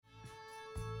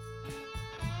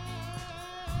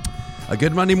A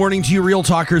good Monday morning to you, Real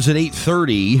Talkers, at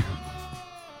 8:30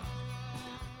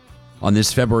 on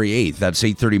this February 8th. That's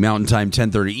 8:30 Mountain Time,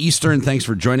 10:30 Eastern. Thanks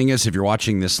for joining us. If you're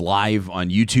watching this live on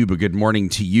YouTube, a good morning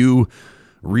to you,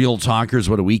 Real Talkers.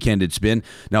 What a weekend it's been.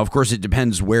 Now, of course, it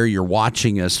depends where you're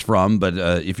watching us from, but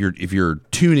if you're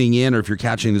tuning in or if you're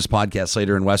catching this podcast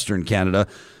later in Western Canada,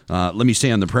 let me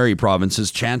say on the Prairie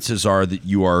provinces, chances are that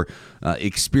you are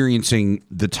experiencing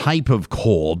the type of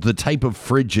cold, the type of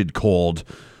frigid cold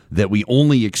that we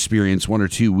only experience 1 or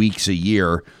 2 weeks a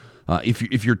year.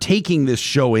 If you're taking this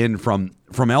show in from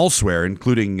elsewhere,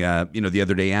 including the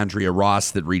other day Andrea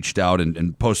Ross that reached out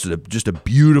and posted just a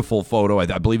beautiful photo.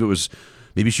 I believe it was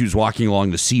maybe she was walking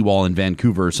along the seawall in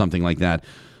Vancouver or something like that.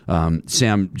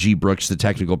 Sam G. Brooks, the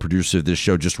technical producer of this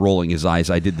show, just rolling his eyes.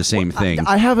 I did the same thing.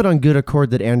 I have it on good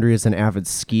accord that Andrea's an avid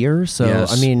skier, so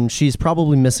yes. I mean, she's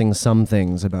probably missing some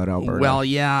things about Alberta. Well,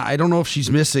 yeah, I don't know if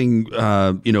she's missing,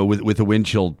 with a wind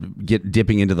chill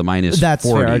dipping into the minus 40s.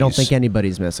 That's fair. I don't think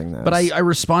anybody's missing that. But I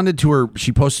responded to her.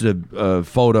 She posted a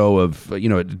photo of,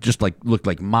 it just looked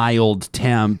like mild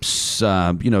temps,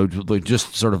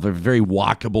 just sort of a very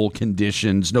walkable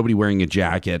conditions, nobody wearing a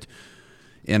jacket.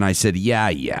 And I said,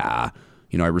 yeah.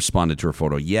 I responded to her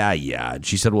photo, yeah. And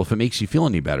she said, well, if it makes you feel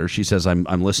any better, she says, I'm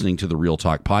listening to the Real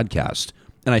Talk podcast.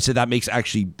 And I said, that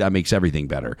makes everything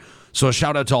better. So a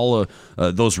shout out to all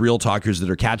those Real Talkers that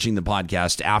are catching the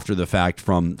podcast after the fact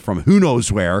from who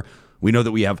knows where. We know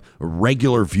that we have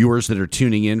regular viewers that are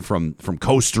tuning in from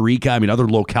Costa Rica. I mean, other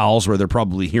locales where they're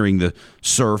probably hearing the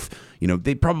surf.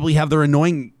 They probably have their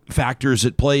annoying factors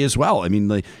at play as well. I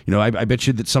mean, I bet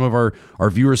you that some of our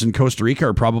viewers in Costa Rica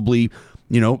are probably,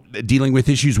 dealing with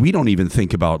issues we don't even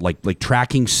think about, like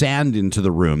tracking sand into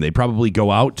the room. They probably go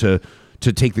out to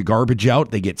take the garbage out.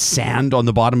 They get sand on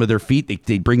the bottom of their feet.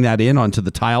 They bring that in onto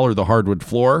the tile or the hardwood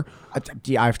floor.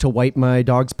 I have to wipe my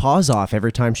dog's paws off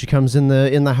every time she comes in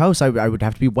the house. I would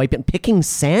have to be picking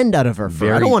sand out of her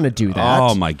fur. I don't want to do that.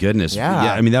 Oh my goodness.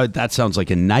 Yeah. I mean, that sounds like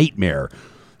a nightmare.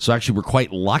 So actually, we're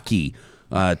quite lucky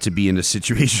to be in a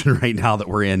situation right now that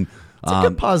we're in. It's a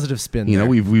good positive spin. There.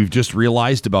 We've just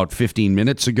realized about 15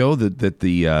 minutes ago that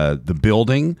the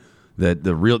building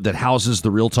that houses the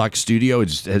Real Talk studio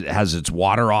it has its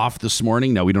water off this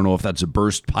morning. Now we don't know if that's a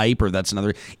burst pipe or that's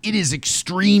another. It is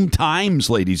extreme times,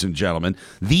 ladies and gentlemen.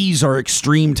 These are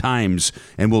extreme times,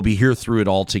 and we'll be here through it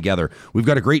all together. We've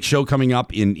got a great show coming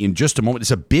up in just a moment.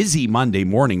 It's a busy Monday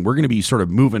morning. We're going to be sort of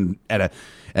moving at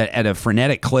a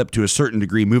frenetic clip to a certain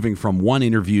degree, moving from one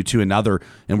interview to another,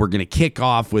 and we're going to kick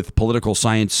off with political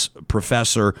science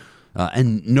professor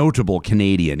and notable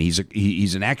Canadian.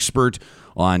 He's an expert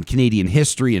on Canadian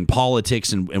history and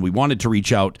politics, and we wanted to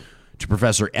reach out to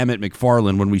Professor Emmett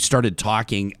Macfarlane when we started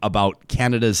talking about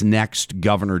Canada's next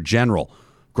Governor General.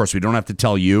 Of course, we don't have to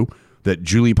tell you that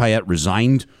Julie Payette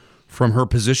resigned from her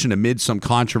position amid some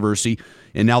controversy,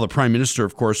 and now the Prime Minister,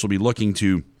 of course, will be looking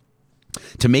to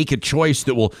make a choice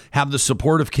that will have the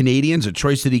support of Canadians, a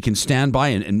choice that he can stand by,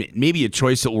 and maybe a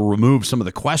choice that will remove some of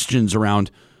the questions around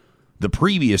the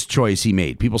previous choice he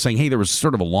made. People saying, hey, there was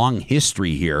sort of a long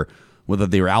history here, whether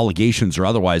they were allegations or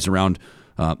otherwise, around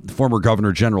former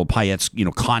Governor General Payette's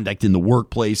conduct in the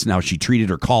workplace and how she treated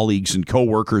her colleagues and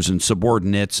coworkers and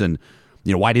subordinates, and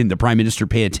why didn't the Prime Minister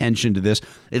pay attention to this?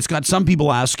 It's got some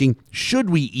people asking, should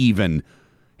we even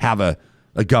have a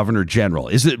Governor General?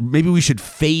 Is it maybe we should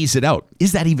phase it out?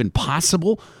 Is that even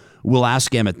possible? We'll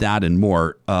ask Emmett that and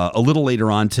more. A little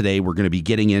later on today, we're going to be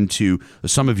getting into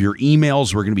some of your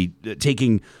emails. We're going to be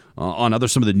taking on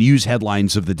some of the news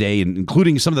headlines of the day, and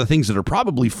including some of the things that are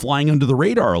probably flying under the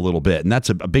radar a little bit. And that's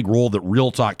a big role that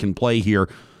Real Talk can play here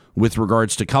with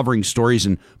regards to covering stories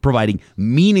and providing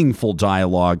meaningful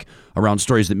dialogue around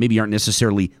stories that maybe aren't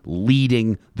necessarily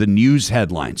leading the news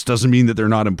headlines. Doesn't mean that they're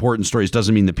not important stories.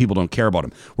 Doesn't mean that people don't care about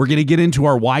them. We're going to get into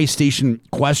our Y Station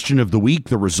question of the week,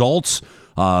 the results.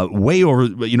 Way over,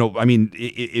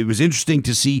 it was interesting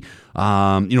to see,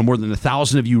 more than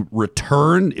 1,000 of you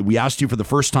return. We asked you for the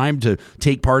first time to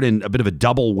take part in a bit of a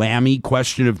double whammy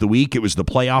question of the week. It was the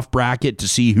playoff bracket to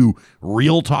see who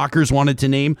Real Talkers wanted to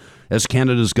name as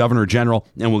Canada's Governor General,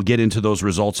 and we'll get into those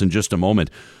results in just a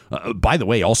moment. By the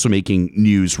way, also making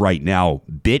news right now,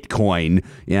 Bitcoin,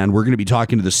 and we're going to be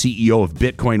talking to the CEO of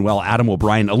Bitcoin, Adam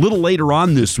O'Brien, a little later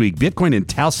on this week. Bitcoin and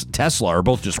Tesla are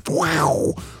both just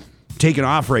taking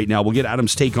off right now. We'll get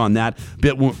Adam's take on that.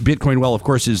 Bitcoin, of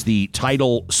course, is the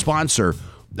title sponsor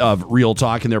of Real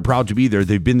Talk, and they're proud to be there.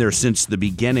 They've been there since the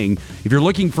beginning. If you're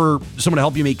looking for someone to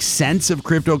help you make sense of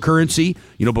cryptocurrency,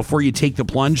 before you take the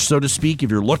plunge, so to speak,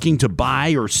 if you're looking to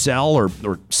buy or sell or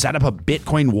set up a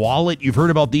Bitcoin wallet, you've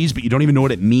heard about these, but you don't even know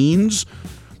what it means,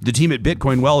 The team at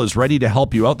Bitcoin Well is ready to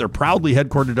help you out. They're proudly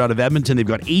headquartered out of Edmonton. They've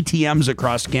got ATMs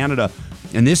across Canada.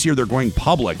 And this year they're going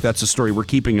public. That's a story we're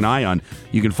keeping an eye on.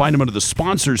 You can find them under the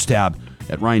sponsors tab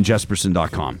at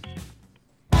ryanjesperson.com.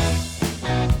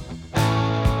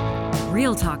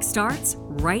 Real Talk starts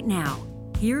right now.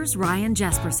 Here's Ryan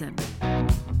Jesperson.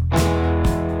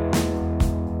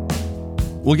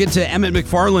 We'll get to Emmett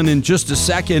Macfarlane in just a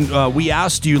second. We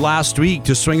asked you last week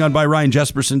to swing on by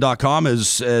ryanjesperson.com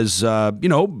as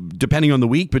depending on the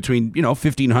week, between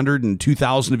 1,500 and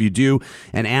 2,000 of you do,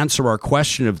 and answer our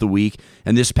question of the week.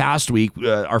 And this past week,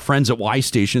 our friends at Y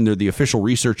Station, they're the official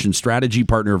research and strategy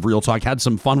partner of Real Talk, had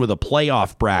some fun with a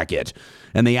playoff bracket.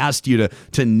 And they asked you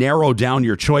to narrow down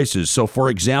your choices. So, for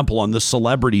example, on the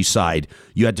celebrity side,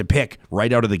 you had to pick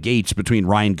right out of the gates between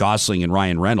Ryan Gosling and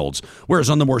Ryan Reynolds. Whereas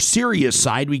on the more serious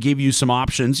side, we gave you some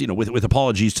options, with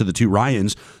apologies to the two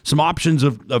Ryans, some options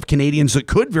of Canadians that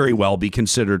could very well be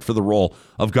considered for the role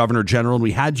of Governor General. And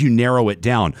we had you narrow it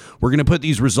down. We're going to put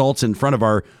these results in front of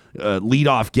our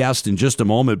leadoff guest in just a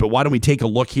moment. But why don't we take a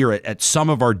look here at some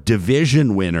of our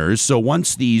division winners? So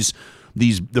once the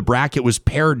bracket was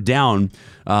pared down,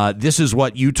 this is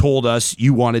what you told us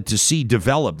you wanted to see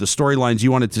develop, the storylines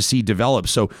you wanted to see develop.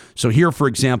 So here, for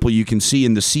example, you can see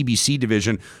in the CBC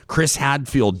division, Chris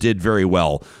Hadfield did very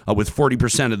well with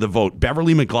 40% of the vote.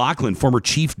 Beverly McLaughlin, former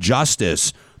Chief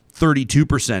Justice,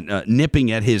 32%,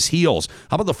 nipping at his heels.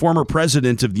 How about the former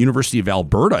president of the University of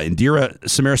Alberta, Indira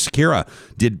Samarasekera,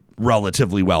 did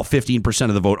relatively well, 15%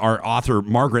 of the vote. Our author,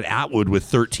 Margaret Atwood, with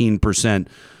 13%.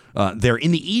 There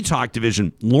in the E-Talk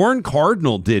division, Lauren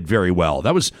Cardinal did very well.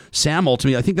 That was Sam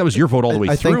ultimately. I think that was your vote all the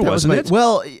way through, wasn't it?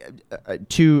 Well,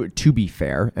 to be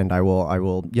fair, and I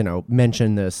will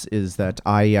mention this, is that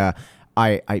I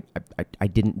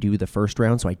didn't do the first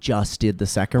round, so I just did the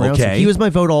second round. So he was my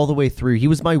vote all the way through. He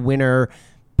was my winner,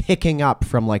 picking up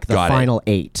from the final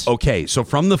 8. Okay, so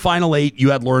from the final 8,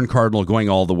 you had Lauren Cardinal going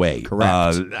all the way.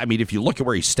 Correct. If you look at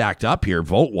where he stacked up here,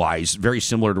 vote-wise, very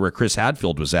similar to where Chris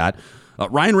Hadfield was at.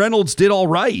 Ryan Reynolds did all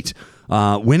right,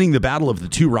 winning the battle of the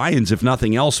two Ryans, if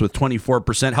nothing else, with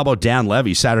 24%. How about Dan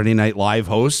Levy, Saturday Night Live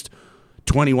host,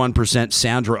 21%.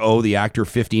 Sandra Oh, the actor,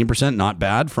 15%. Not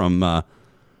bad from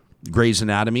Grey's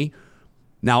Anatomy.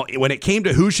 Now, when it came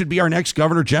to who should be our next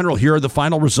Governor General, here are the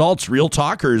final results. Real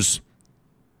Talkers,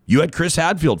 you had Chris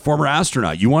Hadfield, former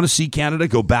astronaut. You want to see Canada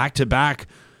go back-to-back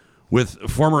with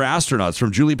former astronauts,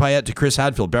 from Julie Payette to Chris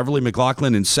Hadfield, Beverly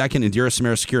McLaughlin in second, Indira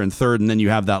Samarasekera in third, and then you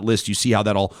have that list. You see how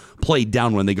that all played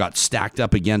down when they got stacked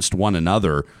up against one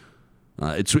another.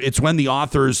 It's when the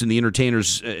authors and the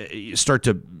entertainers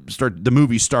the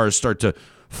movie stars start to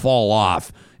fall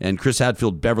off, and Chris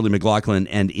Hadfield, Beverly McLaughlin,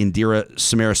 and Indira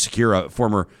Samarasekera,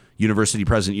 former University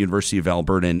president, University of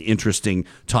Alberta, an interesting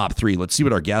top 3. Let's see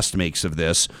what our guest makes of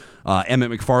this.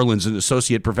 Emmett Macfarlane's an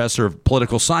associate professor of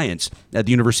political science at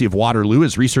the University of Waterloo.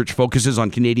 His research focuses on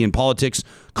Canadian politics,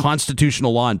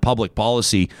 constitutional law, and public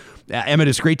policy. Emmett,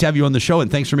 it's great to have you on the show,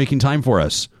 and thanks for making time for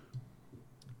us.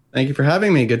 Thank you for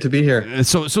having me. Good to be here.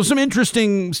 So some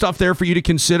interesting stuff there for you to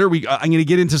consider. I'm going to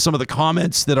get into some of the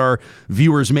comments that our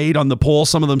viewers made on the poll.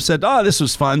 Some of them said, this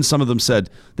was fun. Some of them said,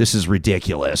 this is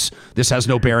ridiculous. This has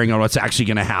no bearing on what's actually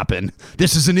going to happen.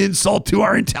 This is an insult to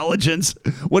our intelligence.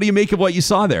 What do you make of what you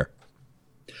saw there?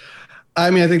 I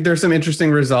think there's some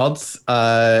interesting results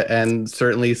and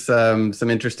certainly some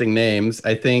interesting names.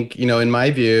 I think, in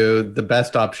my view, the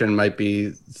best option might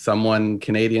be someone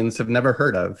Canadians have never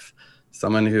heard of.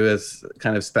 Someone who has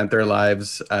kind of spent their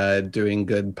lives doing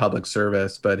good public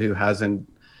service, but who hasn't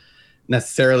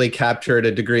necessarily captured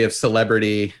a degree of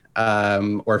celebrity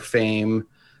or fame.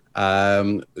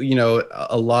 A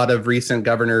lot of recent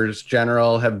governors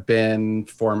general have been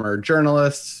former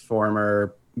journalists,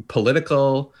 former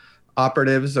political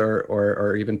operatives,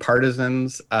 or even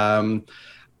partisans.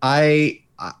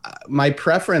 My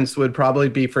preference would probably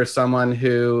be for someone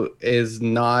who is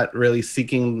not really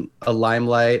seeking a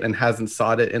limelight and hasn't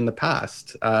sought it in the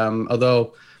past.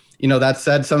 Although, that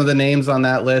said, some of the names on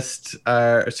that list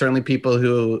are certainly people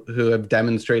who have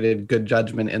demonstrated good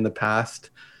judgment in the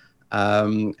past.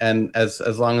 And as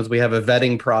long as we have a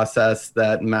vetting process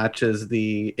that matches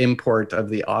the import of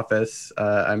the office,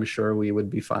 I'm sure we would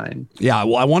be fine. Yeah,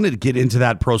 well, I wanted to get into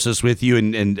that process with you,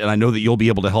 and I know that you'll be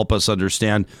able to help us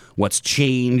understand what's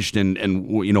changed and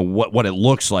what it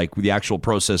looks like with the actual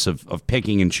process of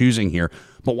picking and choosing here.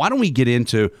 But why don't we get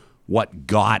into what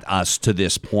got us to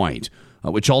this point?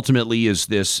 Which ultimately is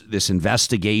this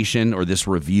investigation or this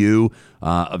review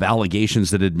of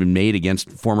allegations that had been made against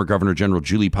former Governor General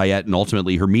Julie Payette, and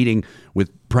ultimately her meeting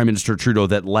with Prime Minister Trudeau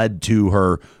that led to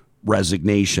her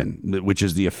resignation, which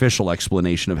is the official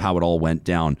explanation of how it all went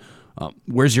down.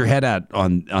 Where's your head at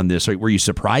on this? Were you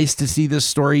surprised to see this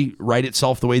story write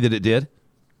itself the way that it did?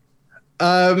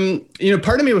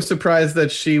 Part of me was surprised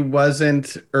that she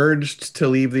wasn't urged to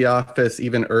leave the office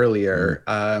even earlier.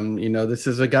 This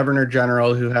is a governor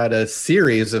general who had a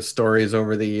series of stories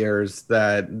over the years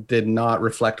that did not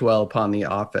reflect well upon the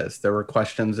office. There were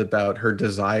questions about her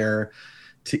desire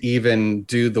to even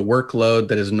do the workload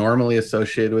that is normally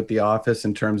associated with the office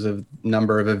in terms of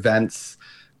number of events.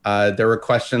 There were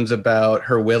questions about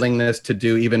her willingness to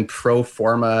do even pro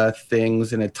forma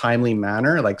things in a timely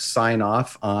manner, like sign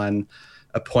off on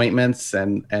appointments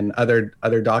and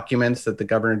other documents that the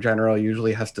governor general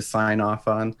usually has to sign off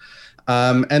on.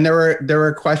 And there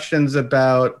were questions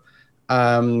about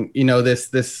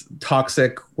this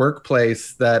toxic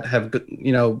workplace that have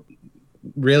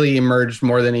really emerged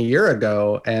more than a year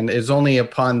ago, and is only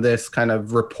upon this kind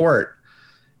of report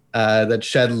that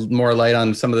shed more light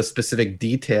on some of the specific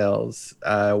details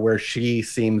where she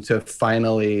seemed to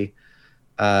finally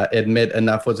admit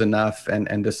enough was enough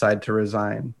and decide to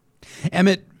resign.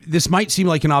 Emmett, this might seem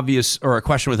like an obvious or a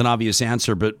question with an obvious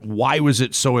answer, but why was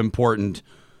it so important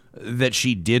that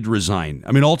she did resign?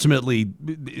 I mean, ultimately,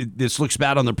 this looks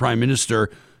bad on the prime minister.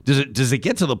 Does it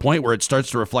get to the point where it starts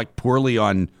to reflect poorly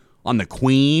on the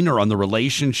Queen or on the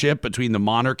relationship between the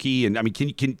monarchy? And I mean,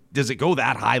 does it go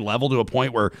that high level to a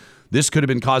point where this could have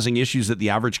been causing issues that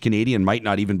the average Canadian might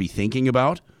not even be thinking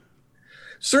about?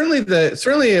 Certainly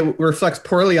it reflects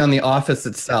poorly on the office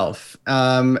itself.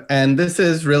 And this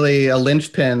is really a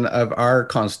linchpin of our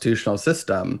constitutional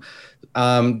system.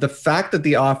 The fact that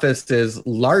the office is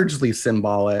largely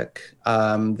symbolic,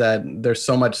 that there's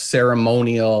so much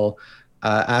ceremonial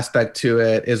aspect to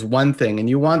it is one thing. And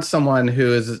you want someone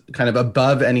who is kind of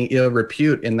above any ill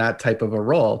repute in that type of a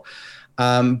role.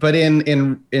 But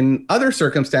in other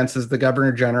circumstances, the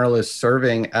governor general is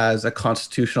serving as a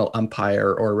constitutional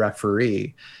umpire or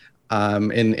referee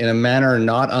in a manner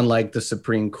not unlike the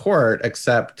Supreme Court,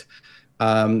 except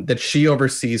that she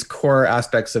oversees core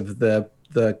aspects of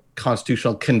the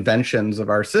constitutional conventions of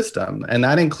our system. And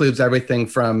that includes everything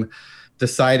from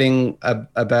deciding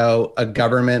about a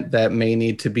government that may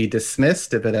need to be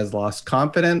dismissed if it has lost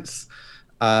confidence,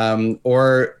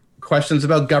 or questions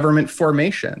about government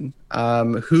formation.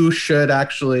 Who should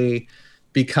actually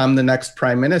become the next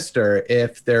prime minister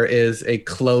if there is a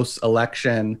close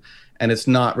election and it's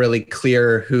not really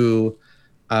clear who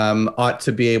ought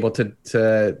to be able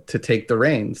to take the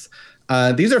reins?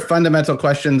 These are fundamental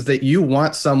questions that you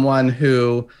want someone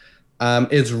who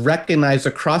is recognized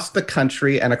across the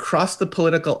country and across the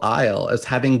political aisle as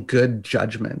having good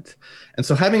judgment. And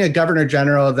so having a governor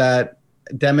general that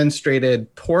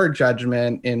demonstrated poor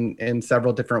judgment in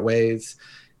several different ways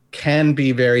can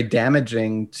be very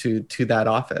damaging to that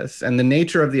office. And the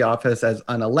nature of the office as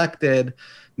unelected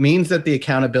means that the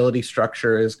accountability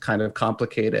structure is kind of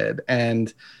complicated.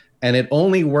 And it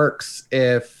only works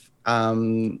if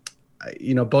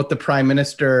both the prime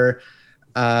minister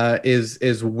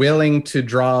is willing to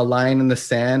draw a line in the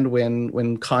sand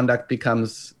when conduct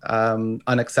becomes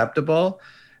unacceptable.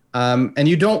 And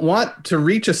you don't want to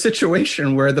reach a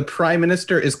situation where the prime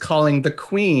minister is calling the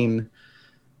Queen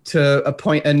to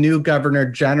appoint a new governor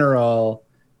general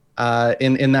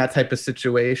in that type of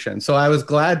situation. So I was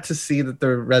glad to see that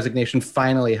the resignation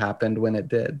finally happened when it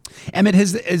did. Emmett,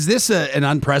 is this an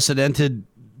unprecedented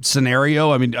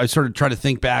scenario? I mean, I sort of try to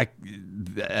think back,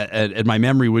 and my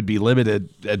memory would be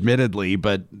limited, admittedly,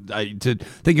 but to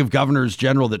think of governors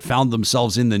general that found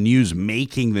themselves in the news,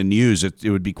 making the news, it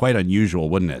would be quite unusual,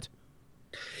 wouldn't it?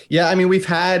 Yeah, I mean, we've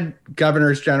had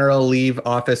governors general leave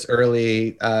office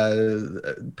early.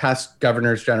 Past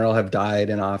governors general have died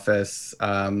in office.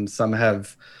 Some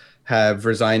have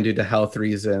resigned due to health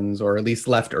reasons, or at least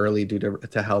left early due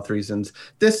to health reasons.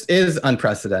 This is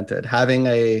unprecedented. Having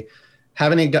a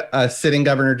sitting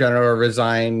governor general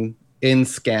resign in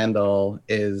scandal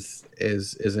is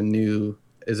a new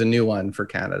one for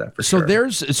Canada. For sure.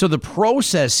 So the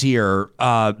process here,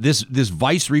 this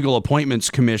vice-regal appointments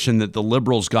commission that the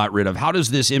Liberals got rid of, how does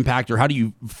this impact, or how do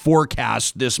you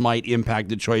forecast this might impact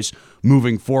the choice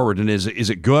moving forward? And is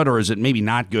it good, or is it maybe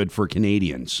not good for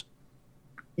Canadians?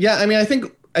 Yeah, I mean, I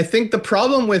think the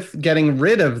problem with getting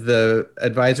rid of the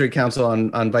advisory council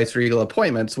on vice-regal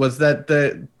appointments was that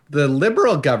the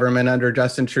Liberal government under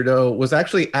Justin Trudeau was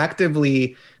actually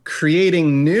actively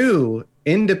creating new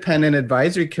independent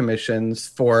advisory commissions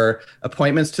for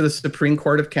appointments to the Supreme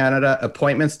Court of Canada,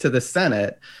 appointments to the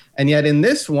Senate. And yet in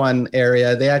this one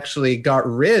area, they actually got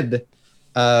rid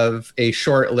of a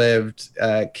short-lived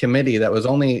committee that was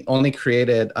only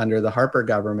created under the Harper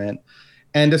government,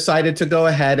 and decided to go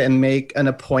ahead and make an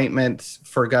appointment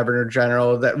for Governor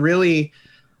General that really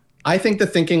I think the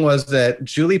thinking was that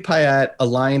Julie Payette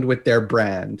aligned with their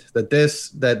brand, that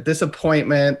this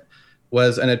appointment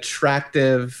was an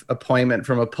attractive appointment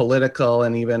from a political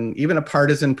and even a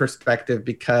partisan perspective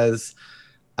because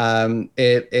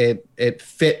it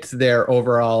fit their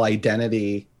overall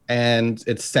identity and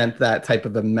it sent that type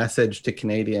of a message to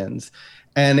Canadians.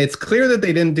 And it's clear that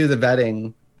they didn't do the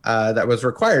vetting that was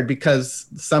required because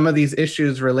some of these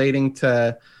issues relating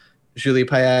to Julie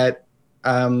Payette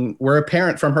were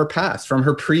apparent from her past, from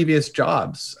her previous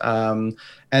jobs. And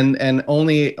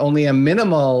only a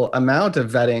minimal amount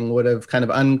of vetting would have kind of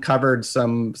uncovered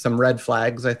some red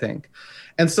flags, I think.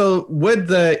 And so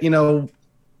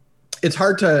it's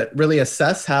hard to really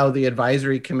assess how the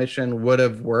advisory commission would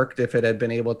have worked if it had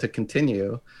been able to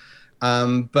continue.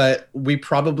 But we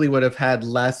probably would have had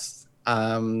less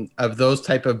of those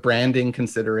type of branding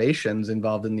considerations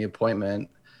involved in the appointment,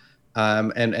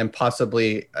 and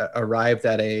possibly arrived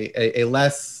at a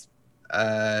less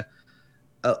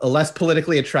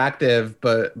politically attractive,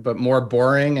 but more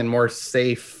boring and more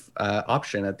safe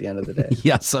option at the end of the day.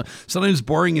 Yeah, so sometimes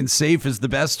boring and safe is the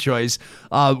best choice.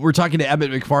 We're talking to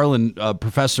Emmett Macfarlane,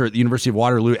 professor at the University of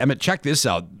Waterloo. Emmett, check this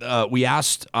out. We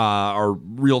asked our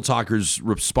Real Talkers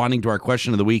responding to our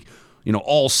question of the week,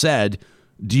 all said,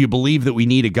 do you believe that we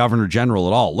need a governor general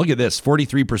at all? Look at this.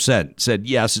 43% said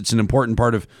yes, it's an important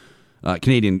part of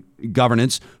Canadian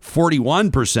governance.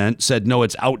 41% said no,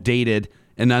 it's outdated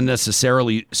and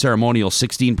unnecessarily ceremonial.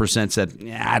 16% said,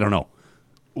 I don't know.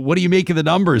 What do you make of the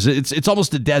numbers? It's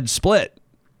almost a dead split.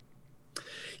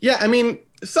 Yeah, I mean,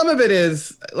 some of it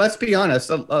is, let's be honest,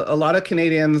 a lot of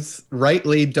Canadians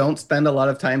rightly don't spend a lot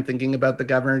of time thinking about the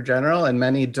Governor General, and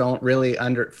many don't really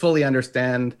fully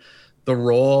understand the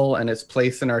role and its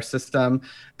place in our system.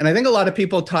 And I think a lot of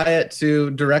people tie it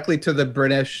directly to the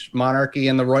British monarchy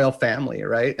and the royal family,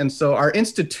 right? And so our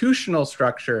institutional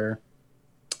structure,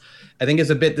 I think, is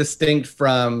a bit distinct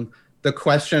from the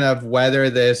question of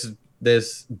whether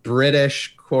this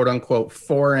British, quote unquote,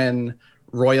 foreign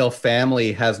royal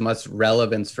family has much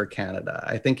relevance for Canada.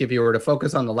 I think if you were to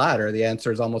focus on the latter, the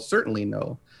answer is almost certainly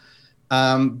no.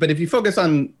 But if you focus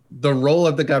on the role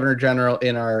of the Governor General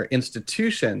in our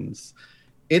institutions,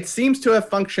 it seems to have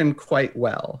functioned quite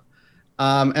well.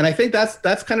 And I think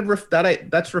that's kind of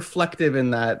that's reflective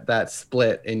in that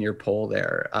split in your poll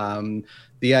there.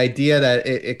 The idea that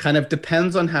it kind of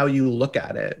depends on how you look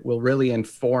at it will really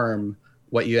inform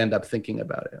what you end up thinking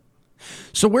about it.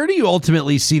 So where do you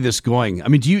ultimately see this going? I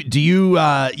mean,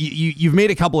 you've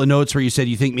made a couple of notes where you said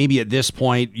you think maybe at this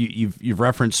point you've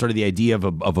referenced sort of the idea of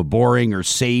a boring or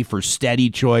safe or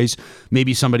steady choice,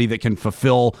 maybe somebody that can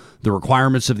fulfill the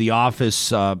requirements of the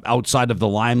office outside of the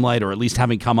limelight, or at least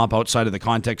having come up outside of the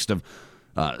context of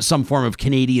some form of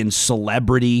Canadian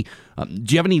celebrity.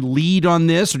 Do you have any lead on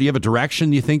this, or do you have a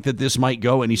direction you think that this might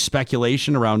go? Any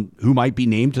speculation around who might be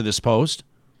named to this post?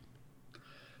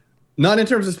 Not in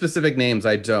terms of specific names,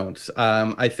 I don't.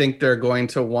 I think they're going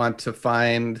to want to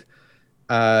find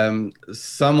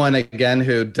someone, again,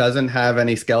 who doesn't have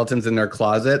any skeletons in their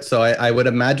closet. So I would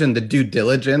imagine the due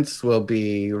diligence will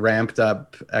be ramped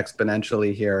up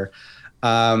exponentially here.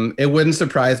 It wouldn't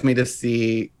surprise me to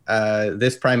see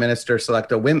this prime minister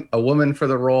select a woman for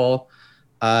the role.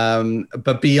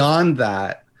 But beyond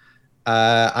that,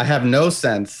 I have no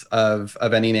sense of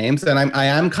any names, and I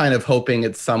am kind of hoping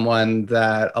it's someone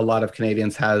that a lot of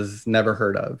Canadians has never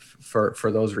heard of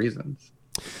for those reasons.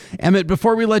 Emmett,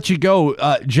 before we let you go,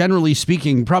 generally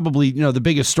speaking, probably the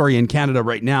biggest story in Canada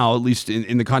right now, at least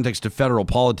in the context of federal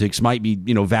politics, might be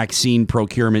vaccine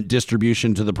procurement,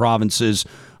 distribution to the provinces.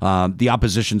 The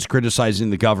opposition's criticizing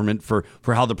the government for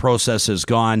how the process has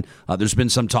gone. There's been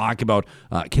some talk about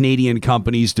Canadian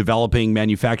companies developing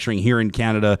manufacturing here in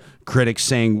Canada. Critics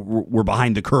saying we're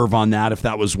behind the curve on that. If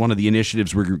that was one of the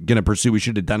initiatives we're going to pursue, we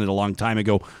should have done it a long time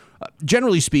ago.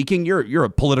 Generally speaking, you're a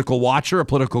political watcher, a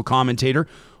political commentator.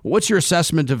 What's your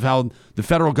assessment of how the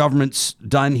federal government's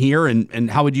done here,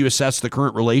 and how would you assess the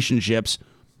current relationships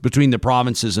between the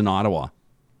provinces and Ottawa?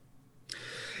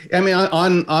 I mean,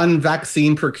 on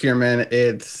vaccine procurement,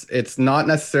 it's not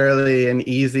necessarily an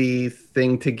easy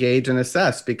thing to gauge and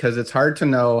assess, because it's hard to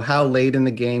know how late in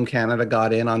the game Canada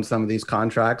got in on some of these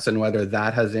contracts and whether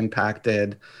that has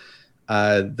impacted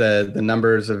the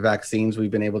numbers of vaccines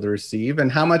we've been able to receive,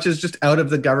 and how much is just out of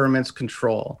the government's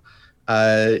control.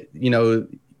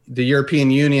 The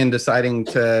European Union deciding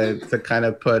to kind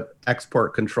of put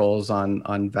export controls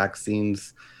on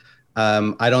vaccines.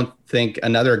 I don't think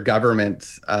another government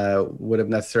would have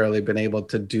necessarily been able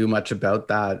to do much about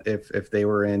that if they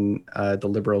were in the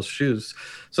Liberals' shoes.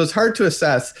 So it's hard to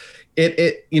assess.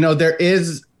 There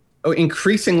is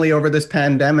increasingly over this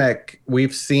pandemic,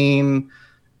 we've seen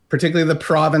particularly the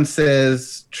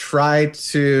provinces, try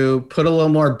to put a little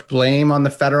more blame on the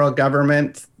federal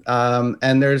government.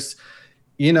 And there's,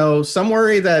 some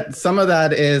worry that some of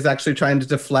that is actually trying to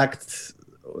deflect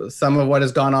some of what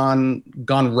has gone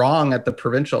wrong at the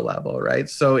provincial level, right?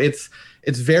 So it's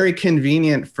very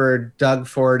convenient for Doug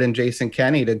Ford and Jason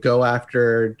Kenney to go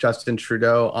after Justin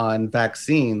Trudeau on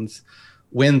vaccines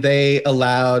when they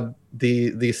allowed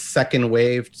the second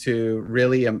wave to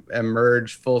really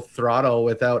emerge full throttle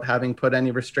without having put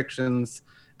any restrictions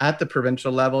at the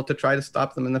provincial level to try to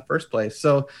stop them in the first place.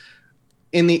 So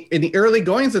in the early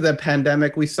goings of the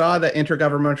pandemic, we saw that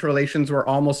intergovernmental relations were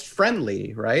almost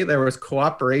friendly, right? There was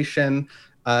cooperation.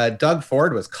 Doug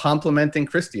Ford was complimenting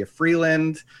Chrystia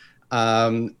Freeland.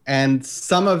 And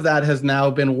some of that has now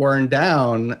been worn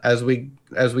down as we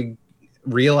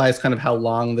realize kind of how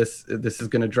long this is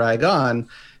going to drag on.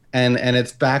 And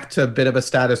it's back to a bit of a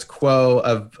status quo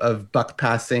of buck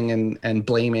passing and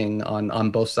blaming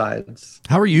on both sides.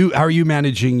 How are you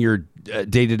managing your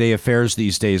day-to-day affairs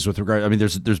these days with regard? I mean,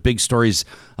 there's big stories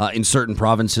in certain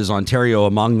provinces, Ontario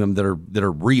among them, that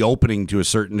are reopening to a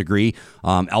certain degree.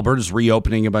 Alberta's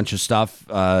reopening a bunch of stuff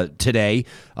today.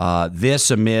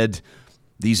 This amid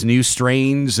these new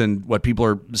strains and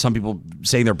some people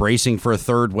saying they're bracing for a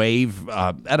third wave.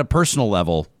 At a personal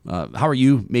level, how are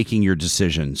you making your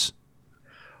decisions?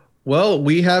 Well,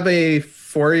 we have a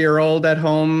 4-year-old at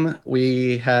home.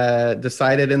 We had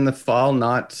decided in the fall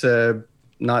not to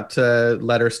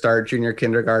let her start junior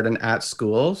kindergarten at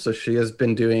school. So she has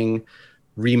been doing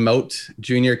remote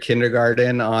junior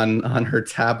kindergarten on her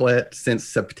tablet since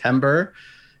September.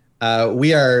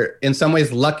 We are in some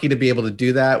ways lucky to be able to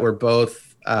do that. We're both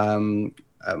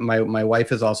my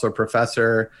wife is also a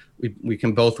professor. We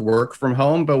can both work from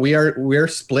home, but we're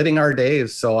splitting our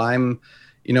days. So I'm,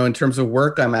 in terms of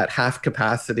work, I'm at half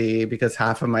capacity because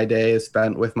half of my day is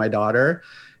spent with my daughter.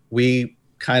 We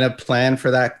kind of plan for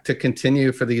that to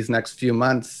continue for these next few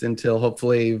months until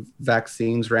hopefully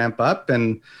vaccines ramp up.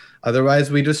 And otherwise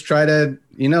we just try to,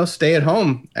 stay at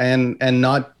home and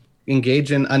not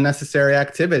engage in unnecessary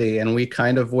activity. And we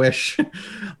kind of wish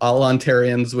all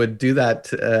Ontarians would do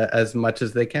that as much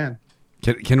as they can.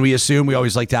 Can we assume, we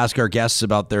always like to ask our guests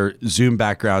about their Zoom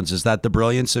backgrounds. Is that the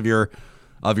brilliance of your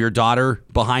daughter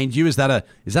behind you? Is that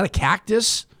a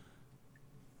cactus?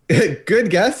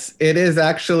 Good guess. It is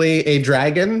actually a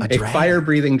dragon, a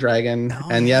fire-breathing dragon. Oh,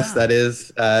 and yes, that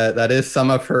is some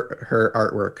of her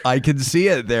artwork. I can see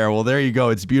it there. Well, there you go.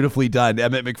 It's beautifully done.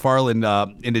 Emmett Macfarlane,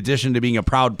 in addition to being a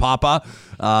proud papa,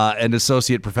 and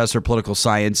associate professor of political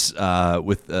science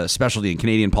with a specialty in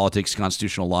Canadian politics,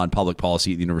 constitutional law, and public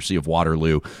policy at the University of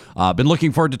Waterloo. Been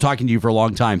looking forward to talking to you for a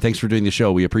long time. Thanks for doing the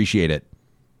show. We appreciate it.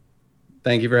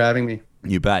 Thank you for having me.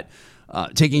 You bet.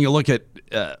 Taking a look at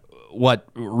what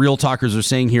Real Talkers are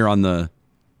saying here on the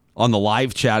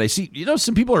live chat. I see,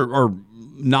 some people are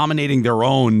nominating their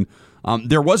own.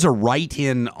 There was a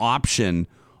write-in option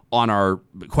on our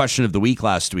question of the week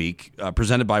last week,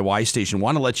 presented by Y Station.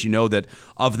 Want to let you know that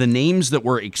of the names that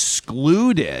were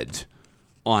excluded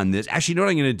on this, actually, you know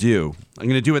what I'm going to do? I'm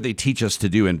going to do what they teach us to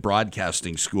do in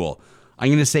broadcasting school. I'm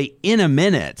going to say, in a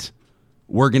minute,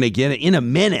 we're going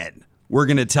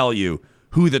to tell you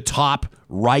who the top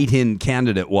write-in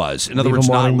candidate was. In other words,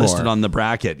 not listed on the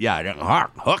bracket. Yeah,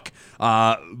 hook.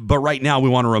 But right now, we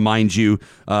want to remind you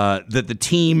that the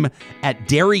team at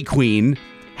Dairy Queen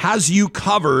has you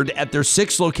covered at their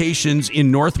 6 locations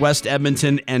in Northwest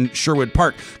Edmonton and Sherwood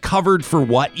Park. Covered for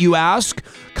what, you ask?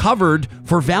 Covered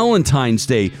for Valentine's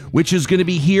Day, which is going to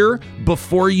be here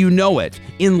before you know it,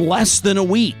 in less than a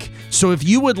week. So if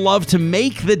you would love to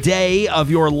make the day of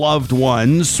your loved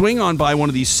ones, swing on by one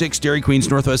of these 6 Dairy Queens,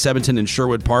 Northwest Edmonton and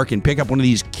Sherwood Park, and pick up one of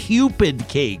these Cupid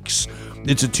cakes.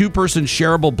 It's a 2-person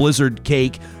shareable blizzard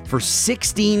cake for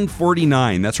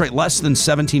 $16.49. That's right, less than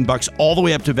 $17, all the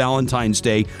way up to Valentine's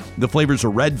Day. The flavors are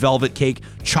red velvet cake,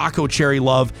 choco cherry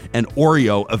love, and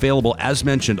Oreo, available, as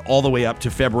mentioned, all the way up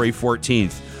to February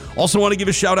 14th. Also want to give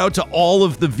a shout out to all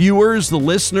of the viewers, the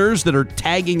listeners that are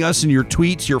tagging us in your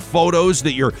tweets, your photos,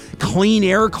 that your Clean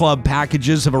Air Club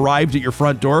packages have arrived at your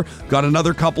front door. Got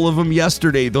another couple of them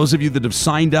yesterday. Those of you that have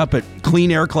signed up at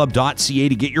cleanairclub.ca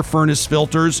to get your furnace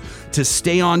filters, to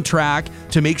stay on track,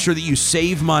 to make sure that you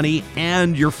save money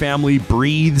and your family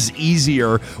breathes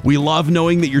easier. We love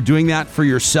knowing that you're doing that for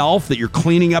yourself, that you're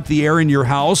cleaning up the air in your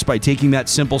house by taking that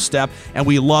simple step. And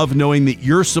we love knowing that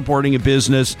you're supporting a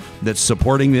business that's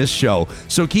supporting this show.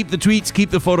 So keep the tweets, keep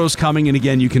the photos coming. And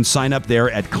again, you can sign up there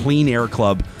at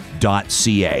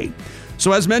cleanairclub.ca.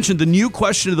 So as mentioned, the new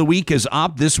question of the week is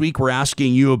up. This week, we're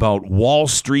asking you about Wall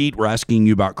Street. We're asking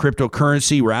you about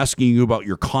cryptocurrency. We're asking you about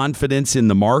your confidence in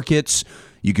the markets.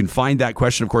 You can find that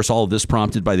question, of course, all of this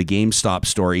prompted by the GameStop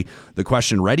story. The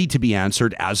question ready to be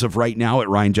answered as of right now at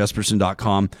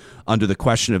ryanjesperson.com under the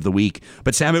question of the week.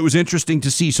 But Sam, it was interesting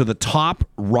to see. So the top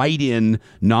write-in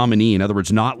nominee, in other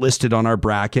words, not listed on our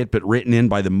bracket, but written in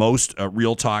by the most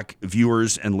Real Talk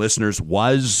viewers and listeners,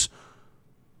 was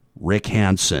Rick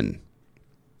Hansen.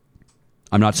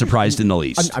 I'm not surprised in the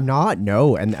least. I'm not,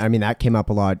 no. And I mean, that came up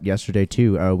a lot yesterday,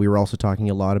 too. We were also talking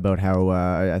a lot about how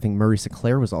I think Murray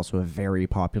Sinclair was also a very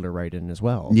popular write-in as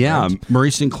well. Yeah, right?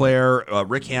 Murray Sinclair,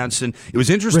 Rick Hansen. It was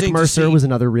interesting Rick Mercer was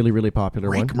another really, really popular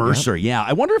one. Rick Mercer, yeah.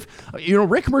 I wonder if,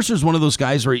 Rick Mercer is one of those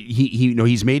guys where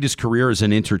he's made his career as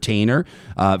an entertainer,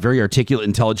 very articulate,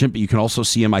 intelligent, but you can also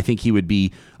see him,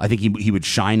 he would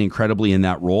shine incredibly in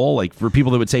that role. Like for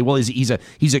people that would say, well, he's a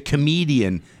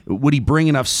comedian, would he bring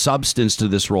enough substance to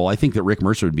this role? I think that Rick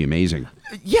Mercer would be amazing.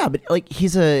 Yeah, but like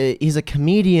he's a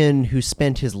comedian who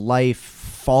spent his life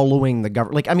following the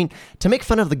government. Like, I mean, to make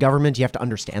fun of the government, you have to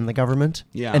understand the government.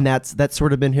 Yeah. And that's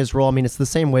sort of been his role. I mean, it's the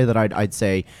same way that I'd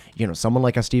say, someone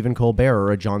like a Stephen Colbert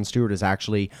or a Jon Stewart is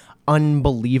actually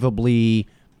unbelievably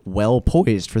well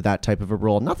poised for that type of a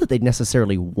role. Not that they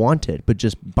necessarily want it, but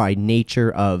just by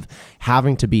nature of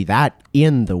having to be that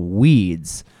in the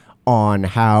weeds on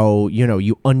how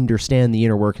you understand the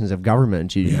inner workings of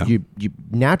government. You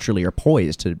naturally are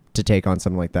poised to take on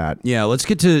something like that. Yeah, let's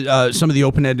get to some of the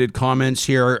open-ended comments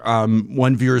here.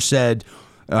 One viewer said,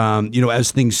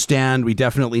 as things stand, we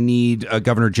definitely need a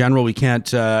governor general. We can't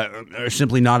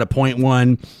simply not appoint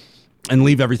one and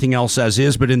leave everything else as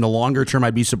is. But in the longer term,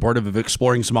 I'd be supportive of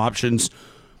exploring some options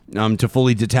to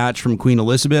fully detach from Queen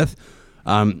Elizabeth.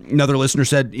 Another listener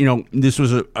said, this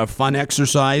was a fun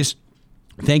exercise.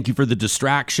 Thank you for the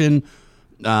distraction.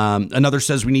 Another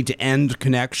says we need to end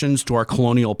connections to our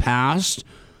colonial past.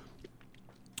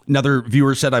 Another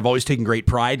viewer said, I've always taken great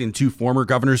pride in two former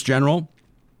governors general,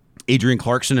 Adrian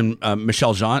Clarkson and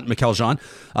Michael Jean,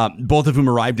 both of whom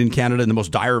arrived in Canada in the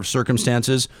most dire of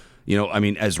circumstances.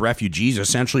 As refugees,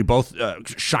 essentially, both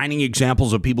shining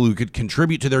examples of people who could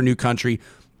contribute to their new country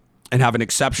and have an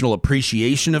exceptional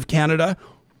appreciation of Canada.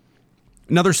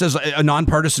 Another says a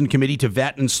nonpartisan committee to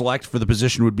vet and select for the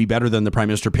position would be better than the Prime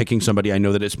Minister picking somebody. I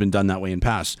know that it's been done that way in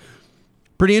past.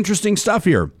 Pretty interesting stuff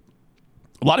here.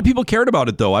 A lot of people cared about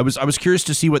it, though. I was curious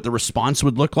to see what the response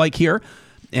would look like here.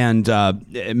 And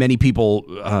many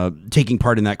people taking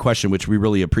part in that question, which we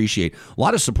really appreciate. A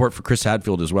lot of support for Chris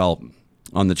Hadfield as well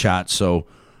on the chat. So,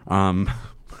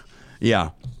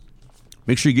 yeah.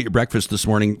 Make sure you get your breakfast this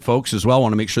morning, folks, as well.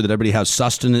 Want to make sure that everybody has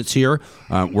sustenance here.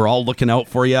 We're all looking out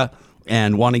for you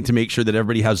and wanting to make sure that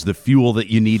everybody has the fuel that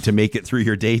you need to make it through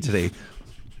your day today.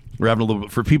 We're having a little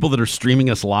bit, for people that are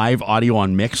streaming us live audio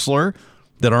on Mixlr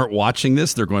that aren't watching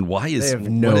this, they're going, why is... They have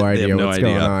no idea what's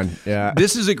going on. Yeah.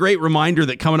 This is a great reminder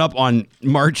that coming up on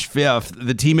March 5th,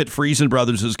 the team at Friesen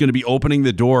Brothers is going to be opening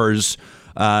the doors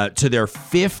to their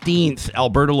 15th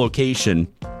Alberta location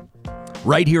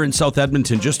right here in South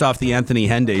Edmonton, just off the Anthony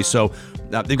Henday. So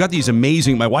they've got these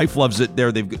amazing, my wife loves it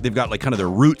there. They've got like kind of their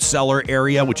root cellar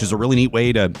area, which is a really neat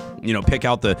way to, pick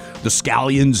out the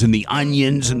scallions and the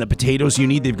onions and the potatoes you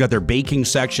need. They've got their baking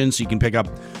section, so you can pick up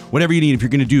whatever you need. If you're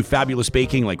going to do fabulous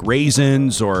baking like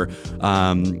raisins or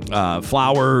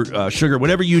flour, sugar,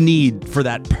 whatever you need for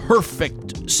that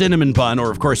perfect cinnamon bun,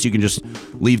 or of course you can just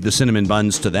leave the cinnamon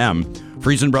buns to them.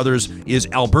 Friesen Brothers is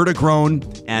Alberta grown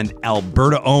and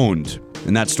Alberta owned.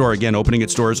 And that store, again, opening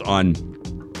its doors on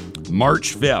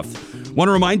March 5th. Want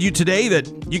to remind you today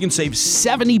that you can save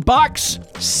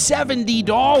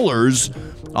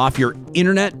 $70 off your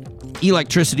internet,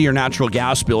 electricity, or natural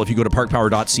gas bill if you go to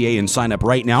parkpower.ca and sign up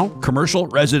right now. Commercial,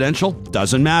 residential,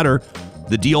 doesn't matter.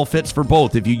 The deal fits for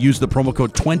both if you use the promo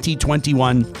code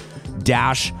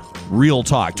 2021-Real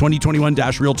Talk.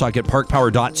 2021-Real Talk at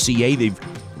parkpower.ca. They've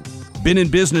been in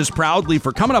business proudly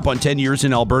for coming up on 10 years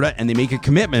in Alberta, and they make a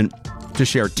commitment to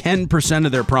share 10%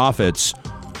 of their profits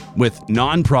with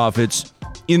nonprofits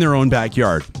in their own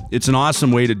backyard. It's an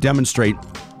awesome way to demonstrate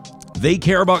they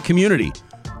care about community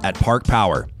at Park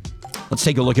Power. Let's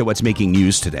take a look at what's making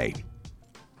news today.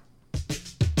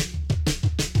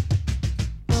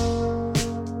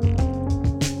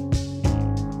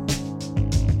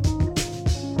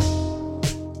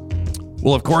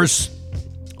 Well, of course,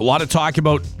 a lot of talk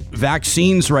about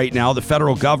vaccines right now. The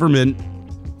federal government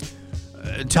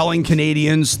telling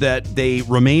Canadians that they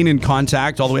remain in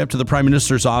contact all the way up to the Prime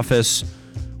Minister's office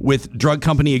with drug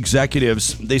company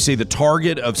executives. They say the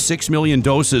target of 6 million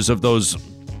doses of those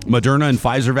Moderna and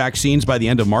Pfizer vaccines by the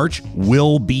end of March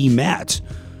will be met.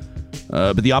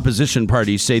 But the opposition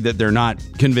parties say that they're not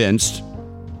convinced.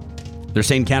 They're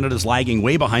saying Canada's lagging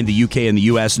way behind the UK and the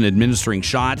US in administering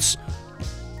shots.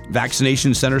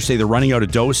 Vaccination centers say they're running out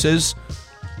of doses.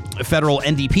 Federal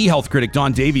NDP health critic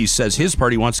Don Davies says his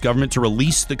party wants government to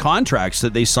release the contracts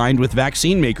that they signed with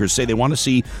vaccine makers, say they want to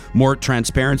see more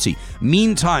transparency.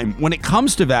 Meantime, when it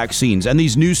comes to vaccines and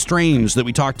these new strains that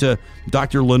we talked to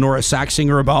Dr. Lenora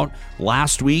Saxinger about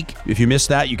last week, if you missed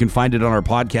that, you can find it on our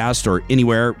podcast or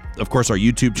anywhere. Of course, our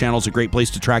YouTube channel is a great place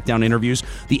to track down interviews.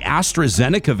 The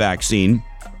AstraZeneca vaccine,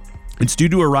 it's due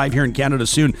to arrive here in Canada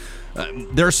soon.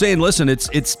 They're saying, listen,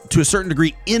 it's to a certain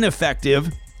degree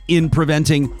ineffective in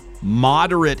preventing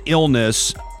moderate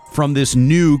illness from this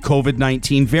new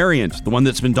COVID-19 variant, the one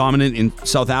that's been dominant in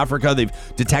South Africa. They've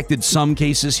detected some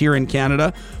cases here in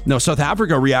Canada. Now, South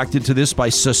Africa reacted to this by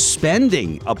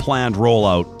suspending a planned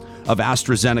rollout of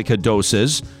AstraZeneca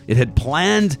doses. It had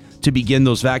planned to begin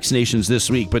those vaccinations this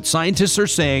week, but scientists are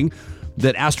saying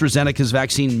that AstraZeneca's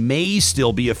vaccine may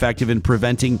still be effective in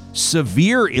preventing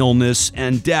severe illness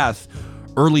and death.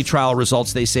 Early trial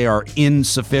results, they say, are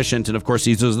insufficient. And of course,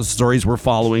 these are the stories we're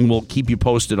following. We'll keep you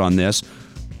posted on this.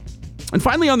 And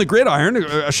finally, on the gridiron,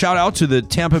 a shout out to the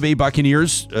Tampa Bay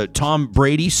Buccaneers. Tom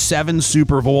Brady, 7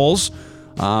 Super Bowls.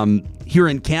 Here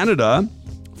in Canada,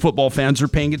 football fans are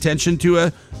paying attention to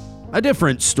a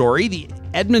different story. The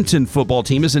Edmonton football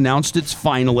team has announced its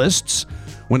finalists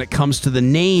when it comes to the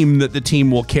name that the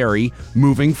team will carry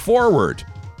moving forward.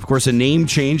 Of course, a name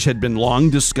change had been long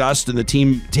discussed, and the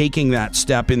team taking that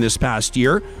step in this past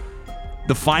year.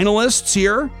 The finalists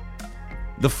here,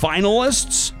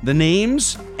 the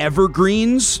names: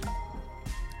 Evergreens,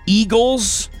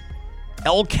 Eagles,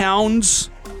 Elkhounds,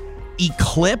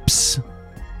 Eclipse,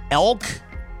 Elk,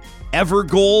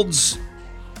 Evergolds,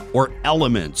 or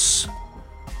Elements.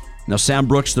 Now, Sam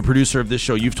Brooks, the producer of this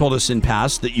show, you've told us in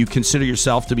past that you consider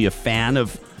yourself to be a fan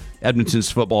of Edmonton's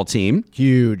football team.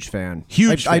 Huge fan.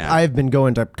 Fan. I've been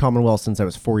going to Commonwealth since I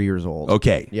was 4 years old.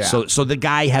 Okay. Yeah. So the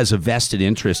guy has a vested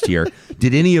interest here.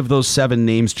 Did any of those 7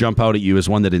 names jump out at you as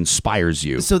one that inspires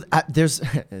you? So there's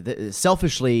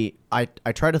selfishly, I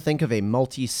try to think of a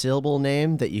multi-syllable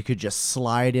name that you could just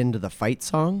slide into the fight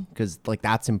song, because like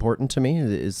that's important to me.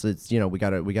 It's we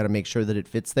gotta make sure that it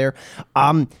fits there.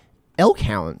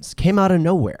 Elkhounds came out of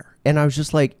nowhere. And I was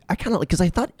just like, I kind of like, because I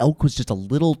thought elk was just a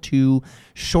little too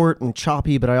short and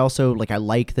choppy, but I also I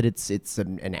like that it's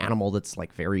an animal that's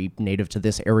like very native to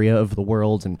this area of the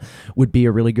world and would be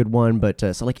a really good one. But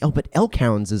but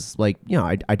elkhounds is like,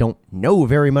 I don't know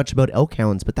very much about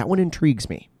elkhounds, but that one intrigues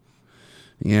me.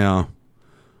 Yeah,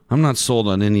 I'm not sold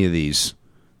on any of these.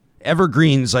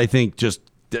 Evergreens, I think,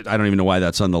 I don't even know why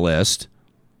that's on the list.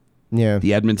 Yeah,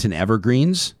 the Edmonton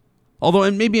Evergreens. Although,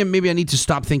 and maybe I need to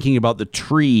stop thinking about the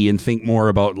tree and think more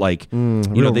about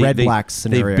red-black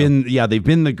scenario. They've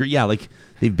been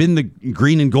the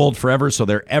green and gold forever, so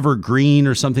they're evergreen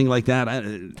or something like that.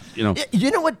 You know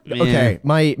what? Yeah. Okay,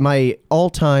 my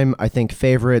all-time, I think,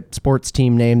 favorite sports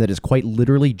team name that is quite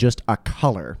literally just a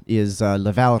color is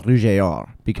Laval Rouge et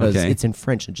Or, because it's in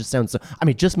French. It just sounds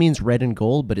it just means red and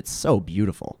gold, but it's so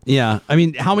beautiful. Yeah, I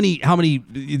mean, how many?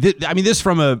 This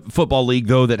from a football league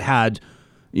though that had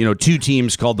 2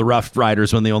 teams called the Rough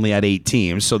Riders when they only had 8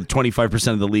 teams. So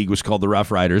 25% of the league was called the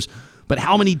Rough Riders. But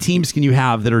how many teams can you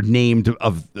have that are named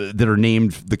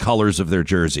the colors of their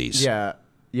jerseys? Yeah,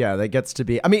 that gets to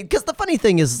be. I mean, because the funny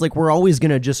thing is, we're always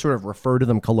going to just sort of refer to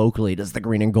them colloquially as the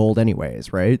green and gold,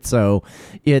 anyways, right? So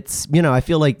it's I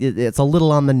feel like it's a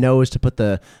little on the nose to put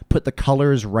the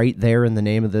colors right there in the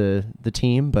name of the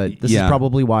team. But this is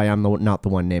probably why I'm not the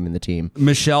one naming the team.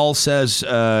 Michelle says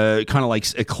kind of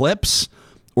like Eclipse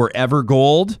or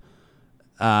Evergold.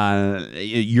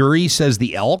 Yuri says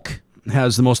the Elk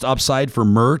has the most upside for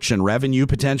merch and revenue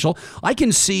potential. I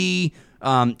can see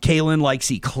Kaylin likes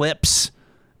Eclipse.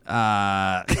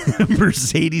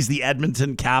 Mercedes, the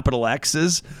Edmonton capital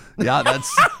X's. Yeah,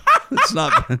 that's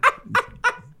not.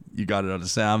 You got it out of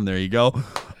Sam. There you go.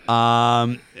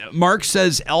 Mark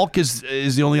says Elk is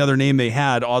the only other name they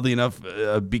had, oddly enough,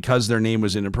 because their name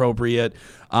was inappropriate.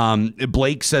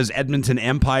 Blake says Edmonton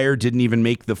Empire didn't even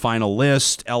make the final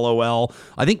list. LOL.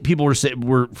 I think people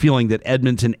were feeling that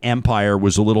Edmonton Empire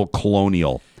was a little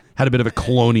colonial. Had a bit of a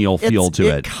colonial feel to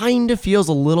it. It kind of feels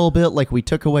a little bit like we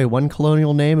took away one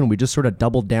colonial name and we just sort of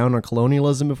doubled down on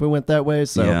colonialism if we went that way.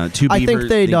 So yeah, I think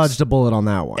they dodged a bullet on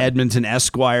that one. Edmonton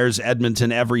Esquires,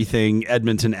 Edmonton Everything,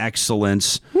 Edmonton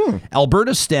Excellence.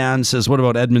 Alberta Stan says, what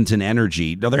about Edmonton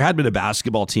Energy? Now, there had been a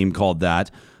basketball team called that.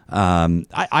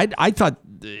 I thought,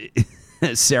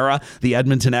 Sarah, the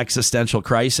Edmonton Existential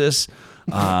Crisis.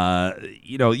 The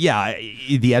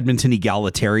Edmonton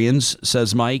Egalitarians,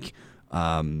 says Mike.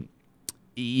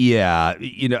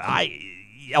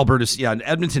 Alberta's,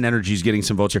 Edmonton Energy is getting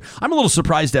some votes here. I'm a little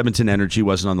surprised Edmonton Energy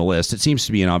wasn't on the list. It seems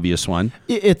to be an obvious one.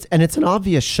 It's an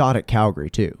obvious shot at Calgary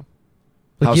too.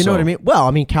 Like, How you know so? what I mean? Well,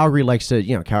 I mean, Calgary likes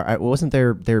to, wasn't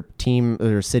their team,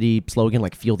 their city slogan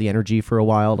like "Feel the Energy" for a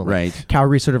while? And, like, Right.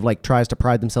 Calgary sort of like tries to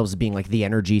pride themselves as being like the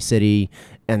energy city,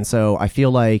 and so I feel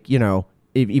like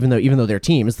even though their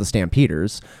team is the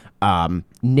Stampeders,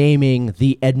 naming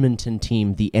the Edmonton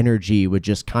team the Energy would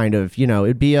just kind of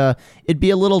it'd be a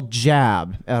little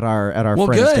jab at our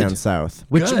friends good. down south,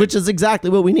 which is exactly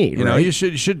what we need. You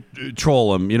should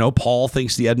troll them. Paul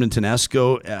thinks the Edmonton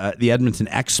the Edmonton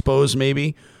Expos,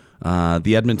 maybe.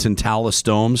 The Edmonton Talus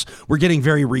Domes. We're getting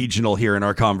very regional here in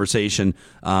our conversation.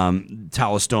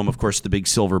 Talus Dome, of course, the big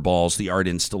silver balls, the art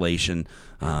installation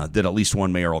that at least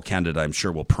one mayoral candidate, I'm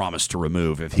sure, will promise to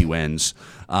remove if he wins.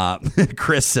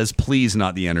 Chris says, please,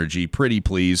 not the Energy. Pretty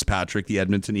please, Patrick, the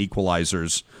Edmonton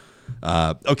Equalizers.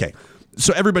 Okay.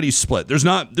 So everybody's split. There's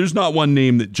not one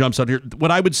name that jumps out here. What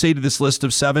I would say to this list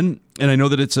of 7, and I know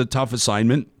that it's a tough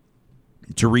assignment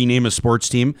to rename a sports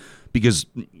team, because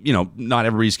not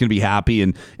everybody's going to be happy,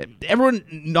 and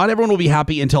not everyone will be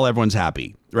happy until everyone's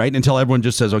happy, right? Until everyone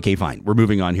just says, okay, fine, we're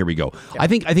moving on, here we go. Yeah. I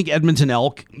think Edmonton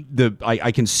Elk,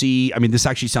 I can see, I mean, this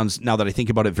actually sounds, now that I think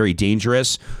about it, very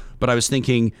dangerous, but I was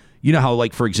thinking, how,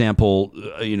 like, for example,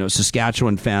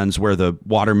 Saskatchewan fans wear the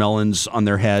watermelons on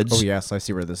their heads. Oh, yes, I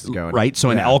see where this is going. Right? So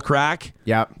an elk rack,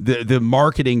 yeah. The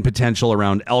marketing potential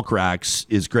around elk racks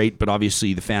is great, but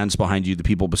obviously the fans behind you, the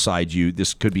people beside you,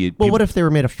 this could be... Well, what if they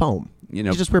were made of foam? You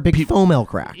just wear big foam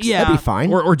elk racks. Yeah. That'd be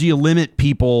fine. Or do you limit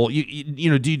people? Do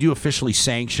you do officially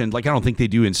sanctioned? Like, I don't think they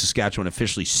do in Saskatchewan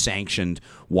officially sanctioned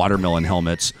watermelon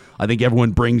helmets. I think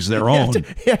everyone brings their own. You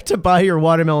have to buy your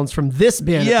watermelons from this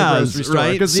bin at the grocery store,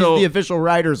 right? because these are the official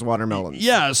riders' watermelons.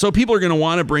 Yeah, so people are going to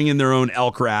want to bring in their own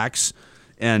elk racks,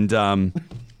 and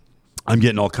I'm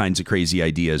getting all kinds of crazy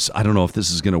ideas. I don't know if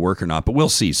this is going to work or not, but we'll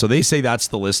see. So they say that's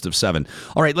the list of 7.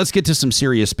 All right, let's get to some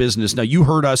serious business. Now, you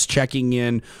heard us checking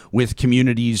in with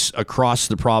communities across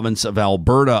the province of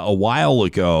Alberta a while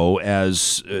ago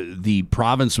as the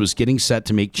province was getting set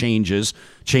to make changes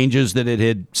that it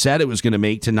had said it was going to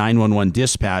make to 911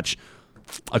 dispatch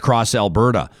across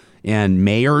Alberta. And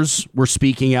mayors were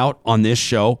speaking out on this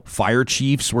show. Fire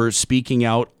chiefs were speaking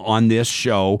out on this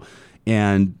show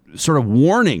and sort of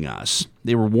warning us.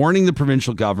 They were warning the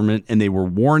provincial government, and they were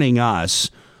warning us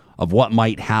of what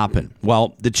might happen.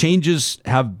 Well, the changes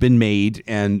have been made,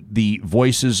 and the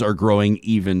voices are growing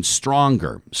even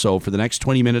stronger. So for the next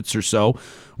 20 minutes or so,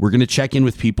 we're going to check in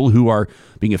with people who are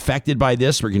being affected by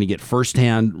this. We're going to get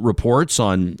firsthand reports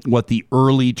on what the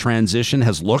early transition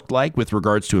has looked like with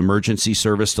regards to emergency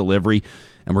service delivery.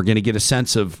 And we're going to get a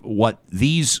sense of what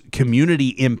these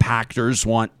community impactors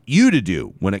want you to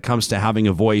do when it comes to having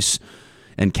a voice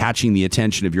and catching the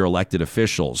attention of your elected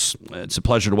officials. It's a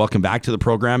pleasure to welcome back to the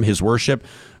program His Worship,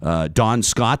 Don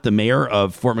Scott, the mayor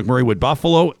of Fort McMurray Wood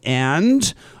Buffalo,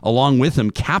 and along with him,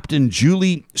 Captain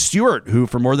Julie Stewart, who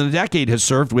for more than a decade has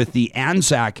served with the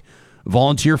Anzac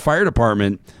Volunteer Fire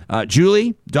Department.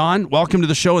 Julie, Don, welcome to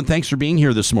the show, and thanks for being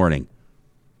here this morning.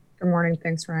 Good morning.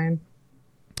 Thanks, Ryan.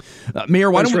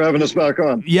 Mayor, thanks for having us back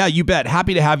on. Yeah, you bet.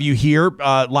 Happy to have you here.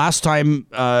 Last time,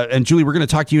 and Julie, we're going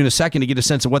to talk to you in a second to get a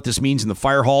sense of what this means in the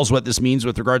fire halls, what this means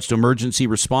with regards to emergency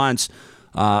response.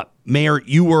 Mayor,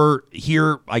 you were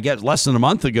here, I guess, less than a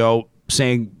month ago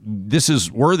saying this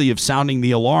is worthy of sounding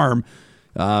the alarm.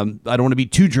 I don't want to be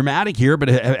too dramatic here, but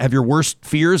have your worst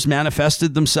fears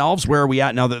manifested themselves? Where are we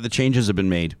at now that the changes have been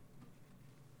made?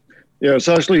 Yeah, it's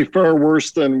actually far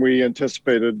worse than we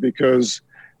anticipated, because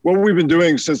what we've been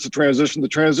doing since the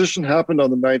transition happened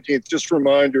on the 19th. Just to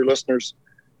remind your listeners,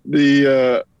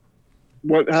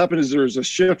 what happened is there's a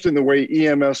shift in the way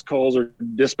EMS calls are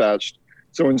dispatched.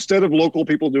 So instead of local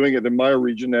people doing it in my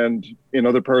region and in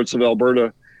other parts of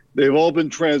Alberta, they've all been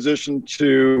transitioned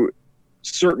to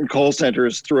certain call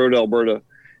centers throughout Alberta.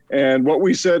 And what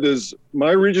we said is,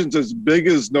 my region's as big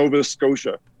as Nova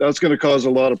Scotia. That's going to cause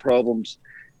a lot of problems.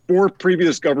 4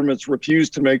 previous governments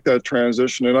refused to make that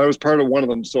transition, and I was part of one of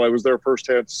them, so I was there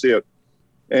firsthand to see it.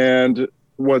 And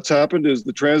what's happened is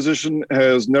the transition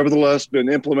has nevertheless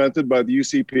been implemented by the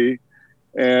UCP,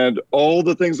 and all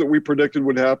the things that we predicted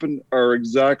would happen are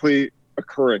exactly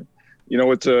occurring.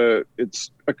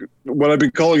 It's what I've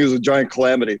been calling is a giant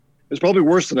calamity. It's probably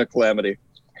worse than a calamity.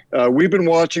 We've been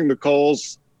watching the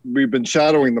calls, we've been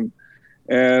shadowing them,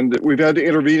 and we've had to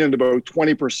intervene in about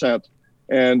 20%.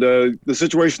 And the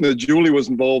situation that Julie was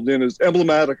involved in is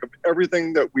emblematic of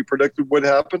everything that we predicted would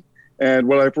happen and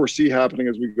what I foresee happening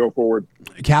as we go forward.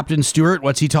 Captain Stewart,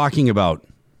 what's he talking about?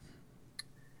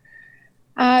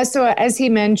 So as he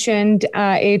mentioned,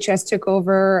 AHS took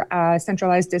over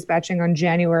centralized dispatching on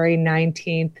January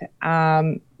 19th.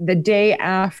 The day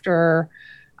after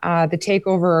the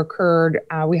takeover occurred,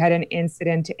 we had an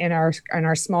incident in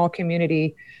our small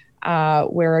community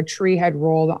where a tree had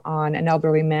rolled on an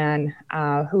elderly man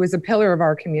who was a pillar of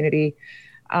our community.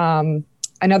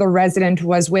 Another resident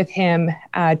was with him,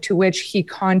 to which he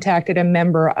contacted a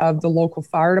member of the local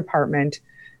fire department,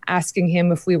 asking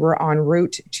him if we were en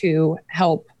route to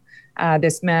help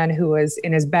this man who was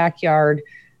in his backyard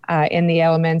in the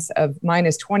elements of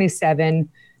 -27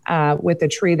 with a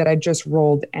tree that had just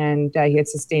rolled, and he had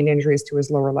sustained injuries to his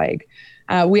lower leg.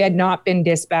 We had not been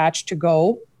dispatched to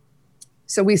go,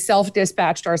 so we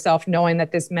self-dispatched ourselves knowing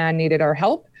that this man needed our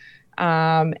help.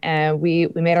 And we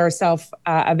made ourselves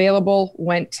available,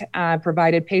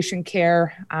 provided patient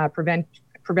care,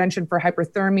 prevention for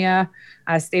hyperthermia,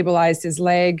 stabilized his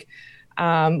leg.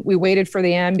 We waited for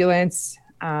the ambulance.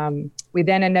 We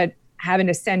then ended up having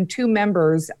to send 2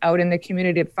 members out in the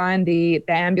community to find the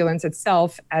ambulance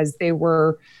itself, as they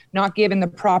were not given the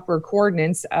proper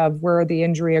coordinates of where the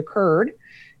injury occurred.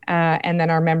 And then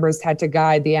our members had to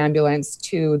guide the ambulance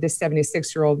to this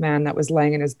 76-year-old man that was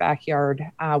laying in his backyard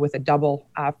with a double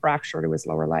fracture to his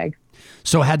lower leg.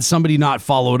 So had somebody not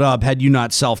followed up, had you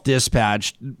not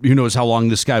self-dispatched, who knows how long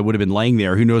this guy would have been laying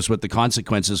there? Who knows what the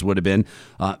consequences would have been?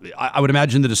 I would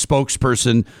imagine that a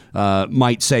spokesperson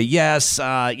might say, yes,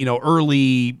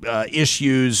 early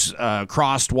issues,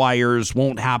 crossed wires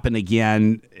won't happen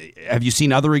again. Have you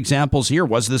seen other examples here?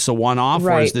 Was this a one-off,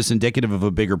 or is this indicative of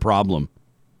a bigger problem?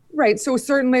 Right. So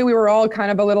certainly we were all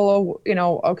kind of a little,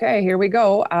 okay, here we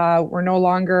go. We're no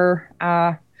longer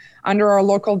under our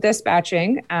local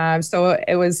dispatching. So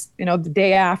it was, the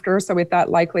day after. So we thought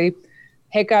likely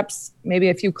hiccups, maybe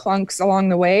a few clunks along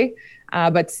the way.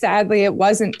 But sadly, it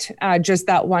wasn't just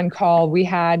that one call. We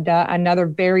had another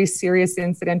very serious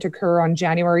incident occur on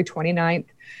January 29th,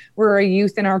 where a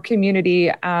youth in our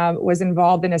community was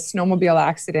involved in a snowmobile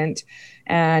accident.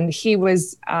 And he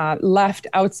was left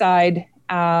outside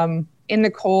in the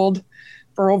cold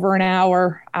for over an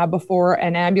hour before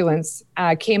an ambulance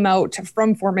came out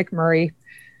from Fort McMurray.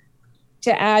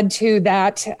 To add to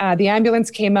that, the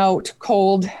ambulance came out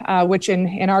cold, which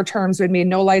in our terms would mean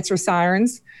no lights or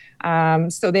sirens.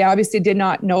 So they obviously did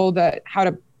not know how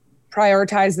to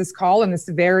prioritize this call and the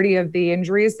severity of the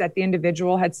injuries that the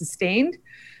individual had sustained.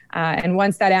 And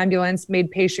once that ambulance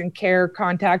made patient care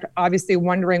contact, obviously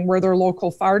wondering where their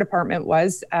local fire department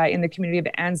was in the community of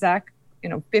Anzac,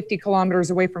 50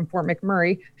 kilometers away from Fort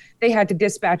McMurray, they had to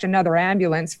dispatch another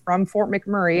ambulance from Fort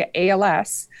McMurray,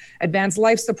 ALS, Advanced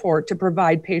Life Support, to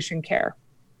provide patient care.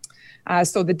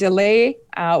 So the delay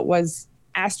was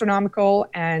astronomical,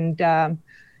 and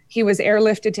he was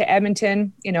airlifted to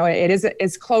Edmonton.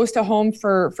 It's close to home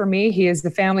for me. He is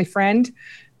the family friend.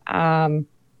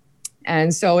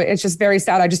 And so it's just very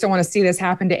sad. I just don't want to see this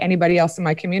happen to anybody else in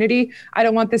my community. I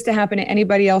don't want this to happen to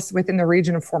anybody else within the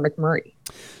region of Fort McMurray.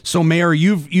 So, Mayor,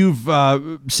 you've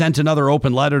sent another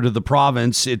open letter to the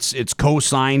province. It's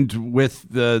co-signed with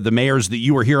the mayors that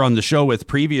you were here on the show with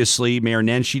previously, Mayor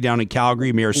Nenshi down in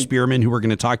Calgary, Mayor Spearman, who we're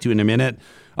going to talk to in a minute,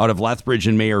 out of Lethbridge,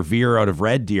 and Mayor Veer out of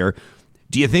Red Deer.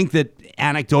 Do you think that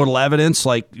anecdotal evidence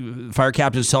like fire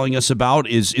captain's telling us about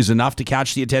is enough to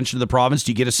catch the attention of the province?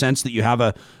 Do you get a sense that you have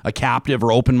a captive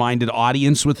or open-minded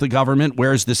audience with the government?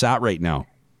 Where is this at right now?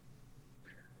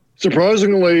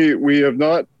 Surprisingly, we have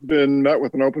not been met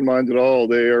with an open mind at all.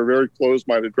 They are very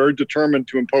closed-minded, very determined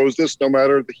to impose this no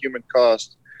matter the human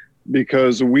cost,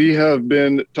 because we have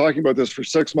been talking about this for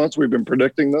 6 months. We've been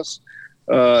predicting this.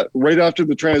 Right after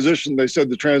the transition, they said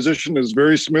the transition is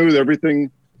very smooth. Everything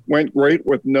went great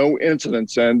with no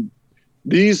incidents. And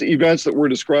these events that we're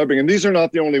describing, and these are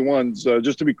not the only ones,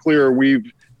 just to be clear, we've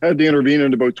had to intervene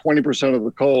in about 20% of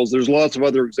the calls. There's lots of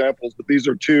other examples, but these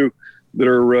are two that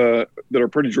are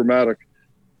pretty dramatic.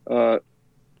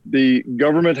 The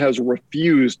government has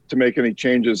refused to make any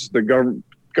changes. The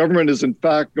government is in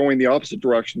fact going the opposite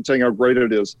direction, saying how great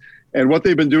it is. And what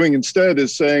they've been doing instead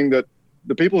is saying that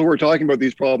the people who are talking about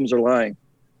these problems are lying.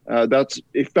 That's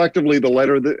effectively the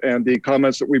letter and the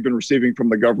comments that we've been receiving from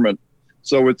the government.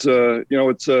 So it's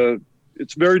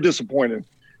very disappointing.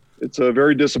 It's a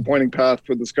very disappointing path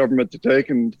for this government to take,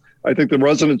 and I think the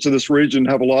residents of this region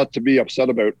have a lot to be upset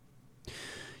about.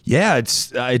 Yeah,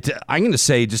 I'm going to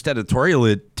say, just editorial,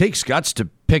 it takes guts to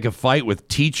pick a fight with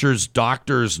teachers,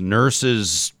 doctors,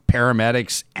 nurses,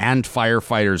 paramedics, and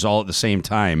firefighters all at the same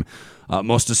time,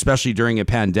 most especially during a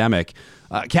pandemic.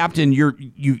 Captain,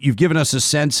 you've given us a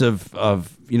sense of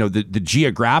the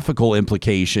geographical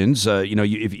implications.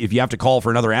 If you have to call for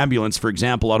another ambulance, for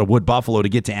example, out of Wood Buffalo to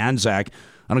get to Anzac,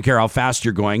 I don't care how fast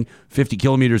you're going. 50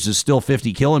 kilometers is still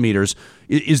 50 kilometers.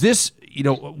 Is this,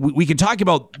 we can talk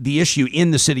about the issue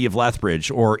in the city of Lethbridge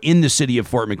or in the city of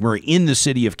Fort McMurray, in the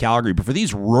city of Calgary, but for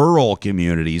these rural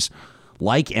communities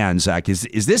like Anzac,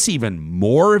 is this even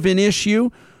more of an issue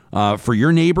for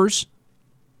your neighbors?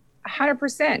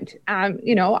 100%.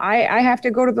 I have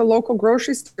to go to the local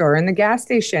grocery store and the gas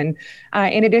station,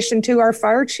 in addition to our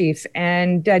fire chief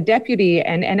and deputy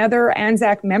and other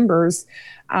Anzac members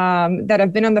that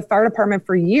have been on the fire department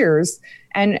for years.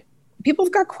 And people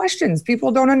have got questions.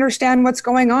 People don't understand what's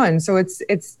going on. So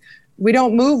it's we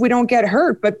don't move, we don't get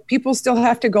hurt, but people still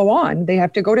have to go on. They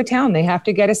have to go to town. They have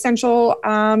to get essential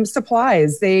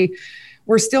supplies.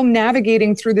 We're still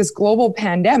navigating through this global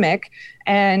pandemic.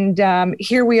 And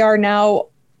here we are now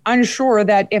unsure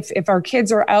that if our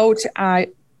kids are out,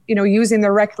 using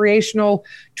the recreational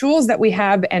tools that we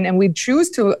have and we choose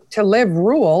to live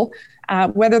rural,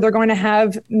 whether they're going to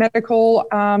have medical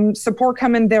support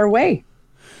coming their way.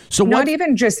 So not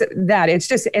even just that,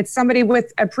 it's somebody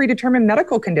with a predetermined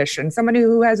medical condition, somebody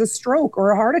who has a stroke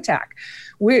or a heart attack.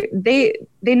 They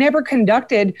never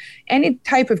conducted any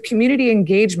type of community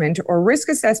engagement or risk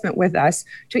assessment with us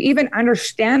to even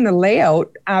understand the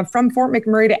layout from Fort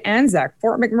McMurray to Anzac,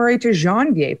 Fort McMurray to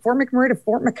Janvier, Fort McMurray to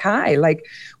Fort Mackay. Like,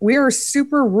 we are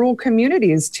super rural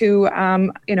communities to,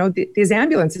 these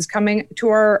ambulances coming to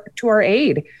our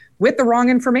aid with the wrong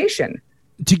information.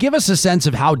 To give us a sense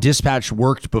of how dispatch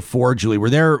worked before, Julie,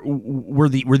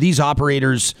 were these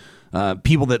operators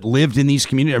people that lived in these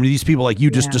communities? I mean, these people like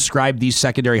you just described these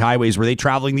secondary highways. Were they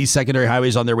traveling these secondary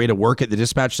highways on their way to work at the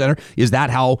dispatch center? Is that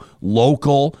how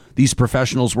local these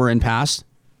professionals were in past?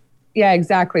 Yeah,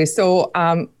 exactly. So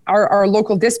our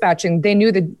local dispatching, they knew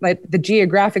the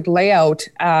geographic layout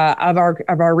of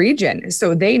our region.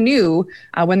 So they knew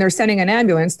when they're sending an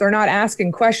ambulance, they're not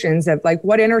asking questions of like,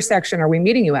 what intersection are we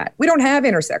meeting you at? We don't have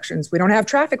intersections. We don't have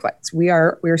traffic lights.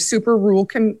 We're super rural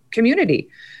community.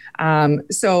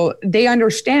 So they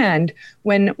understand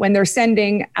when they're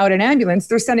sending out an ambulance,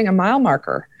 they're sending a mile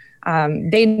marker.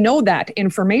 They know that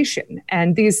information,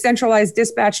 and these centralized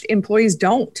dispatched employees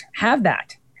don't have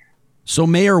that. So,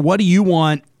 Mayor, what do you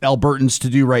want Albertans to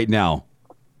do right now?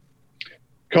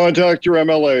 Contact your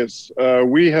MLAs.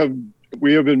 We have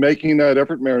been making that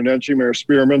effort, Mayor Nenshi, Mayor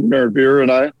Spearman, Mayor Beer,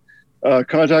 and I.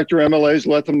 Contact your MLAs,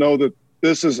 let them know that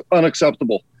this is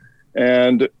unacceptable.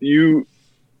 And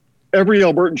every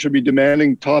Albertan should be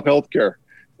demanding top health care,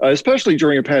 especially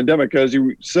during a pandemic, as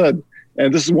you said.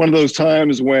 And this is one of those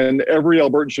times when every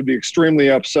Albertan should be extremely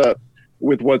upset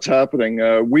with what's happening.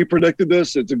 We predicted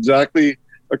this. It's exactly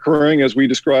occurring as we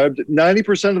described.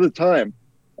 90% of the time,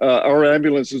 our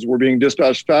ambulances were being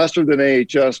dispatched faster than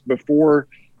AHS before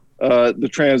the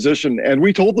transition. And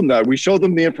we told them that. We showed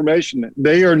them the information.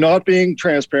 They are not being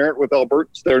transparent with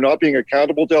Albertans. They're not being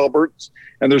accountable to Albertans.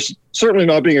 And they're certainly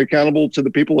not being accountable to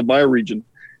the people of my region.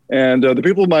 And the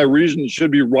people of my region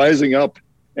should be rising up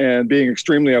and being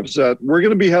extremely upset. We're going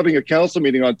to be having a council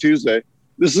meeting on Tuesday.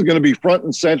 This is going to be front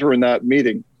and center in that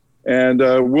meeting. And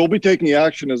we'll be taking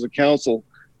action as a council.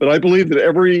 But I believe that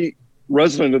every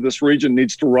resident of this region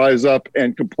needs to rise up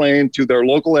and complain to their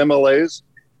local MLAs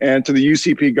and to the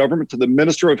UCP government, to the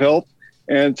Minister of Health,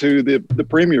 and to the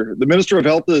Premier. The Minister of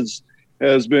Health he's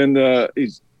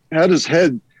had his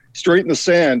head straight in the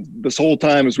sand this whole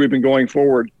time as we've been going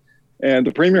forward. And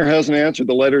the Premier hasn't answered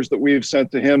the letters that we've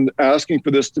sent to him asking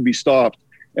for this to be stopped.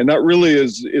 And that really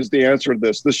is the answer to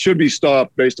this. This should be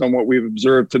stopped based on what we've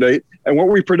observed to date and what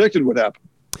we predicted would happen.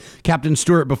 Captain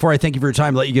Stewart, before I thank you for your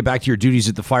time, let you get back to your duties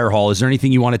at the fire hall. Is there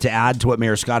anything you wanted to add to what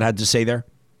Mayor Scott had to say there?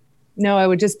 No, it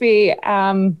would just be,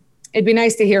 it'd be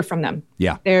nice to hear from them.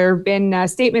 Yeah. There have been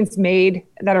statements made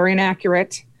that are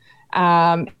inaccurate.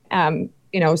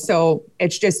 So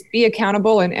it's just be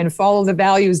accountable and follow the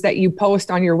values that you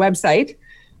post on your website.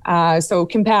 So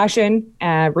compassion,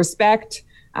 respect.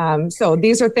 So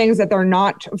these are things that they're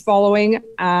not following,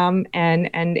 and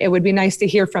it would be nice to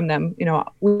hear from them.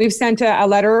 We've sent a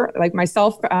letter, like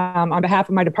myself, on behalf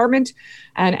of my department,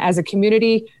 and as a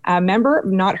community member,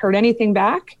 not heard anything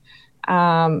back.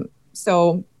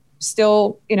 So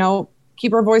still,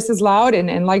 keep our voices loud,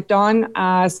 and like Don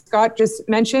Scott just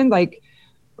mentioned,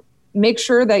 make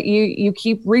sure that you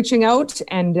keep reaching out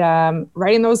and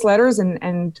writing those letters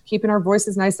and keeping our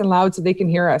voices nice and loud so they can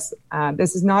hear us.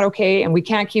 This is not okay, and we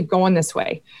can't keep going this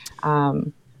way.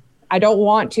 I don't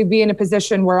want to be in a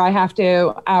position where I have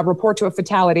to report to a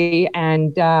fatality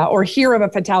or hear of a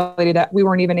fatality that we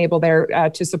weren't even able there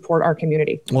to support our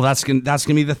community. Well, that's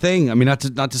gonna be the thing. I mean,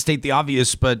 not to state the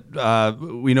obvious, but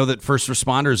we know that first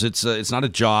responders, it's not a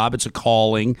job, it's a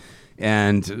calling.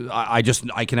 And I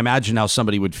can imagine how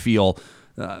somebody would feel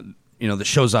that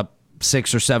shows up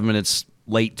 6 or 7 minutes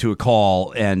late to a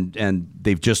call and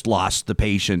they've just lost the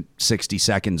patient 60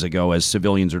 seconds ago as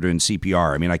civilians are doing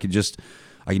CPR. I mean, I can just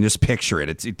picture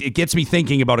it. It gets me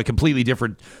thinking about a completely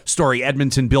different story.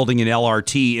 Edmonton building an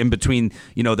LRT in between,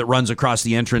 that runs across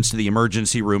the entrance to the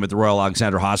emergency room at the Royal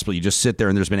Alexandra Hospital. You just sit there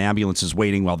and there's been ambulances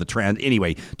waiting while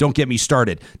anyway, don't get me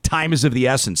started. Time is of the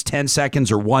essence. 10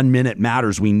 seconds or 1 minute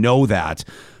matters. We know that.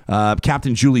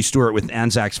 Captain Julie Stewart with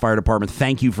Anzacs Fire Department,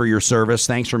 thank you for your service.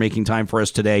 Thanks for making time for us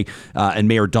today. And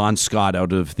Mayor Don Scott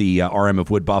out of the RM of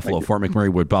Wood Buffalo, Fort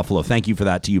McMurray Wood Buffalo. Thank you for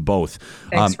that to you both.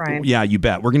 Thanks, Ryan. Yeah, you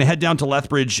bet. We're going to head down to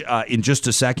Lethbridge in just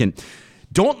a second.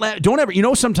 Don't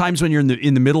ever, sometimes when you're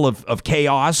in the middle of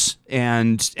chaos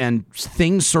and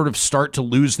things sort of start to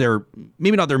lose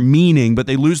maybe not their meaning, but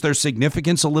they lose their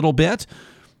significance a little bit.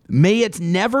 May it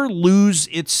never lose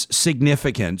its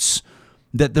significance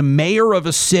that the mayor of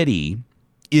a city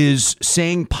is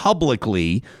saying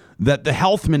publicly that the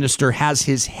health minister has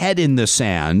his head in the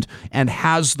sand and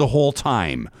has the whole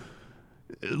time.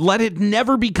 Let it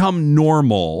never become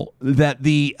normal that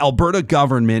the Alberta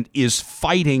government is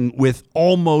fighting with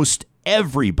almost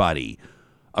everybody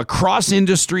across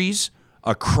industries,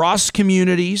 across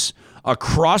communities,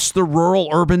 across the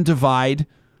rural-urban divide,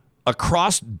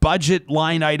 across budget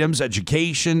line items,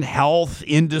 education, health,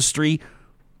 industry,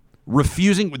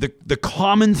 refusing the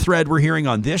common thread we're hearing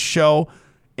on this show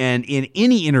and in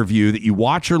any interview that you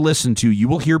watch or listen to, you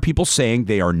will hear people saying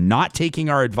they are not taking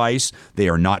our advice, they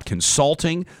are not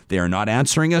consulting, they are not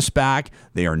answering us back,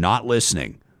 they are not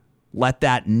listening. Let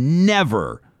that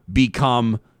never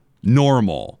become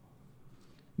normal.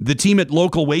 The team at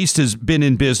Local Waste has been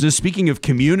in business. Speaking of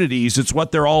communities, it's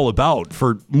what they're all about.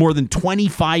 For more than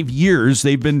 25 years,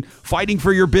 they've been fighting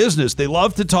for your business. They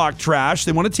love to talk trash.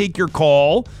 They want to take your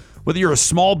call. Whether you're a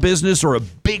small business or a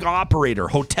big operator,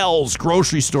 hotels,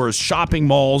 grocery stores, shopping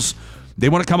malls, they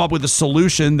want to come up with a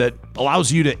solution that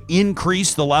allows you to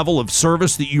increase the level of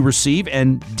service that you receive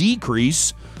and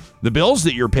decrease the bills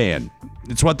that you're paying.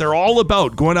 It's what they're all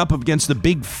about, going up against the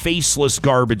big faceless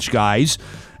garbage guys.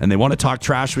 And they want to talk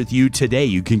trash with you today.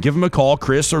 You can give them a call,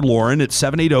 Chris or Lauren, at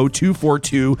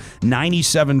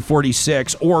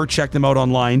 780-242-9746, or check them out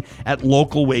online at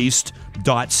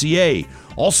localwaste.ca.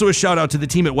 Also, a shout out to the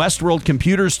team at Westworld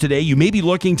Computers today. You may be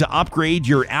looking to upgrade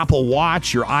your Apple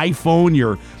Watch, your iPhone,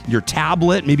 your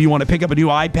tablet. Maybe you want to pick up a new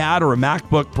iPad or a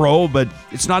MacBook Pro, but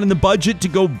it's not in the budget to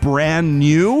go brand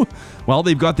new. Well,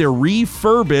 they've got their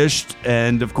refurbished,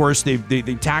 and of course, they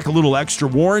tack a little extra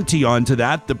warranty onto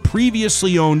that. The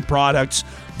previously owned products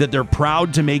that they're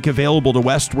proud to make available to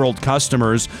Westworld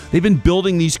customers. They've been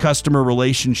building these customer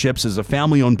relationships as a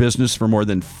family-owned business for more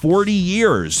than 40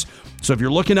 years. So if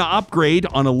you're looking to upgrade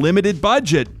on a limited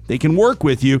budget, they can work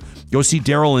with you. Go see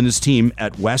Daryl and his team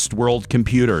at Westworld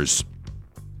Computers.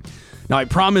 Now, I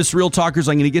promise, Real Talkers,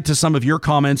 I'm going to get to some of your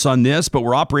comments on this, but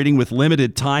we're operating with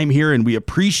limited time here, and we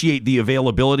appreciate the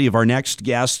availability of our next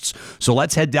guests. So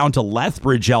let's head down to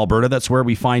Lethbridge, Alberta. That's where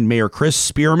we find Mayor Chris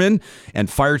Spearman and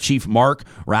Fire Chief Mark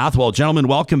Rathwell. Gentlemen,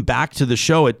 welcome back to the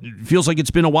show. It feels like it's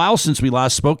been a while since we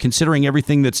last spoke, considering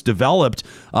everything that's developed.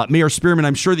 Mayor Spearman,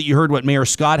 I'm sure that you heard what Mayor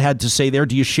Scott had to say there.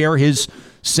 Do you share his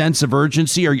sense of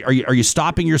urgency? Are you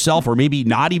stopping yourself, or maybe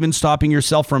not even stopping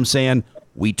yourself from saying,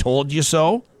 "We told you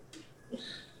so"?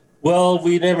 Well,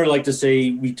 we never like to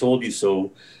say we told you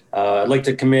so. I'd like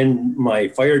to commend my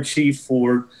fire chief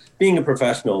for being a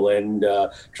professional and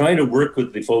trying to work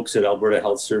with the folks at Alberta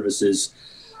Health Services.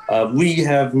 We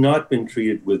have not been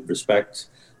treated with respect.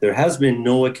 There has been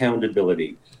no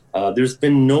accountability. There's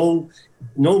been no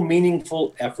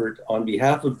meaningful effort on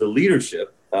behalf of the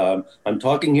leadership. I'm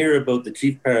talking here about the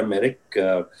chief paramedic,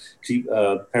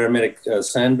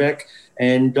 Sandbeck,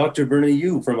 and Dr. Bernie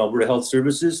Yu from Alberta Health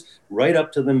Services, right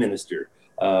up to the minister.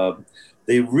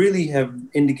 They really have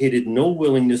indicated no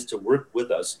willingness to work with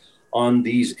us on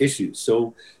these issues.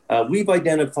 So we've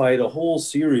identified a whole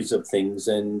series of things,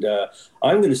 and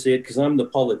I'm going to say it because I'm the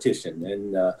politician.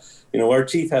 And, our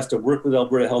chief has to work with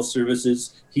Alberta Health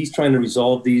Services. He's trying to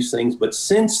resolve these things. But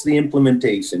since the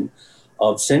implementation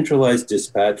of centralized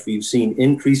dispatch, we've seen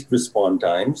increased response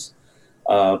times,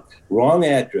 wrong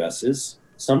addresses.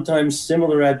 Sometimes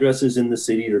similar addresses in the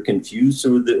city are confused, so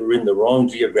we're in the wrong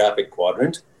geographic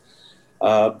quadrant.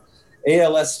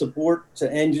 ALS support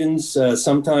to engines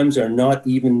sometimes are not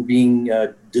even being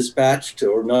dispatched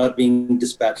or not being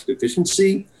dispatched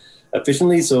efficiently.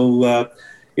 So,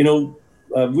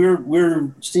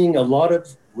 we're seeing a lot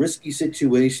of risky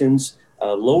situations,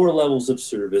 lower levels of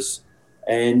service,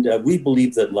 and we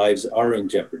believe that lives are in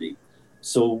jeopardy.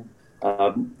 So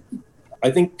I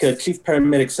think Chief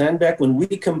Paramedic Sandbeck, when we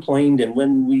complained and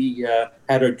when we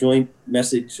had our joint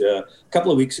message a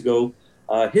couple of weeks ago,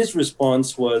 his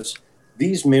response was,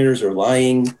 these mayors are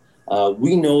lying.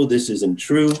 We know this isn't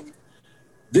true.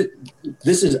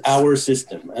 This is our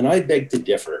system. And I beg to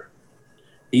differ.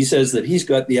 He says that he's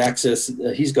got access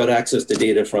to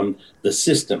data from the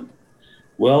system.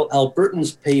 Well,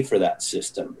 Albertans pay for that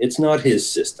system. It's not his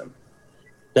system.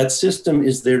 That system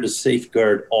is there to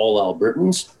safeguard all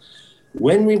Albertans.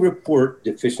 When we report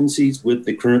deficiencies with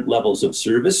the current levels of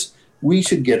service, we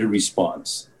should get a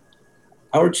response.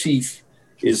 Our chief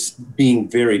is being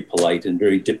very polite and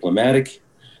very diplomatic.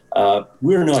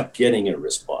 We're not getting a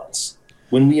response.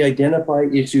 When we identify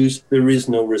issues, there is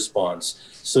no response.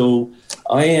 So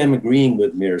I am agreeing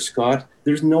with Mayor Scott.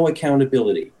 There's no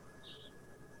accountability.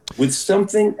 With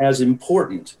something as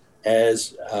important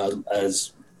as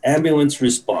ambulance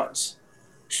response,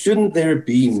 shouldn't there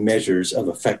be measures of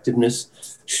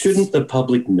effectiveness? Shouldn't the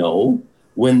public know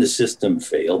when the system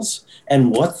fails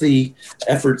and what the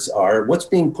efforts are, what's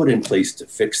being put in place to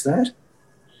fix that?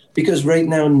 Because right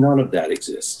now, none of that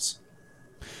exists.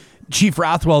 Chief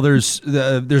Rathwell,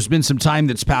 there's been some time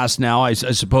that's passed now, I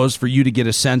suppose, for you to get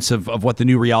a sense of what the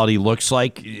new reality looks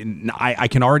like. I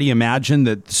can already imagine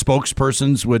that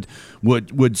spokespersons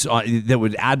that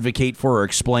would advocate for or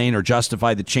explain or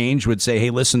justify the change would say, hey,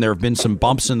 listen, there have been some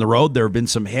bumps in the road. There have been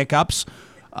some hiccups.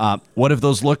 What have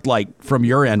those looked like from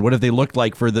your end? What have they looked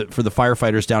like for the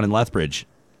firefighters down in Lethbridge?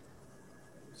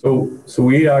 So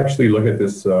we actually look at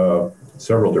this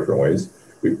several different ways.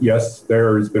 Yes,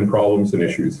 there's been problems and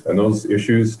issues, and those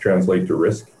issues translate to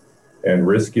risk. And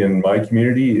risk in my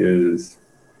community is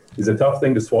a tough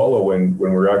thing to swallow when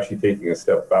we're actually taking a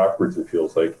step backwards, it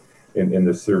feels like, in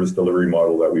the service delivery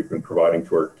model that we've been providing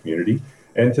to our community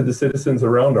and to the citizens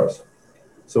around us.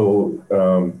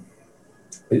 So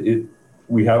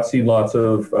we have seen lots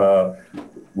of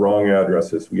wrong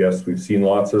addresses. Yes, we've seen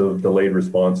lots of delayed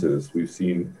responses. We've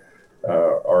seen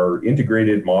our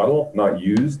integrated model not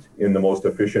used in the most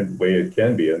efficient way it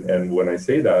can be. And when I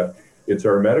say that, it's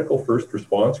our medical first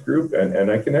response group,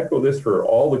 and I can echo this for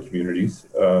all the communities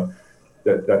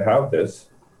that have this.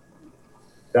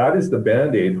 That is the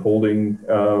Band-Aid holding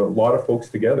a lot of folks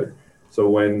together. So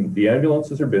when the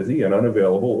ambulances are busy and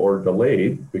unavailable or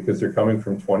delayed because they're coming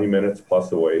from 20 minutes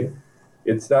plus away,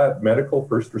 it's that medical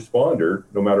first responder,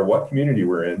 no matter what community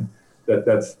we're in,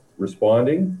 that's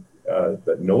responding,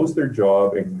 that knows their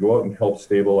job and can go out and help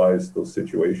stabilize those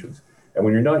situations. And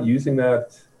when you're not using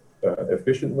that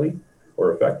efficiently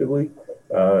or effectively,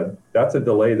 that's a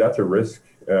delay, that's a risk,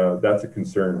 that's a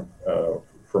concern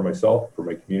for myself, for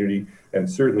my community, and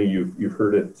certainly you've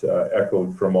heard it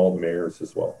echoed from all the mayors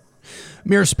as well.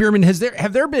 Mayor Spearman,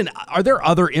 are there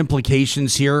other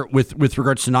implications here with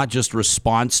regards to not just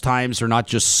response times or not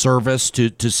just service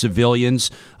to civilians,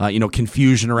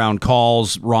 confusion around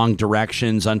calls, wrong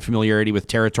directions, unfamiliarity with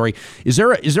territory? Is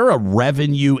there a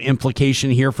revenue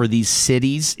implication here for these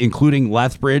cities, including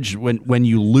Lethbridge, when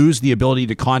you lose the ability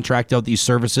to contract out these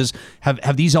services?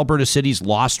 Have these Alberta cities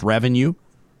lost revenue?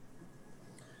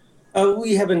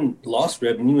 We haven't lost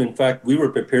revenue. In fact, we were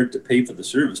prepared to pay for the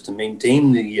service to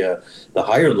maintain the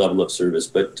higher level of service,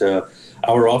 but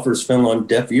our offers fell on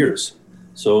deaf ears.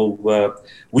 So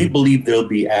we believe there'll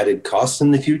be added costs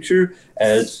in the future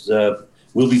as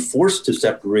we'll be forced to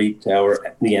separate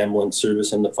the ambulance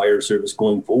service and the fire service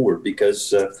going forward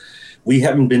because we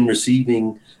haven't been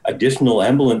receiving additional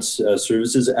ambulance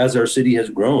services as our city has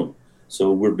grown.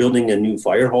 So we're building a new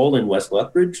fire hall in West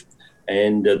Lethbridge,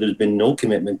 and there's been no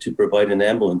commitment to provide an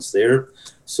ambulance there.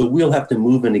 So we'll have to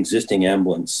move an existing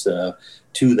ambulance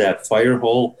to that fire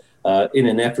hall in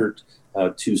an effort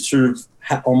to serve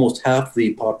almost half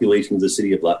the population of the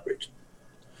city of Lethbridge.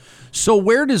 So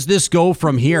where does this go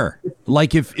from here?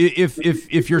 Like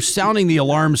if you're sounding the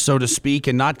alarm, so to speak,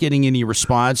 and not getting any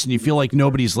response and you feel like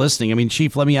nobody's listening, I mean,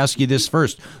 Chief, let me ask you this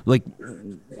first. Like,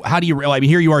 how do you,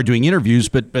 here you are doing interviews,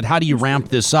 but how do you ramp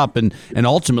this up? And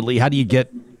ultimately, how do you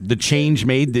get the change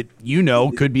made that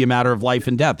could be a matter of life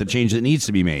and death, the change that needs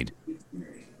to be made?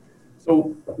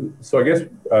 So I guess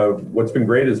what's been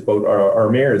great is both our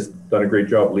mayor has done a great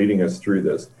job leading us through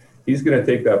this. He's going to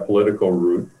take that political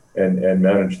route and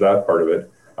manage that part of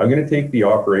it. I'm going to take the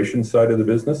operations side of the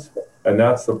business, and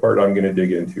that's the part I'm going to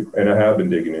dig into, and I have been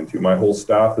digging into. My whole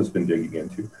staff has been digging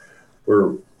into.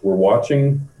 We're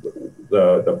watching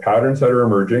the patterns that are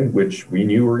emerging, which we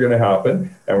knew were going to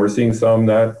happen, and we're seeing some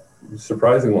that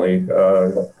surprisingly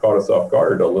caught us off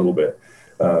guard a little bit.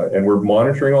 And we're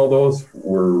monitoring all those.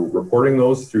 We're reporting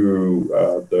those through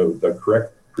the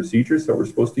correct procedures that we're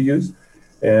supposed to use.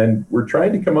 And we're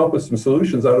trying to come up with some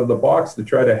solutions out of the box to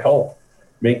try to help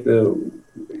make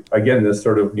this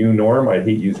sort of new norm. I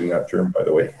hate using that term, by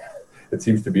the way. It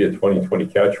seems to be a 2020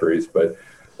 catchphrase, but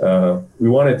we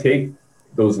want to take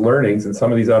those learnings and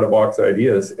some of these out-of-box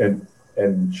ideas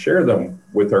and share them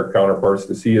with our counterparts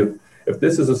to see if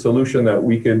this is a solution that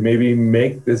we could maybe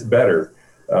make this better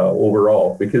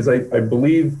overall. Because I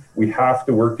believe we have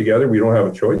to work together. We don't have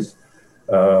a choice.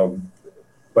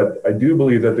 But I do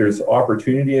believe that there's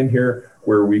opportunity in here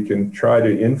where we can try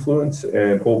to influence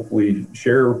and hopefully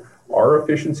share our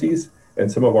efficiencies and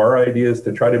some of our ideas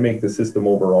to try to make the system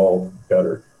overall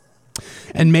better.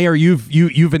 And Mayor,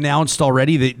 you've announced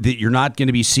already that you're not going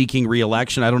to be seeking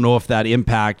re-election. I don't know if that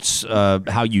impacts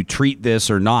how you treat this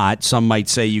or not. Some might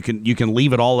say you can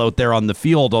leave it all out there on the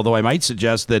field, although I might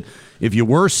suggest that if you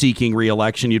were seeking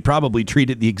re-election, you'd probably treat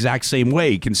it the exact same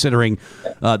way, considering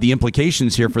the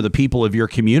implications here for the people of your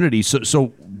community.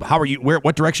 So how are you?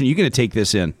 What direction are you going to take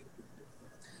this in?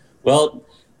 Well,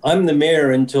 I'm the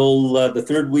mayor until the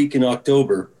third week in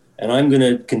October. And I'm going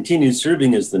to continue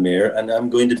serving as the mayor, and I'm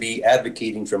going to be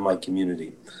advocating for my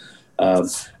community.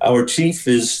 Our chief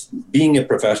is being a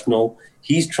professional.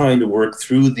 He's trying to work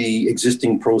through the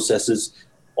existing processes.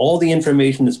 All the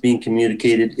information that's being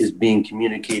communicated is being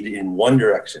communicated in one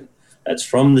direction. That's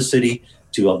from the city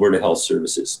to Alberta Health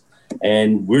Services.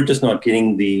 And we're just not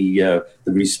getting the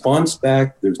response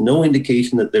back. There's no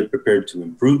indication that they're prepared to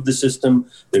improve the system.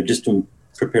 They're just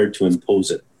prepared to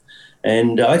impose it.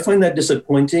 And I find that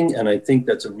disappointing, and I think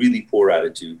that's a really poor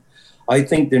attitude. I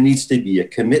think there needs to be a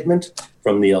commitment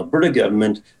from the Alberta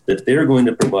government that they're going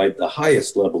to provide the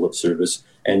highest level of service.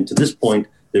 And to this point,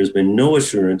 there's been no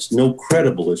assurance, no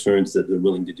credible assurance that they're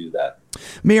willing to do that.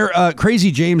 Mayor,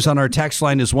 Crazy James on our text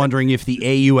line is wondering if the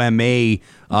AUMA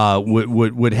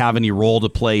would have any role to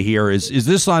play here. Is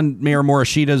this on Mayor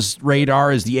Morishita's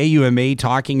radar? Is the AUMA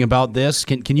talking about this?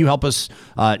 Can you help us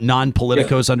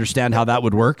non-politicos understand how that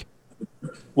would work?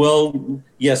 Well,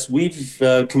 yes, we've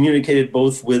communicated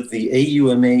both with the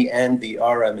AUMA and the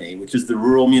RMA, which is the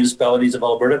Rural Municipalities of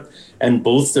Alberta, and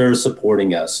both are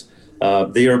supporting us.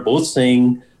 They are both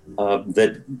saying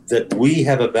that we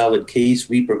have a valid case,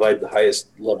 we provide the highest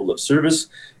level of service,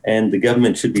 and the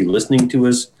government should be listening to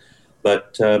us.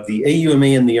 But the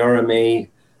AUMA and the RMA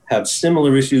have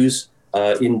similar issues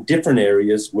in different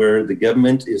areas where the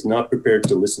government is not prepared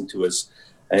to listen to us.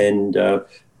 And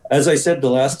as I said the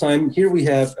last time, here we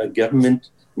have a government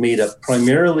made up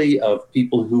primarily of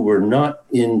people who were not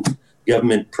in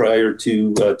government prior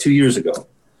to 2 years ago.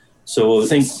 So I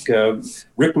think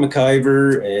Rick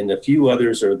McIver and a few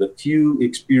others are the few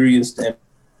experienced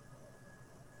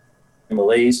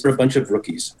MLAs for a bunch of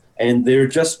rookies. And they're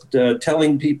just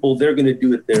telling people they're going to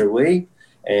do it their way.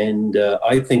 And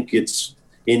I think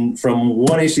from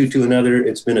one issue to another,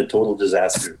 it's been a total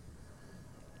disaster.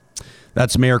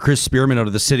 That's Mayor Chris Spearman out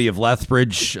of the city of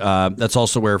Lethbridge. That's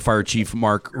also where Fire Chief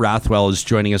Mark Rathwell is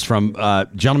joining us from.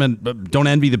 Gentlemen, don't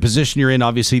envy the position you're in.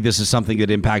 Obviously, this is something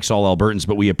that impacts all Albertans,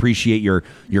 but we appreciate your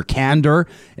candor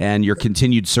and your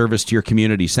continued service to your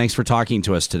communities. Thanks for talking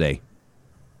to us today.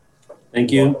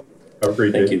 Thank you. Have a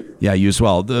great day. Thank you. Yeah, you as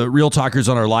well. The Real Talkers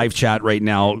on our live chat right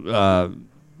now,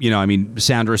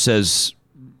 Sandra says,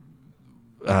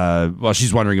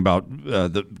 she's wondering about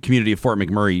the community of Fort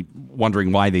McMurray,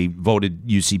 wondering why they voted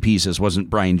UCP, says wasn't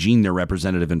Brian Jean their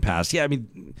representative in past. Yeah, I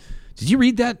mean, did you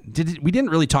read that? We didn't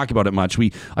really talk about it much.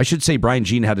 I should say Brian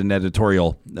Jean had an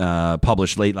editorial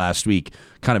published late last week,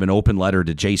 kind of an open letter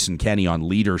to Jason Kenney on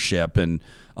leadership, and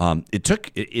it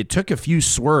took a few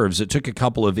swerves. It took a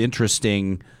couple of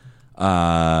interesting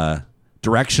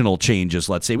directional changes,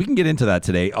 let's say. We can get into that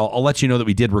today. I'll let you know that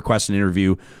we did request an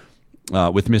interview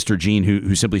with Mr. Jean,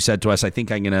 who simply said to us,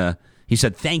 he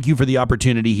said, thank you for the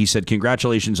opportunity. He said,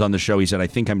 congratulations on the show. He said, I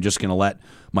think I'm just going to let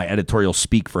my editorial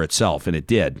speak for itself. And it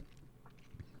did.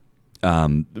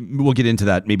 We'll get into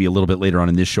that maybe a little bit later on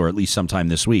in this show, or at least sometime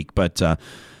this week. But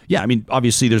yeah, I mean,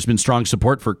 obviously there's been strong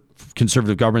support for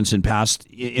conservative governments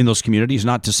in those communities,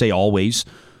 not to say always.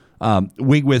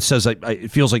 Wigwith says, it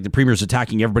feels like the premier's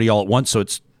attacking everybody all at once, so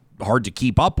it's hard to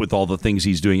keep up with all the things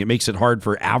he's doing. It makes it hard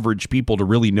for average people to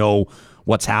really know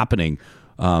what's happening.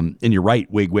 And you're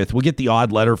right, Wigwith. We'll get the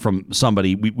odd letter from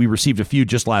somebody. We received a few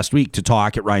just last week to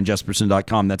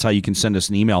talk@ryanjesperson.com. That's how you can send us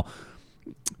an email.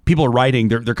 People are writing.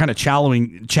 They're kind of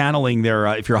channeling their.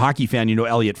 If you're a hockey fan, you know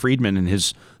Elliot Friedman and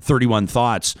his 31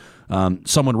 thoughts.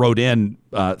 Someone wrote in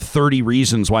 30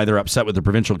 reasons why they're upset with the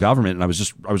provincial government, and I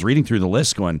was reading through the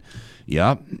list, going,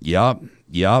 yep.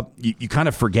 You kind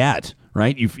of forget,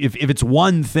 right? If it's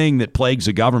one thing that plagues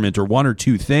a government, or one or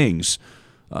two things,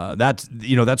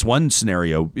 that's one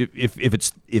scenario. If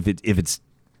it's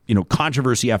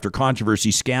controversy after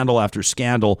controversy, scandal after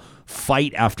scandal,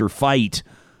 fight after fight.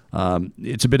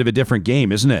 It's a bit of a different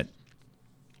game, isn't it?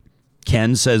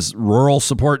 Ken says rural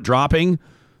support dropping.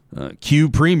 Q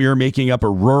Premier making up a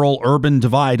rural-urban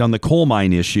divide on the coal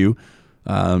mine issue,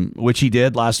 which he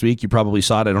did last week. You probably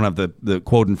saw it. I don't have the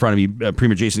quote in front of me.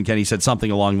 Premier Jason Kenney said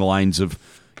something along the lines of,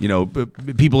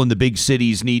 people in the big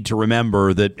cities need to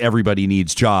remember that everybody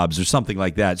needs jobs or something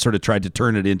like that. Sort of tried to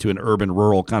turn it into an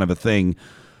urban-rural kind of a thing.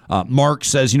 Mark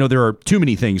says, there are too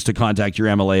many things to contact your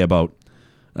MLA about.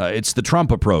 It's the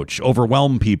Trump approach,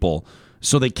 overwhelm people,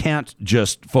 so they can't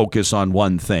just focus on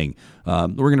one thing.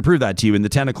 We're going to prove that to you in the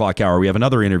 10 o'clock hour. We have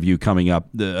another interview coming up,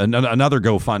 another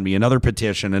GoFundMe, another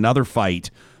petition, another fight,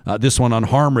 this one on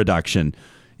harm reduction.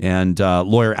 And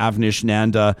lawyer Avnish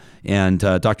Nanda and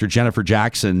Dr. Jennifer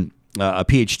Jackson, a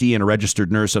PhD and a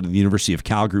registered nurse out of the University of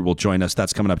Calgary, will join us.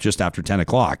 That's coming up just after 10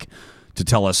 o'clock to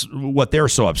tell us what they're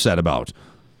so upset about.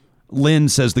 Lynn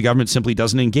says the government simply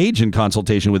doesn't engage in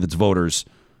consultation with its voters.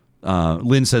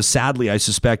 Lynn says, sadly, I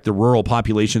suspect the rural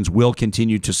populations will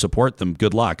continue to support them.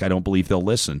 Good luck. I don't believe they'll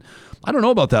listen. I don't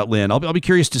know about that, Lynn. I'll be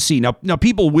curious to see. Now,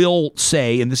 people will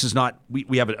say, and this is not,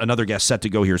 we have another guest set to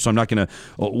go here, so I'm not going to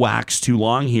wax too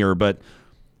long here, but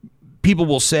people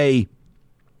will say,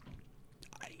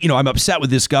 I'm upset with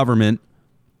this government,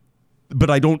 but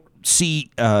I don't see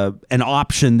an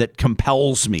option that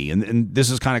compels me. And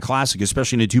this is kind of classic,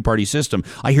 especially in a two-party system.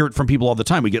 I hear it from people all the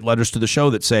time. We get letters to the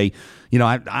show that say,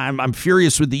 I'm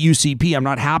furious with the UCP. I'm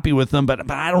not happy with them,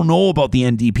 but I don't know about the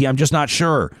NDP. I'm just not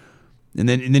sure. And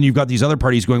then you've got these other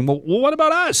parties going, well, what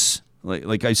about us?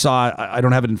 Like I saw, I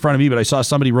don't have it in front of me, but I saw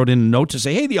somebody wrote in a note to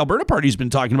say, hey, the Alberta Party's been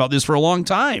talking about this for a long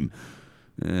time.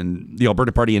 And the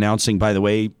Alberta Party announcing, by the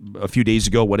way, a few days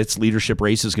ago what its leadership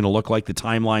race is going to look like, the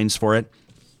timelines for it.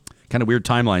 Kind of weird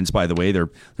timelines, by the way. They're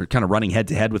kind of running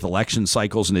head-to-head with election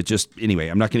cycles, and anyway,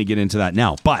 I'm not going to get into that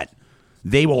now. But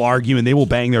they will argue and they will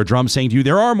bang their drum saying to you,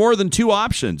 there are more than two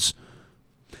options.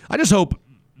 I just hope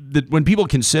that when people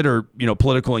consider,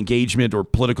 political engagement or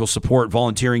political support,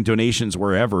 volunteering, donations,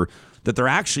 wherever, that they're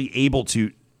actually able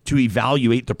to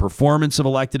evaluate the performance of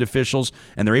elected officials,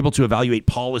 and they're able to evaluate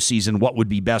policies and what would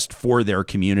be best for their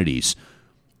communities.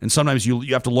 And sometimes you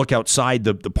have to look outside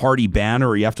the party banner,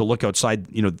 or you have to look outside,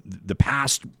 the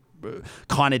past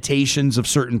connotations of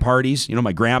certain parties.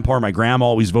 My grandpa or my grandma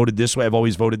always voted this way. I've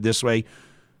always voted this way.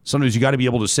 Sometimes you got to be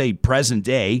able to say present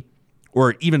day,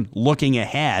 or even looking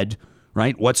ahead,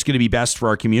 right? What's going to be best for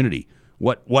our community?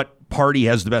 What party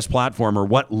has the best platform, or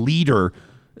what leader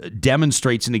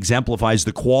demonstrates and exemplifies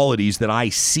the qualities that I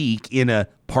seek in a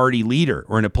party leader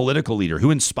or in a political leader?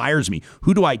 Who inspires me?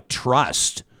 Who do I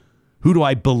trust? Who do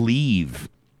I believe?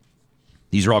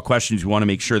 These are all questions we want to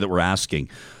make sure that we're asking.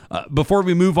 Before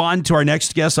we move on to our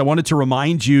next guest, I wanted to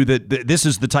remind you that this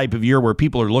is the type of year where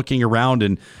people are looking around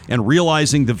and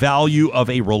realizing the value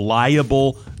of a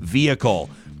reliable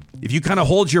vehicle. If you kind of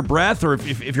hold your breath, or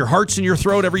if your heart's in your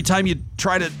throat every time you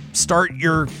try to start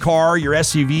your car, your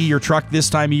SUV, your truck this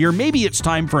time of year, maybe it's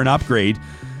time for an upgrade.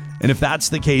 And if that's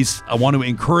the case, I want to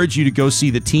encourage you to go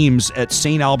see the teams at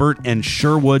St. Albert and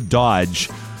Sherwood Dodge.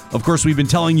 Of course, we've been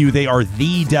telling you they are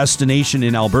the destination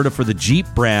in Alberta for the Jeep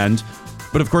brand.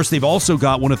 But of course, they've also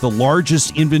got one of the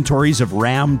largest inventories of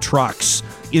Ram trucks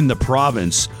in the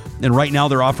province. And right now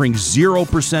they're offering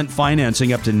 0%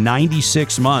 financing up to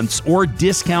 96 months, or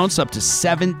discounts up to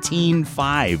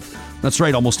 $17,500. That's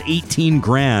right, almost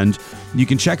 $18,000. You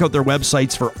can check out their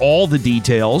websites for all the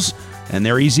details, and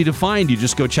they're easy to find. You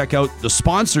just go check out the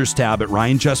sponsors tab at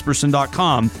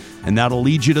ryanjesperson.com, and that'll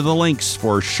lead you to the links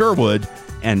for Sherwood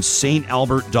and St.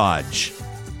 Albert Dodge.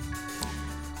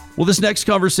 Well, this next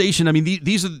conversation, I mean,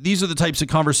 these are the types of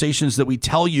conversations that we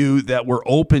tell you that we're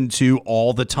open to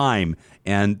all the time.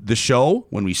 And the show,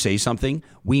 when we say something,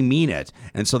 we mean it.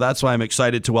 And so that's why I'm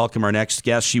excited to welcome our next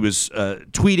guest. She was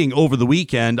tweeting over the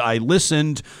weekend. I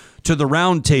listened to the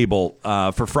roundtable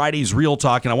for Friday's Real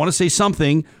Talk, and I want to say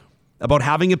something about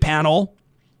having a panel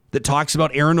that talks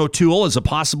about Aaron O'Toole as a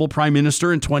possible prime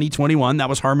minister in 2021. That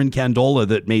was Harman Kandola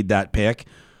that made that pick.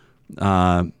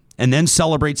 And then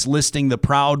celebrates listing the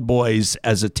Proud Boys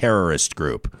as a terrorist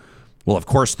group. Well, of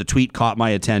course, the tweet caught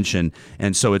my attention,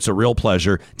 and so it's a real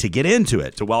pleasure to get into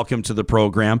it, to welcome to the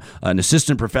program an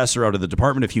assistant professor out of the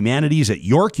Department of Humanities at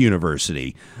York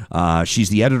University. She's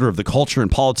the editor of the culture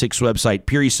and politics website,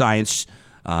 Puri Science,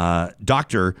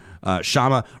 Dr.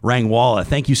 Shama Rangwala.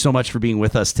 Thank you so much for being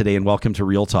with us today, and welcome to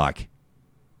Real Talk.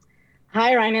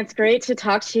 Hi, Ryan. It's great to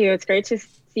talk to you. It's great to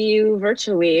see you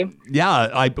virtually.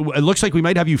 Yeah, it looks like we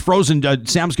might have you frozen.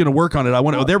 Sam's going to work on it.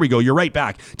 Oh, there we go. You're right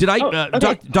back. Did I,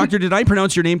 okay. Doctor, did I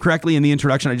pronounce your name correctly in the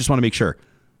introduction? I just want to make sure.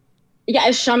 Yeah,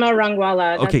 it's Shama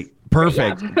Rangwala. Okay.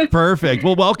 Perfect. Yeah. Perfect.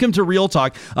 Well, welcome to Real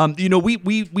Talk.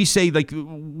 We say, like,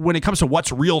 when it comes to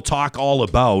what's Real Talk all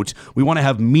about, we want to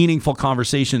have meaningful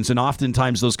conversations, and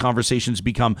oftentimes those conversations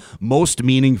become most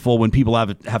meaningful when people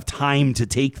have time to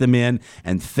take them in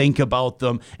and think about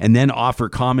them and then offer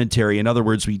commentary. In other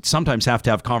words, we sometimes have to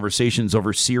have conversations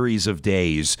over series of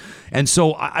days. And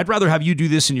so I'd rather have you do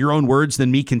this in your own words than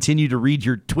me continue to read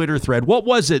your Twitter thread. What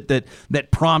was it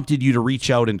that prompted you to reach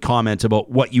out and comment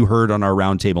about what you heard on our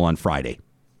roundtable on Friday?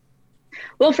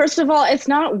 Well, first of all, it's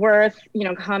not worth,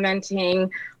 commenting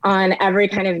on every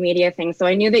kind of media thing. So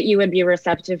I knew that you would be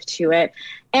receptive to it.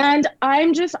 And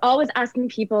I'm just always asking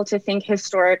people to think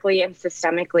historically and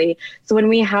systemically. So when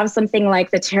we have something like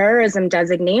the terrorism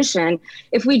designation,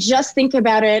 if we just think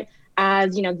about it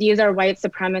as, these are white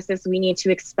supremacists, we need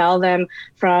to expel them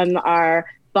from our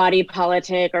body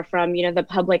politic or from, the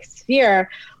public sphere,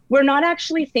 we're not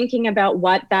actually thinking about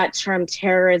what that term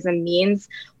terrorism means,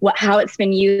 how it's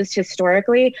been used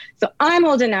historically. So I'm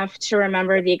old enough to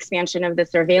remember the expansion of the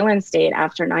surveillance state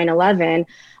after 9/11.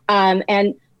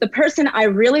 And the person I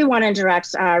really want to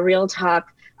direct Real Talk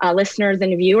listeners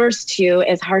and viewers to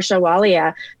is Harsha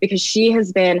Walia, because she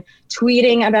has been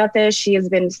tweeting about this. She has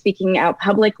been speaking out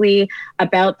publicly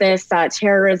about this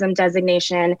terrorism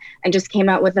designation and just came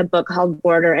out with a book called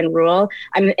Border and Rule.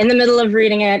 I'm in the middle of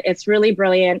reading it. It's really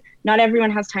brilliant. Not everyone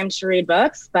has time to read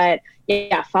books, but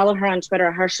yeah, follow her on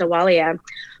Twitter, Harsha Walia.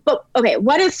 But okay,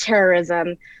 what is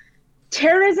terrorism?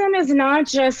 Terrorism is not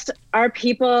just our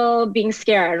people being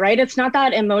scared, right? It's not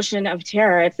that emotion of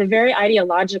terror. It's a very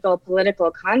ideological,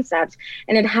 political concept.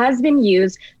 And it has been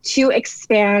used to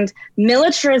expand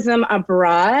militarism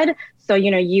abroad. So,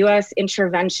 U.S.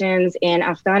 interventions in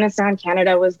Afghanistan,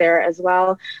 Canada was there as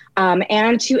well,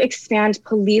 and to expand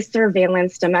police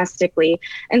surveillance domestically.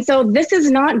 And so this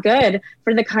is not good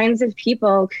for the kinds of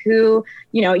people who,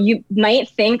 you might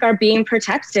think are being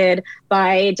protected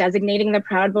by designating the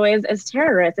Proud Boys as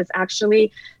terrorists. It's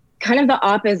actually kind of the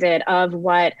opposite of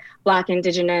what Black,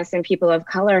 Indigenous, and people of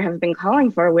color have been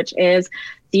calling for, which is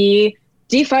the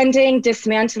defunding,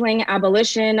 dismantling,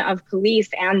 abolition of police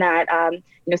and that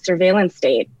surveillance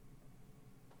state.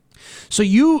 So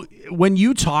when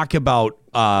you talk about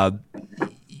the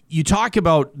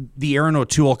Aaron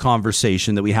O'Toole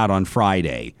conversation that we had on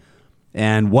Friday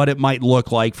and what it might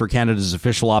look like for Canada's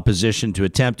official opposition to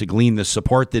attempt to glean the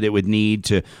support that it would need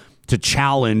to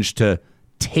challenge to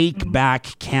take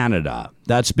back Canada.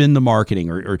 That's been the marketing,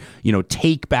 or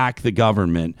take back the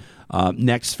government.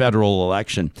 Next federal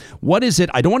election. What is it?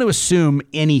 I don't want to assume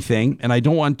anything, and I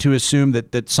don't want to assume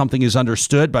that something is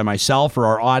understood by myself or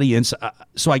our audience.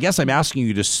 So I guess I'm asking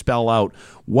you to spell out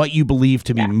what you believe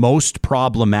to be most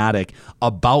problematic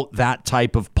about that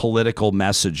type of political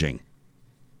messaging.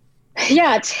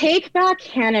 Yeah, Take Back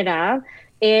Canada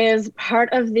is part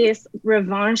of these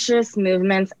revanchist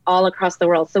movements all across the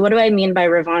world. So what do I mean by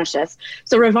revanchist?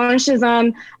 So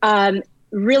revanchism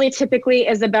really typically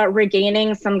is about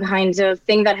regaining some kind of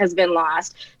thing that has been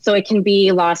lost. So it can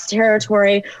be lost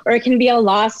territory, or it can be a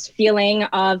lost feeling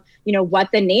of, what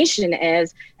the nation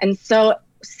is. And so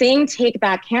saying Take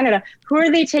Back Canada, who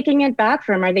are they taking it back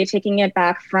from? Are they taking it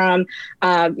back from,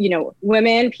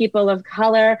 women, people of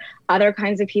color, other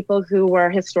kinds of people who were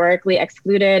historically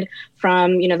excluded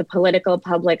from, the political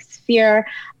public sphere?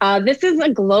 This is a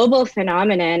global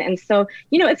phenomenon. And so,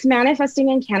 it's manifesting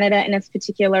in Canada in its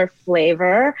particular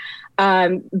flavor.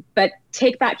 But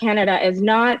Take Back Canada is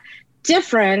not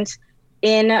different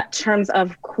in terms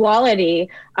of quality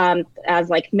as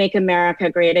like Make America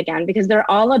Great Again, because they're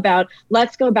all about,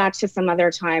 let's go back to some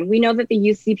other time. We know that the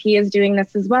UCP is doing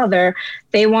this as well.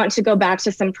 They want to go back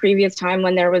to some previous time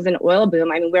when there was an oil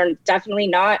boom. I mean, we're definitely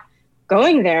not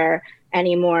going there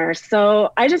anymore.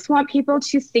 So I just want people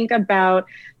to think about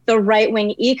the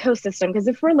right-wing ecosystem, because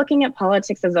if we're looking at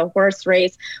politics as a horse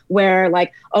race where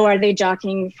like, oh, are they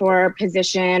jockeying for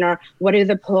position, or what do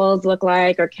the polls look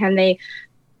like, or can they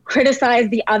criticize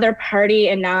the other party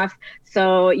enough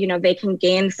so they can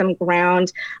gain some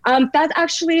ground, that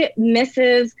actually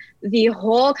misses the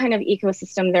whole kind of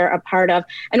ecosystem they're a part of.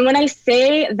 And when I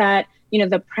say that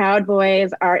the Proud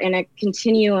Boys are in a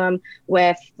continuum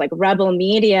with like rebel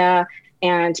media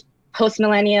and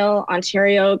post-millennial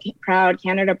Ontario Proud,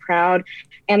 Canada Proud,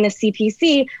 and the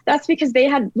CPC, that's because they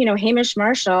had Hamish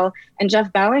Marshall and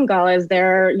Jeff Ballingall as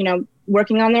their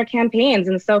working on their campaigns.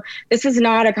 And so this is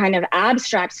not a kind of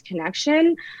abstract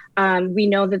connection. We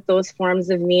know that those forms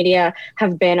of media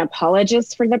have been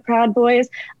apologists for the Proud Boys.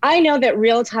 I know that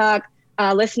Real Talk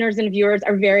listeners and viewers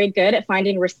are very good at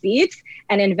finding receipts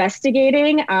and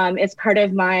investigating. It's part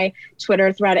of my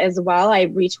Twitter thread as well. I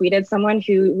retweeted someone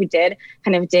who did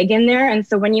kind of dig in there. And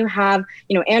so when you have,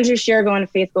 Andrew Scheer go on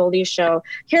Faith Goldie's show,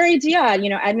 Carrie Diaz,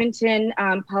 Edmonton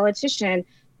politician,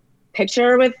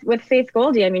 picture with Faith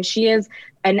Goldie. I mean, she is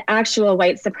an actual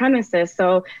white supremacist.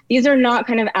 So these are not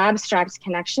kind of abstract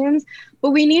connections,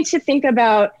 but we need to think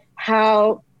about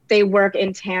how they work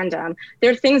in tandem.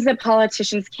 There are things that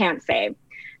politicians can't say.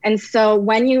 And so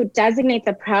when you designate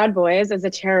the Proud Boys as a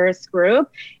terrorist group,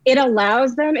 it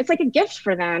allows them, it's like a gift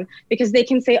for them, because they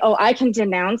can say, oh, I can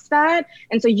denounce that.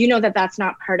 And so that that's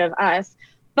not part of us.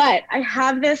 But I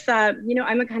have this, I'm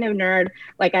a kind of nerd,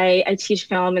 like I teach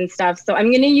film and stuff. So I'm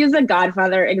going to use a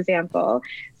Godfather example.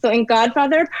 So in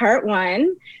Godfather Part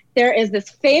 1, there is this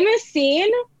famous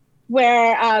scene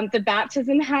where the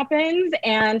baptism happens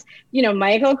and,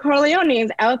 Michael Corleone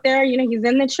is out there, he's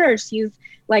in the church. He's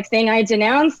like saying, I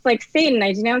denounce like Satan,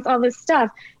 I denounce all this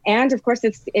stuff. And of course,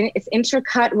 it's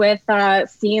intercut with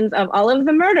scenes of all of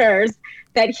the murders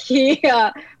that he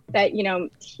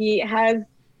has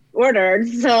ordered.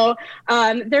 So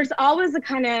there's always a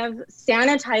kind of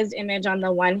sanitized image on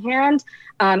the one hand,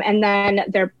 and then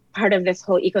they're part of this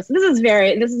whole ecosystem.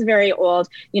 This is very old.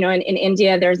 In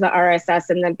India, there's the RSS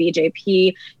and the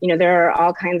BJP. There are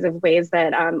all kinds of ways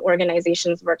that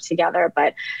organizations work together.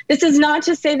 But this is not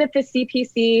to say that the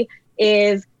CPC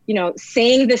is,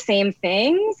 saying the same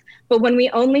things. But when we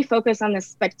only focus on the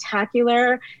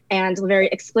spectacular and very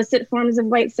explicit forms of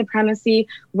white supremacy,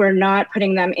 we're not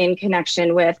putting them in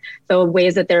connection with the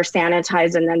ways that they're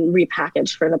sanitized and then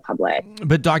repackaged for the public.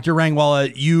 But Dr.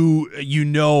 Rangwala, you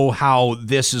know how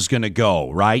this is going to go,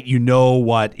 right? You know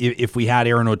what, if we had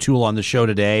Aaron O'Toole on the show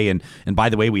today, and by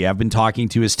the way, we have been talking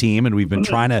to his team, and we've been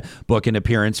trying to book an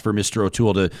appearance for Mr.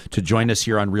 O'Toole to join us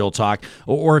here on Real Talk,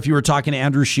 or if you were talking to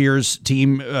Andrew Scheer's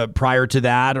team prior to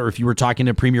that, or if you were talking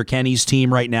to Premier Kenny's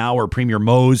team right now, or Premier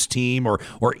Moe's team, or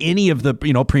any of the,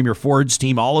 Premier Ford's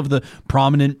team, all of the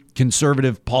prominent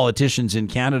conservative politicians in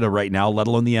Canada right now, let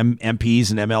alone the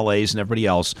MPs and MLAs and everybody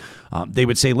else, they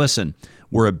would say, listen,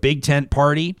 we're a big tent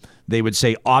party. They would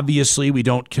say, obviously, we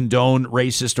don't condone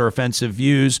racist or offensive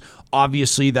views.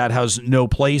 Obviously, that has no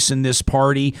place in this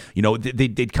party.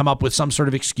 They'd come up with some sort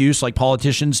of excuse like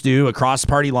politicians do across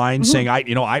party lines, saying,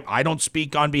 I don't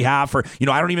speak on behalf, or,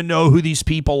 I don't even know who these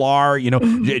people are.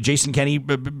 Jason Kenney,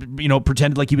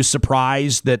 pretended like he was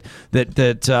surprised that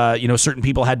certain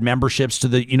people had memberships to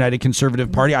the United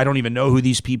Conservative Party. I don't even know who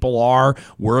these people are.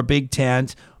 We're a big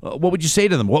tent. What would you say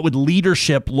to them? What would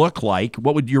leadership look like?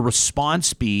 What would your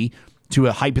response be to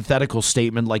a hypothetical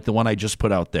statement like the one I just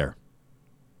put out there?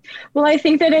 Well, I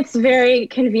think that it's very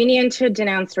convenient to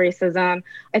denounce racism.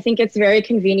 I think it's very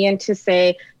convenient to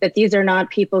say that these are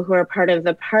not people who are part of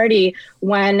the party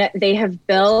when they have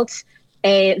built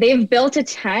a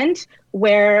tent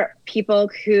where people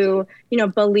who,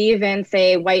 believe in,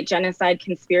 say, white genocide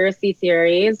conspiracy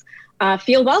theories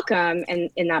feel welcome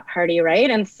in that party,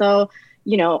 right? And so,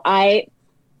 I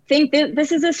think that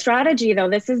this is a strategy, though.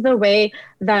 This is the way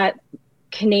that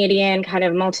Canadian kind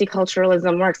of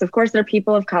multiculturalism works. Of course, there are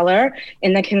people of color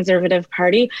in the Conservative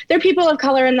Party. There are people of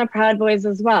color in the Proud Boys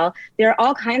as well. There are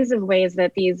all kinds of ways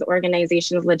that these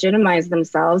organizations legitimize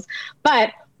themselves.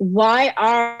 But why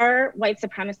are white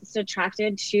supremacists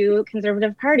attracted to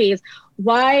conservative parties?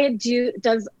 Why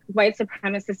does white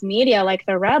supremacist media like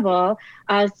The Rebel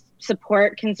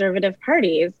support conservative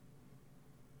parties?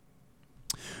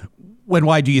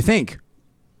 Why do you think?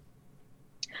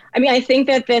 I mean, I think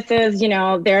that this is,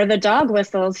 they're the dog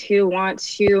whistles who want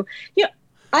to,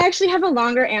 I actually have a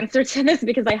longer answer to this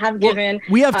because I have given.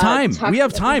 We have time.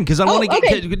 Because I want to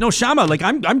get. No, Shama. Like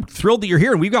I'm thrilled that you're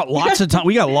here, and we've got lots of time.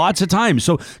 We got lots of time.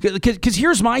 So, because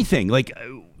here's my thing. Like,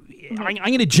 I'm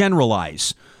going to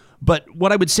generalize, but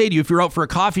what I would say to you, if you're out for a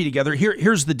coffee together,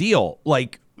 here's the deal.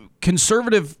 Like,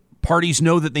 conservative parties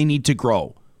know that they need to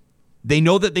grow. They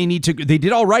know that they need to. They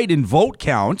did all right in vote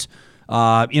count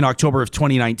in October of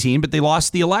 2019, but they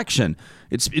lost the election.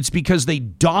 It's because they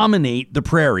dominate the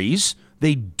prairies.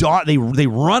 They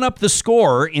run up the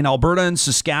score in Alberta and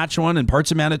Saskatchewan and parts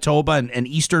of Manitoba and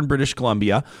eastern British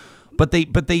Columbia, but they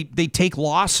take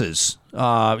losses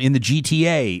in the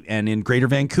GTA and in Greater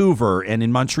Vancouver and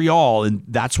in Montreal, and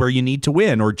that's where you need to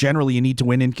win, or generally you need to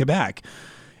win in Quebec.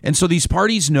 And so these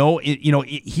parties know,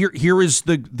 here is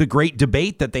the great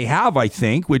debate that they have, I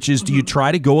think, which is, do you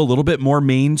try to go a little bit more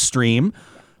mainstream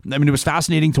I mean, it was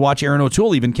fascinating to watch Aaron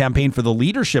O'Toole even campaign for the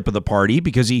leadership of the party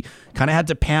because he kind of had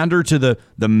to pander to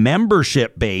the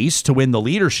membership base to win the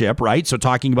leadership, right? So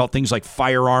talking about things like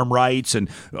firearm rights and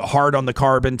hard on the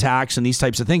carbon tax and these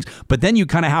types of things. But then you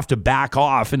kind of have to back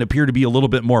off and appear to be a little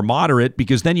bit more moderate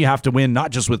because then you have to win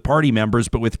not just with party members,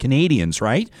 but with Canadians,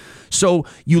 right? So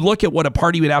you look at what a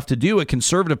party would have to do, a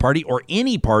Conservative Party or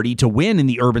any party, to win in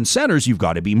the urban centers. You've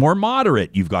got to be more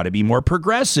moderate. You've got to be more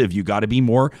progressive. You've got to be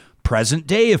more present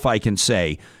day, if I can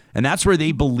say. And that's where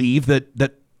they believe that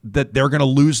they're going to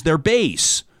lose their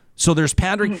base. So there's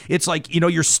pandering. It's like,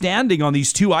 you're standing on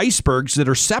these two icebergs that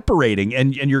are separating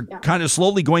and you're kind of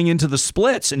slowly going into the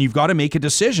splits, and you've got to make a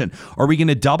decision. Are we going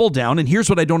to double down? And here's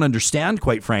what I don't understand,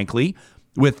 quite frankly,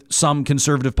 with some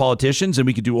Conservative politicians, and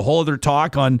we could do a whole other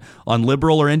talk on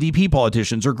Liberal or NDP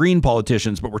politicians or Green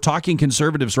politicians, but we're talking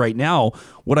Conservatives right now.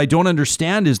 What I don't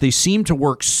understand is they seem to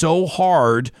work so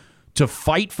hard to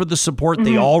fight for the support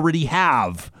they already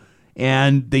have,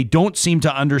 and they don't seem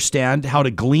to understand how to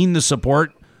glean the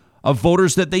support of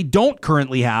voters that they don't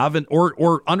currently have, and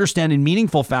or understand in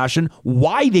meaningful fashion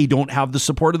why they don't have the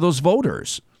support of those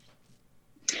voters.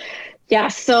 Yeah,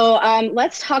 so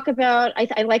let's talk about,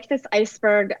 I like this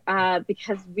iceberg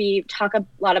because we talk a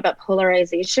lot about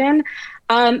polarization.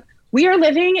 We are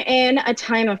living in a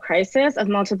time of crisis, of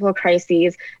multiple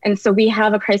crises. And so we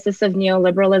have a crisis of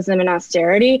neoliberalism and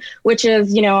austerity, which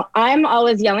is, I'm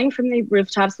always yelling from the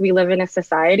rooftops, we live in a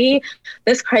society.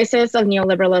 This crisis of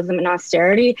neoliberalism and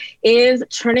austerity is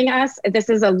turning us, this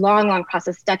is a long, long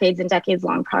process, decades and decades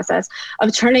long process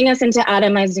of turning us into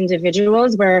atomized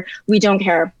individuals where we don't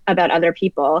care about other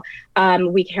people.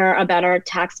 We care about our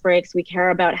tax breaks. We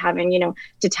care about having,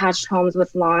 detached homes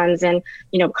with lawns and,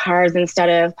 cars instead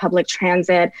of public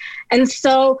transit. And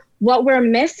so what we're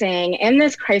missing in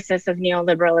this crisis of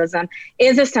neoliberalism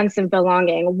is a sense of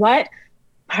belonging. What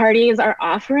parties are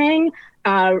offering,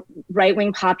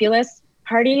 right-wing populist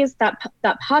parties, that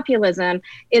populism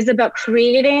is about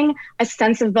creating a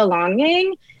sense of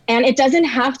belonging. And it doesn't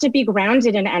have to be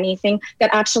grounded in anything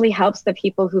that actually helps the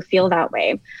people who feel that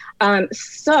way.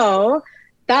 So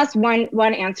that's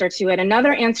one answer to it.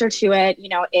 Another answer to it,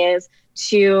 is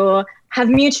to have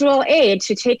mutual aid,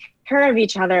 to take care of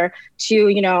each other,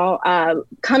 to,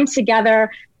 come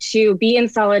together, to be in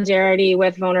solidarity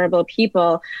with vulnerable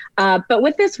people. But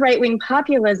with this right-wing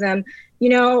populism,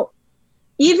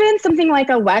 even something like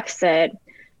a Wexit,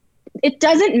 it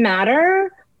doesn't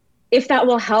matter if that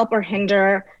will help or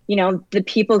hinder, the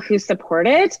people who support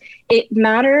it. It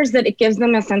matters that it gives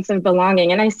them a sense of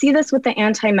belonging. And I see this with the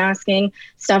anti-masking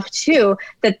stuff too,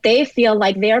 that they feel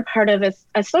like they're part of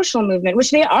a social movement,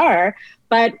 which they are,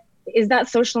 but is that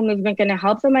social movement going to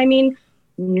help them? I mean,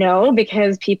 no,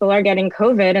 because people are getting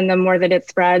COVID, and the more that it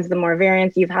spreads, the more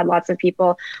variants. You've had lots of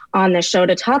people on the show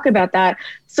to talk about that.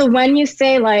 So when you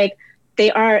say like, they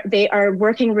are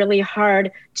working really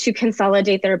hard to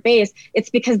consolidate their base, it's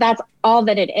because that's all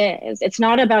that it is. It's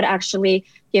not about actually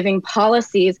giving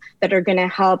policies that are going to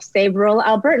help save rural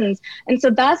Albertans. And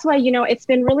so that's why, it's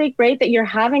been really great that you're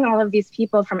having all of these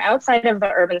people from outside of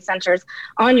the urban centers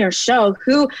on your show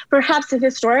who perhaps have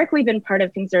historically been part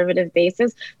of conservative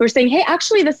bases who are saying, hey,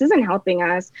 actually, this isn't helping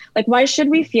us. Like, why should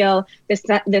we feel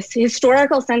this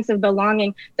historical sense of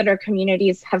belonging that our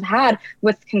communities have had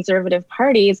with conservative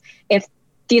parties if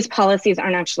these policies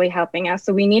aren't actually helping us?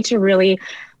 So we need to really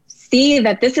see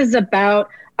that this is about,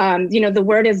 the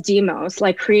word is demos,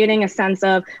 like creating a sense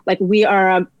of like we are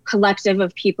a collective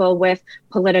of people with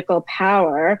political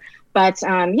power. But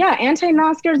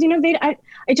anti-maskers, I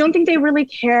don't think they really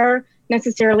care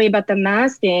necessarily about the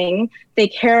masking. They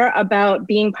care about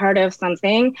being part of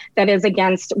something that is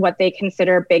against what they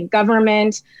consider big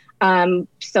government.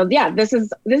 This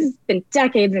has been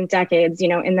decades and decades,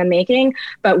 in the making,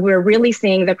 but we're really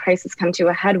seeing the crisis come to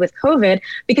a head with COVID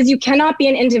because you cannot be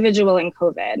an individual in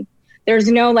COVID. There's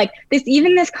no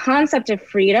this concept of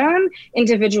freedom,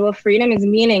 individual freedom is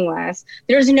meaningless.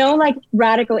 There's no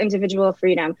radical individual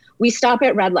freedom. We stop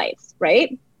at red lights,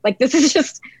 right? This is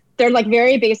just, they're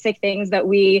very basic things that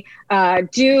we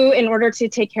do in order to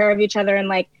take care of each other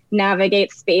and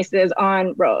navigate spaces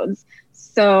on roads.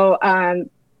 So,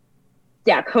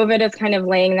 COVID is kind of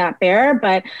laying that bare,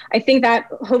 but I think that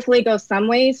hopefully goes some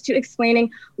ways to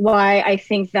explaining why I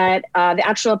think that the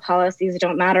actual policies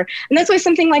don't matter. And that's why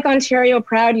something like Ontario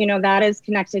Proud, that is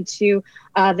connected to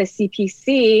the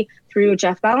CPC through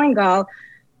Jeff Ballingall.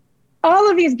 All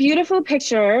of these beautiful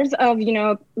pictures of,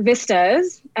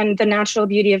 vistas and the natural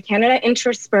beauty of Canada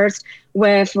interspersed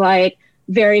with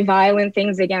very violent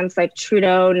things against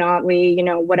Trudeau,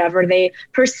 Notley, whatever they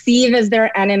perceive as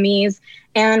their enemies.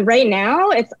 And right now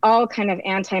it's all kind of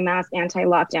anti-mask,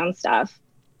 anti-lockdown stuff.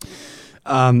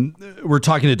 We're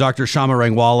talking to Dr. Shama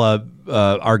Rangwala,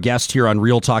 our guest here on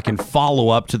Real Talk, and follow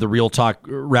up to the Real Talk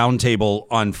Roundtable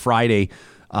on Friday.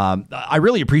 I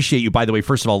really appreciate you, by the way,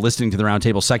 first of all, listening to the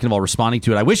roundtable, second of all, responding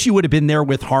to it. I wish you would have been there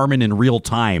with Harmon in real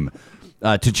time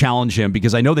to challenge him,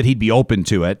 because I know that he'd be open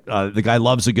to it. The guy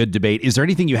loves a good debate. Is there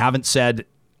anything you haven't said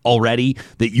already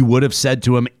that you would have said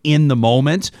to him in the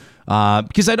moment?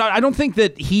 Because I don't think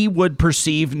that he would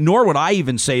perceive, nor would I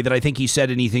even say that I think he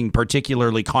said anything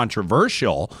particularly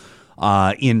controversial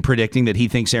in predicting that he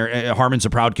thinks Harmon's a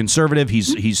proud conservative.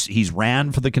 He's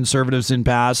ran for the Conservatives in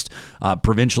past.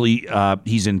 Provincially,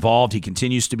 he's involved. He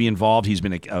continues to be involved. He's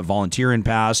been a volunteer in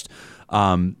past.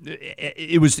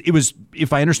 It was,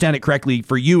 if I understand it correctly,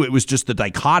 for you, it was just the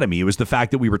dichotomy. It was the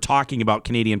fact that we were talking about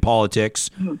Canadian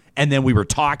politics, and then we were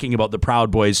talking about the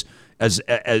Proud Boys as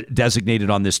designated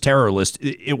on this terror list.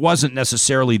 It wasn't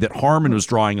necessarily that Harmon was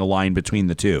drawing a line between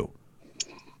the two.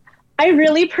 I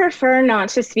really prefer not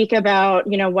to speak about,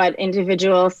 what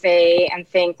individuals say and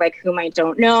think, like, whom I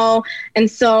don't know. And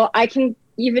so I can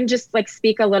even just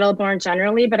speak a little more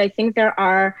generally, but I think there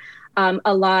are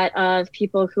a lot of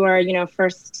people who are,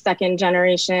 first, second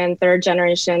generation, third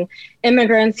generation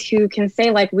immigrants who can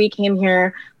say, we came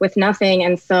here with nothing.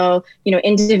 And so,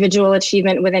 individual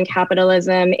achievement within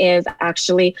capitalism is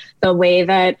actually the way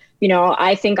that,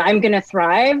 I think I'm going to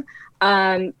thrive.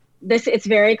 It's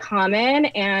very common,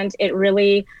 and it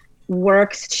really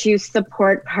works to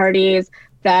support parties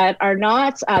that are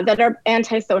not, that are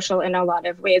antisocial in a lot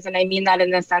of ways. And I mean that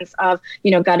in the sense of,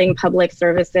 gutting public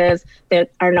services that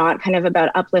are not kind of about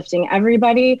uplifting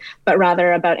everybody, but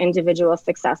rather about individual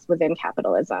success within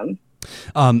capitalism.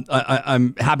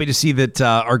 I'm happy to see that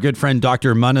our good friend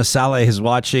Dr. Mana Saleh is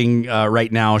watching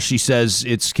right now. She says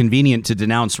it's convenient to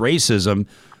denounce racism.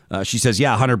 She says,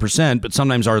 yeah, 100%, but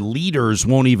sometimes our leaders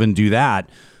won't even do that.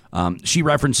 She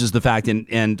references the fact,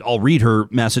 and I'll read her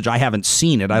message. I haven't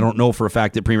seen it. I don't know for a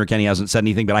fact that Premier Kenney hasn't said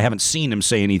anything, but I haven't seen him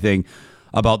say anything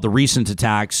about the recent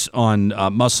attacks on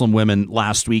Muslim women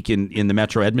last week in the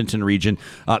Metro Edmonton region.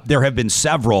 There have been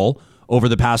several over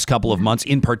the past couple of months,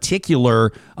 in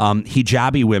particular,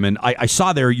 hijabi women. I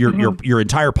saw there your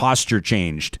entire posture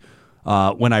changed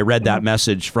when I read that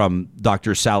message from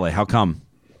Dr. Saleh. How come?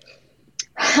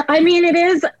 I mean,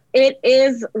 it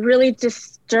is really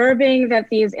disturbing that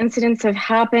these incidents have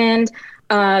happened.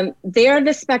 They are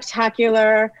the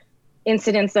spectacular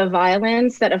incidents of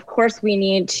violence that, of course, we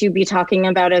need to be talking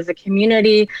about as a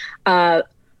community. I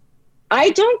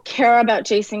don't care about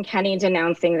Jason Kenney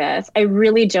denouncing this. I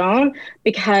really don't,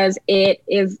 because it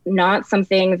is not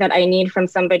something that I need from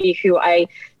somebody who I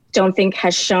don't think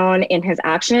has shown in his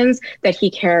actions that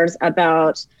he cares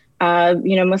about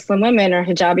Muslim women or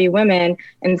hijabi women.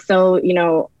 And so,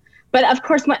 but of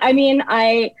course,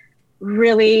 I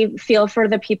really feel for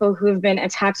the people who've been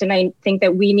attacked. And I think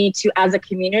that we need to, as a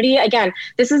community, again,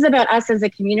 this is about us as a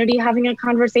community having a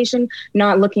conversation,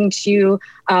 not looking to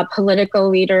political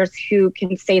leaders who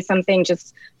can say something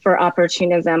just for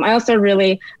opportunism. I also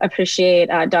really appreciate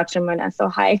Dr. Mona. So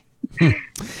hi.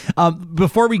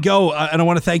 Before we go, and I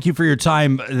want to thank you for your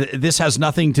time. This has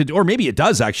nothing to do, or maybe it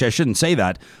does, actually. I shouldn't say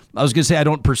that. I was going to say I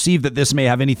don't perceive that this may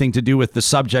have anything to do with the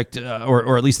subject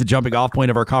or at least the jumping off point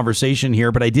of our conversation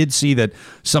here. But I did see that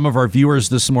some of our viewers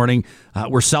this morning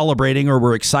were celebrating or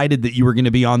were excited that you were going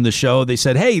to be on the show. They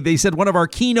said, one of our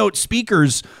keynote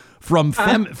speakers from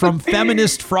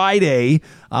Feminist Friday,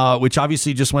 which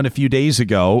obviously just went a few days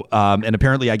ago. And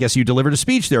apparently, I guess you delivered a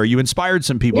speech there. You inspired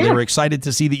some people. Yeah. They were excited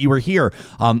to see that you were here.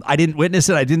 I didn't witness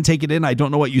it. I didn't take it in. I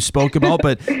don't know what you spoke about,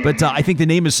 but I think the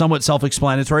name is somewhat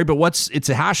self-explanatory. But it's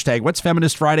a hashtag. What's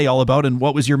Feminist Friday all about? And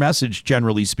what was your message,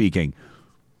 generally speaking?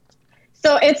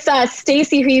 So it's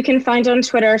Stacy, who you can find on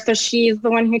Twitter. So she's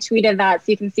the one who tweeted that,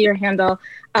 so you can see her handle.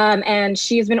 And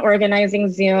she's been organizing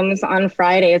Zooms on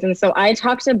Fridays. And so I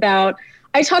talked about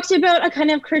a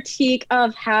kind of critique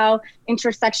of how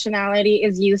intersectionality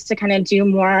is used to kind of do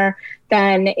more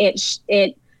than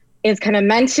it is kind of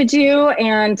meant to do,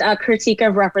 and a critique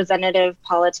of representative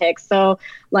politics. So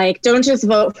don't just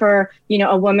vote for,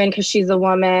 a woman because she's a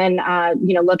woman,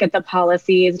 look at the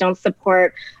policies, don't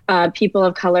support people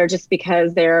of color just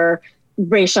because they're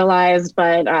racialized,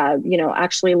 but,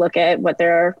 actually look at what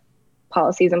their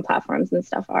policies and platforms and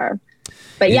stuff are.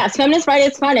 But yes, Feminist Friday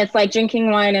is fun. It's like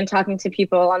drinking wine and talking to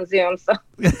people on Zoom. So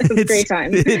it's a great time.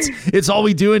 It's all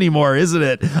we do anymore, isn't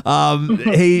it?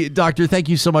 Hey, Doctor, thank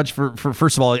you so much for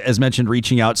first of all, as mentioned,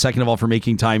 reaching out. Second of all, for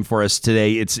making time for us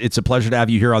today. It's a pleasure to have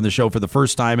you here on the show for the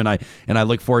first time, and I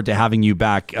look forward to having you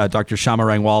back, Dr. Shama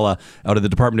Rangwala, out of the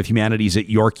Department of Humanities at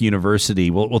York University.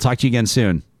 We'll talk to you again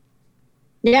soon.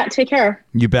 Yeah, take care.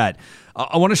 You bet.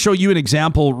 I want to show you an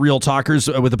example, Real Talkers,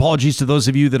 with apologies to those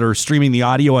of you that are streaming the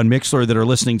audio on Mixlr that are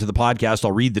listening to the podcast.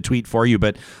 I'll read the tweet for you.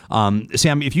 But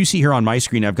Sam, if you see here on my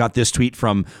screen, I've got this tweet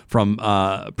from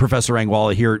Professor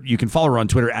Rangwala here. You can follow her on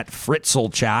Twitter at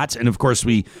FritzelChat. And of course,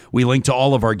 we link to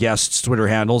all of our guests' Twitter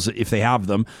handles if they have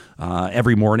them.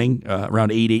 Every morning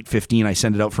around 8:15, I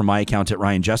send it out from my account at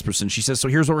Ryan Jesperson. She says, so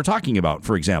here's what we're talking about,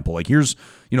 for example. Like, here's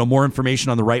more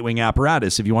information on the right-wing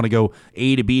apparatus. If you want to go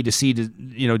A to B to C to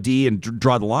D and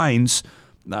draw the lines,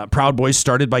 Proud Boys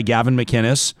started by Gavin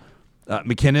McInnes.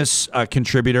 McInnes,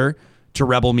 contributor to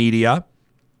Rebel Media.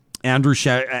 Andrew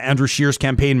Scheer's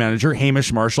campaign manager.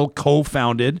 Hamish Marshall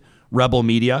co-founded Rebel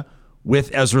Media with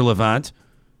Ezra Levant.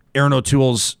 Aaron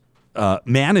O'Toole's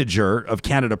manager of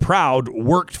Canada Proud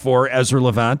worked for Ezra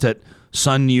Levant at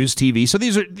Sun News TV. So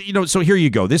these are, so here you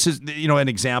go. This is, an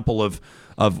example of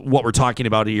what we're talking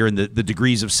about here and the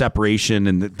degrees of separation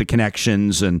and the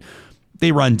connections, and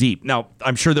they run deep. Now,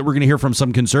 I'm sure that we're going to hear from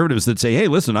some conservatives that say, hey,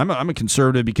 listen, I'm a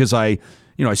conservative because I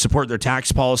support their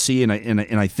tax policy and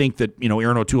I think that,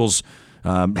 Aaron O'Toole's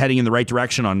heading in the right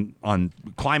direction on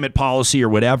climate policy or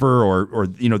whatever, or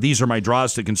these are my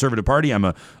draws to the Conservative Party. I'm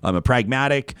a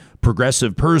pragmatic,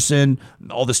 progressive person.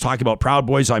 All this talk about Proud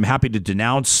Boys, I'm happy to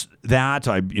denounce that.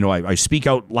 I speak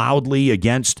out loudly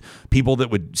against people that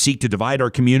would seek to divide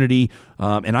our community,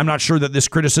 and I'm not sure that this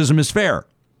criticism is fair.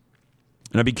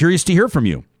 And I'd be curious to hear from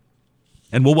you.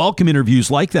 And we'll welcome interviews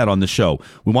like that on the show.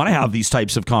 We want to have these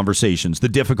types of conversations, the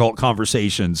difficult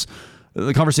conversations,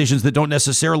 the conversations that don't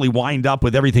necessarily wind up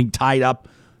with everything tied up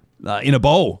in a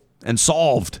bow and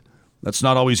solved. That's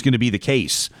not always going to be the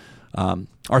case.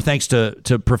 Our thanks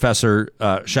to Professor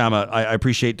Shama. I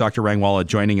appreciate Dr. Rangwala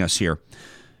joining us here.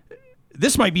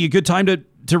 This might be a good time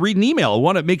to read an email. I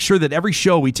want to make sure that every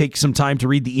show we take some time to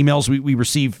read the emails. We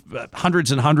receive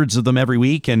hundreds and hundreds of them every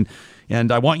week, and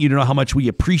I want you to know how much we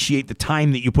appreciate the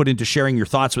time that you put into sharing your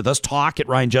thoughts with us.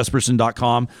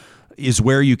 Talk@RyanJesperson.com is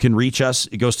where you can reach us.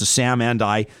 It goes to Sam and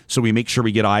I, so we make sure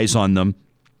we get eyes on them.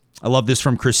 I love this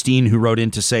from Christine, who wrote in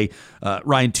to say,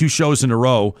 Ryan, 2 shows in a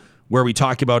row where we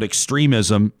talk about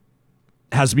extremism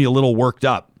has me a little worked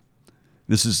up.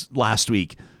 This is last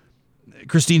week.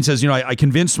 Christine says, I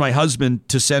convinced my husband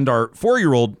to send our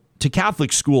 4-year-old to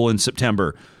Catholic school in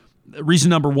September. Reason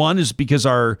number 1 is because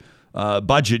our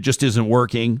budget just isn't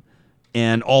working,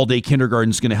 and all-day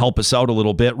kindergarten is going to help us out a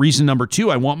little bit. Reason number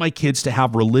 2, I want my kids to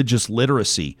have religious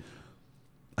literacy.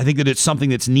 I think that it's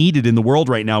something that's needed in the world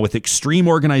right now with extreme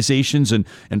organizations and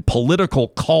political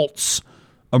cults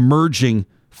emerging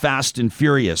fast and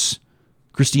furious.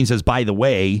 Christine says, by the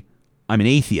way, I'm an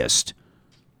atheist.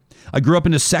 I grew up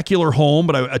in a secular home,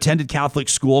 but I attended Catholic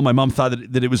school. My mom thought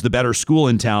that it was the better school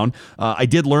in town. I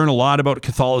did learn a lot about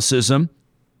Catholicism.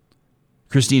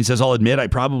 Christine says, I'll admit I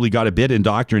probably got a bit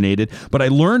indoctrinated, but I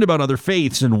learned about other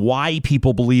faiths and why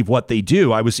people believe what they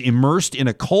do. I was immersed in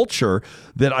a culture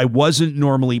that I wasn't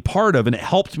normally part of, and it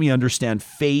helped me understand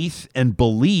faith and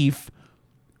belief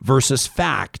versus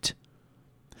fact.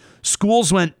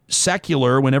 Schools went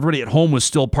secular when everybody at home was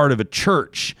still part of a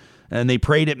church, and they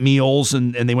prayed at meals,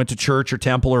 and they went to church or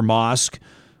temple or mosque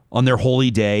on their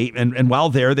holy day. And while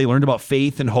there, they learned about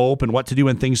faith and hope and what to do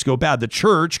when things go bad. The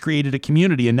church created a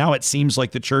community, and now it seems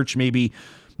like the church may be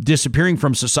disappearing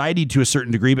from society to a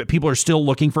certain degree, but people are still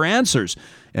looking for answers,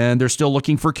 and they're still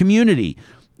looking for community.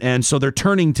 And so they're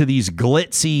turning to these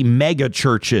glitzy mega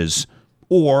churches,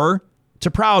 or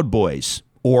to Proud Boys,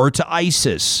 or to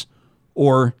ISIS,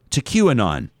 or to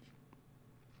QAnon.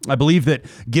 I believe that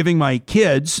giving my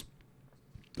kids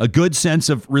a good sense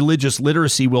of religious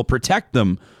literacy will protect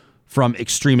them from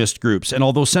extremist groups. And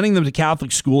although sending them to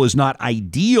Catholic school is not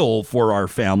ideal for our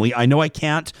family, I know I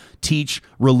can't teach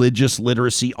religious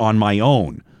literacy on my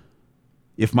own.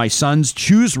 If my sons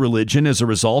choose religion as a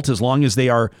result, as long as they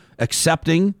are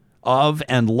accepting of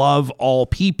and love all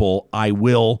people, I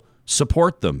will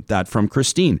support them. That from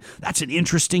Christine. That's an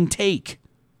interesting take.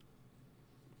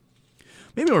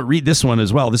 Maybe I'll read this one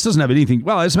as well. This doesn't have anything.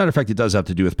 Well, as a matter of fact, it does have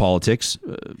to do with politics.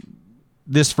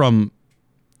 This from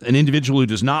an individual who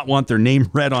does not want their name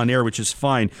read on air, which is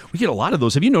fine. We get a lot of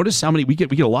those. Have you noticed how many we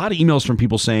get a lot of emails from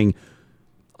people saying,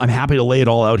 I'm happy to lay it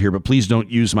all out here, but please don't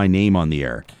use my name on the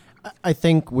air. I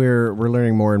think we're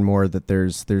learning more and more that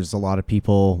there's a lot of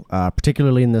people,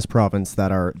 particularly in this province,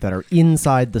 that are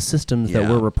inside the systems that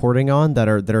we're reporting on that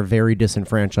are very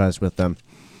disenfranchised with them.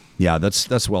 Yeah,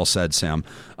 that's well said, Sam.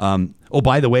 Oh,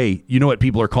 by the way, you know what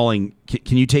people are calling?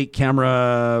 Can you take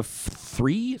camera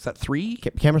 3? Is that 3?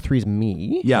 Camera 3 is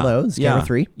me. Yeah. Hello, it's camera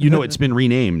 3. You know it's been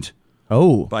renamed.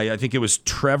 Oh. By, I think it was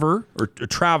Trevor or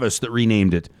Travis that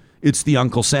renamed it. It's the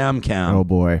Uncle Sam cam. Oh,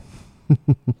 boy.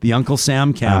 The Uncle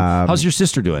Sam cam. How's your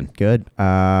sister doing? Good.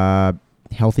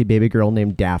 Healthy baby girl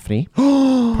named Daphne.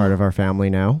 Part of our family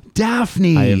now.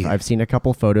 Daphne. I've seen a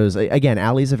couple photos. Again,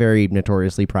 Allie's a very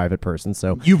notoriously private person,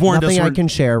 so you've warned nothing us I can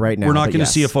share right now. We're not going to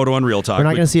see a photo on Real Talk. We're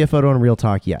not going to see a photo on Real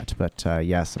Talk yet, but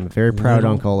yes, I'm a very proud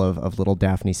uncle of little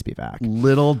Daphne Spivak.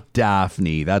 Little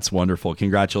Daphne. That's wonderful.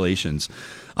 Congratulations.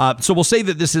 So we'll say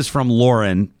that this is from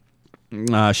Lauren.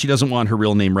 She doesn't want her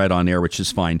real name read on air, which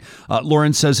is fine.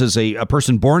 Lauren says, as a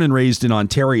person born and raised in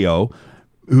Ontario,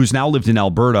 who's now lived in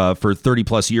Alberta for 30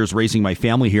 plus years, raising my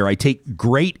family here, I take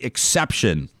great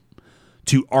exception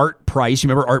to Art Price. You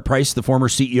remember Art Price, the former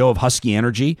CEO of Kuby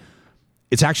Energy?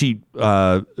 It's actually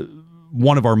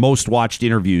one of our most watched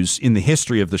interviews in the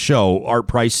history of the show. Art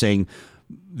Price saying,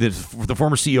 the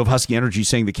former CEO of Kuby Energy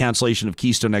saying the cancellation of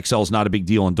Keystone XL is not a big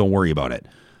deal and don't worry about it.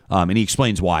 And he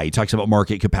explains why. He talks about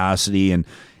market capacity and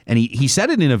he said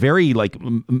it in a very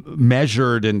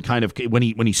measured and kind of, when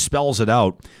he spells it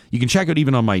out. You can check it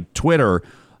even on my Twitter,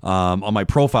 on my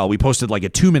profile. We posted like a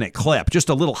 2-minute clip, just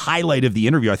a little highlight of the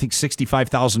interview. I think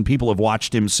 65,000 people have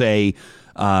watched him say,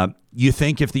 you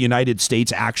think if the United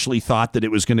States actually thought that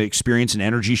it was going to experience an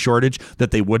energy shortage,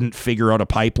 that they wouldn't figure out a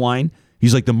pipeline?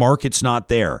 He's like, the market's not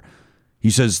there. He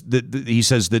says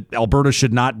that Alberta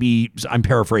should not be, I'm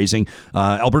paraphrasing,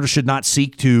 Alberta should not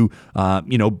seek to,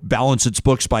 balance its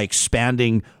books by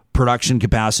expanding production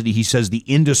capacity. He says the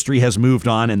industry has moved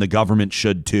on and the government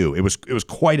should too. It was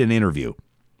quite an interview.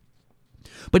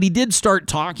 But he did start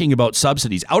talking about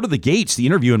subsidies. Out of the gates, the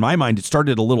interview, in my mind, it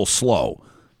started a little slow.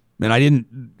 And I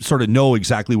didn't sort of know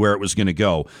exactly where it was going to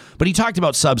go. But he talked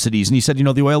about subsidies, and he said,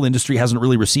 the oil industry hasn't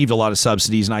really received a lot of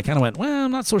subsidies. And I kind of went, well,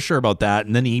 I'm not so sure about that.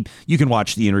 And then you can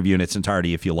watch the interview in its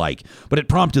entirety if you like. But it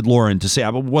prompted Lauren to say I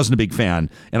wasn't a big fan,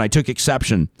 and I took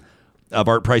exception of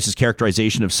Art Price's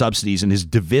characterization of subsidies and his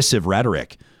divisive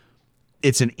rhetoric.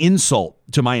 It's an insult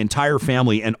to my entire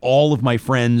family and all of my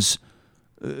friends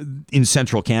in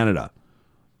Central Canada.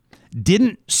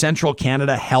 Didn't Central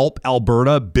Canada help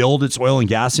Alberta build its oil and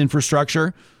gas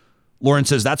infrastructure? Lauren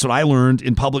says, that's what I learned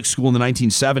in public school in the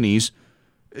 1970s.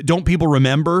 Don't people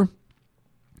remember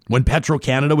when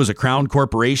Petro-Canada was a crown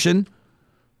corporation?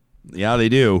 Yeah, they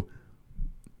do.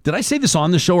 Did I say this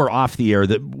on the show or off the air,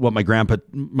 that what my grandpa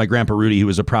Rudy, who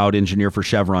was a proud engineer for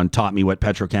Chevron, taught me what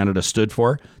Petro-Canada stood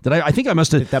for? I think I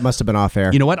must have. That must have been off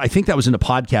air. You know what? I think that was in a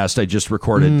podcast I just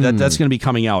recorded. That's going to be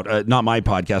coming out. Not my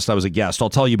podcast. I was a guest. I'll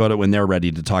tell you about it when they're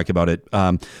ready to talk about it.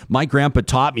 My grandpa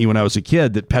taught me when I was a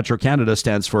kid that Petro-Canada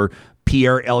stands for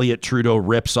Pierre Elliott Trudeau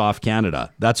rips off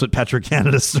Canada. That's what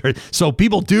Petro-Canada started. So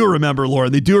people do remember,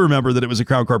 Lauren. They do remember that it was a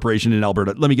crown corporation in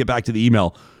Alberta. Let me get back to the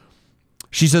email.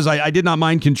 She says, I did not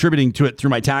mind contributing to it through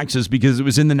my taxes because it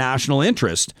was in the national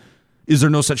interest. Is there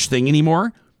no such thing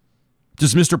anymore?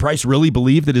 Does Mr. Price really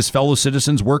believe that his fellow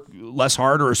citizens work less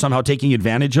hard or are somehow taking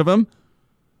advantage of him?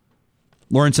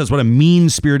 Lauren says, what a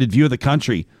mean-spirited view of the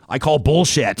country. I call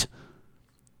bullshit.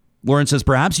 Lauren says,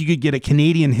 perhaps you could get a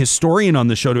Canadian historian on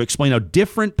the show to explain how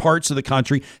different parts of the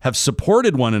country have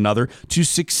supported one another to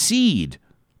succeed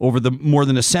over the more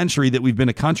than a century that we've been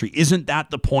a country. Isn't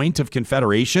that the point of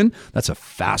Confederation? That's a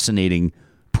fascinating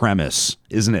premise,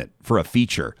 isn't it, for a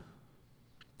feature?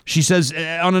 She says,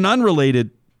 on an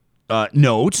unrelated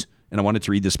note, and I wanted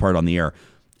to read this part on the air,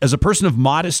 as a person of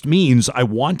modest means, I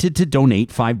wanted to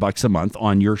donate $5 a month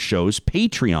on your show's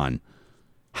Patreon.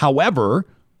 However,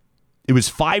 it was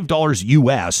 $5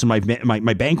 US, and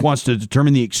my bank wants to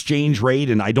determine the exchange rate,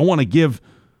 and I don't want to give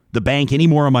the bank any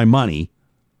more of my money.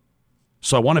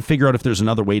 So I want to figure out if there's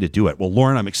another way to do it. Well,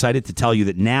 Lauren, I'm excited to tell you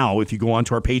that now, if you go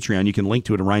onto our Patreon, you can link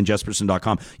to it at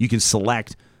ryanjesperson.com. You can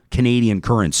select Canadian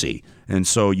currency. And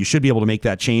so you should be able to make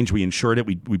that change. We insured it.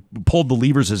 We pulled the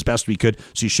levers as best we could.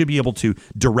 So you should be able to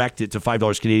direct it to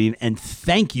 $5 Canadian. And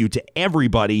thank you to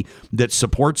everybody that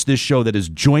supports this show, that has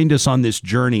joined us on this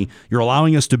journey. You're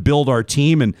allowing us to build our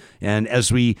team. And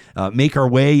as we make our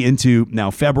way into now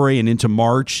February and into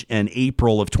March and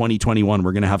April of 2021,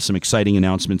 we're going to have some exciting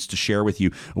announcements to share with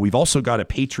you. We've also got a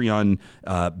Patreon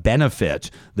benefit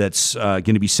that's going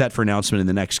to be set for announcement in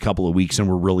the next couple of weeks. And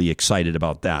we're really excited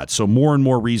about that. So more and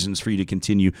more reasons for you to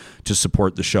continue to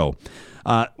support the show.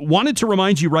 Wanted to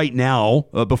remind you right now,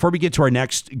 before we get to our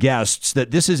next guests,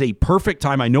 that this is a perfect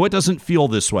time. I know it doesn't feel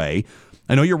this way.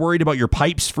 I know you're worried about your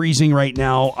pipes freezing right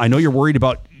now. I know you're worried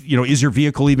about, is your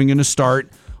vehicle even going to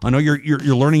start? I know you're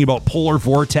learning about polar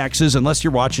vortexes, unless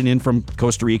you're watching in from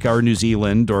Costa Rica or New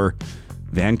Zealand or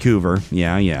Vancouver.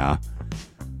 Yeah.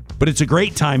 But it's a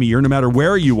great time of year, no matter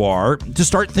where you are, to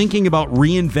start thinking about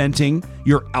reinventing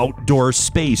your outdoor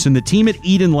space. And the team at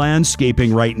Eden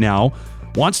Landscaping right now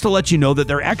wants to let you know that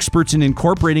they're experts in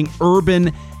incorporating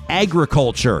urban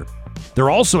agriculture. They're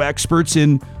also experts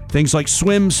in things like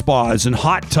swim spas and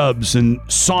hot tubs and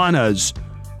saunas,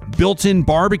 built-in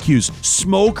barbecues,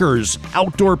 smokers,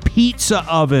 outdoor pizza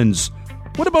ovens.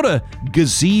 What about a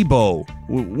gazebo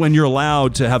when you're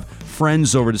allowed to have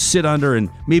friends over to sit under and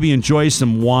maybe enjoy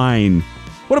some wine?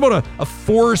 What about a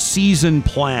 4-season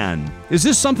plan? Is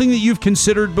this something that you've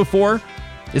considered before?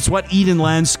 It's what Eden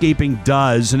Landscaping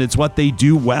does, and it's what they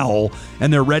do well,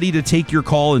 and they're ready to take your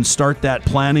call and start that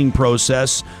planning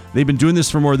process. They've been doing this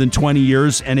for more than 20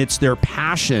 years, and it's their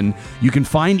passion. You can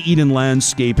find Eden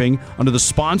Landscaping under the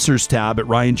sponsors tab at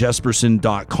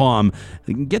ryanjesperson.com.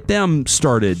 They can get them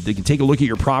started. They can take a look at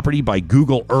your property by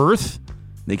Google Earth.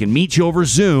 They can meet you over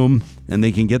Zoom, and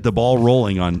they can get the ball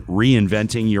rolling on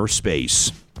reinventing your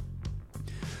space.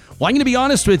 Well, I'm going to be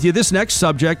honest with you. This next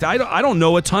subject, I don't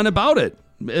know a ton about it.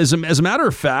 As a matter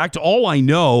of fact, all I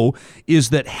know is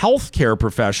that healthcare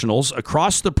professionals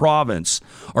across the province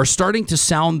are starting to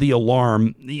sound the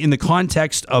alarm in the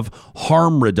context of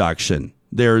harm reduction.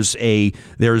 There's a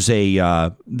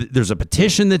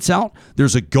petition that's out.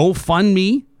 There's a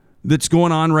GoFundMe that's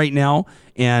going on right now,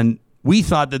 and we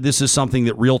thought that this is something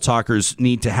that Real Talkers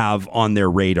need to have on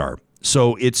their radar.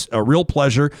 So it's a real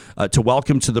pleasure to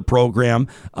welcome to the program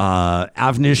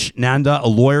Avnish Nanda, a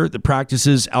lawyer that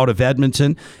practices out of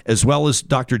Edmonton, as well as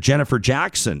Dr. Jennifer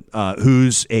Jackson,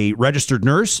 who's a registered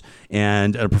nurse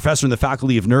and a professor in the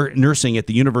Faculty of Nursing at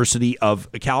the University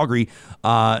of Calgary.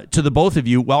 To the both of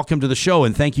you, welcome to the show,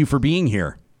 and thank you for being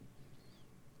here.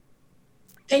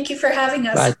 Thank you for having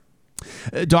us. Bye.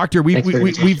 Doctor,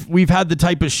 we've had the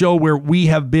type of show where we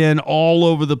have been all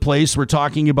over the place. We're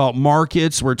talking about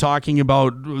markets. We're talking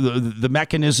about the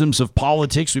mechanisms of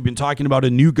politics. We've been talking about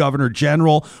a new governor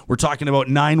general. We're talking about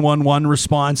 911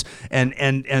 response,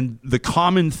 and the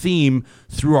common theme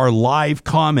through our live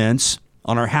comments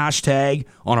on our hashtag,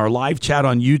 on our live chat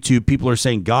on YouTube, people are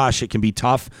saying, gosh, it can be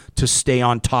tough to stay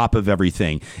on top of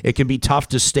everything. It can be tough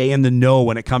to stay in the know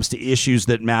when it comes to issues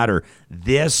that matter.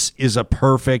 This is a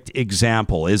perfect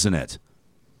example, isn't it?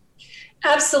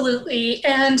 Absolutely.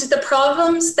 And the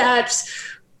problems that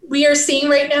we are seeing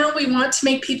right now, we want to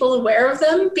make people aware of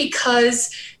them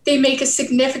because they make a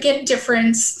significant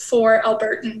difference for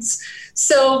Albertans.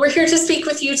 So we're here to speak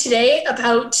with you today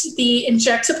about the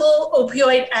injectable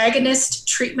opioid agonist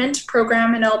treatment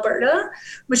program in Alberta,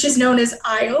 which is known as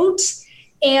iOAT.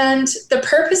 And the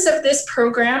purpose of this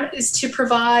program is to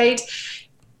provide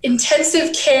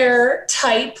intensive care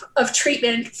type of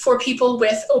treatment for people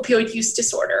with opioid use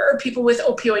disorder or people with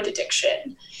opioid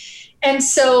addiction. And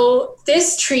so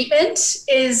this treatment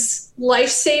is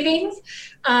life-saving.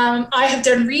 I have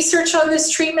done research on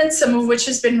this treatment, some of which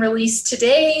has been released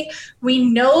today. We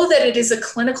know that it is a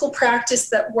clinical practice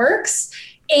that works,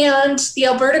 and the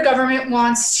Alberta government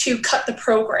wants to cut the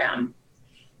program.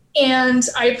 And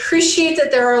I appreciate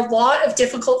that there are a lot of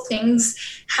difficult things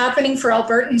happening for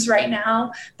Albertans right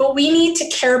now, but we need to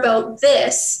care about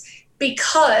this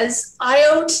because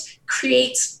iOAT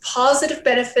creates positive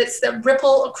benefits that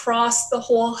ripple across the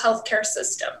whole healthcare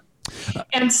system.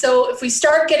 And so if we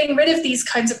start getting rid of these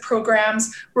kinds of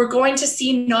programs, we're going to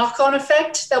see knock-on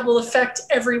effect that will affect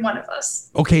every one of us.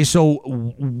 Okay, so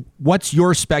what's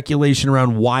your speculation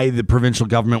around why the provincial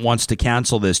government wants to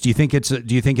cancel this? Do you think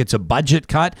it's a budget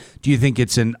cut? Do you think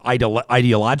it's an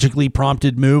ideologically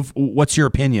prompted move? What's your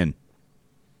opinion?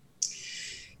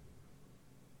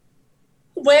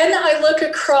 When I look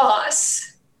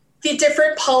across the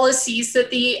different policies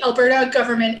that the Alberta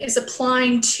government is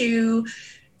applying to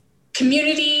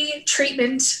community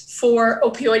treatment for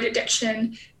opioid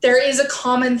addiction, there is a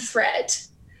common thread.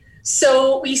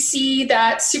 So we see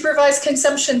that supervised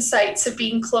consumption sites have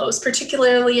been closed,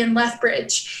 particularly in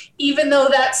Lethbridge, even though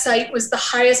that site was the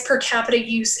highest per capita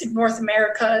use in North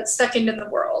America, second in the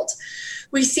world.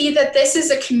 We see that this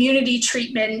is a community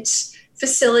treatment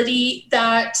facility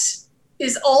that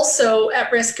is also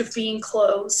at risk of being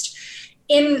closed.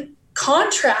 In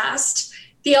contrast,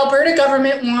 the Alberta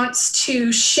government wants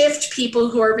to shift people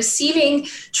who are receiving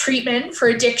treatment for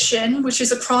addiction, which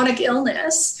is a chronic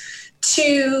illness,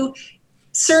 to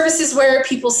services where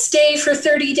people stay for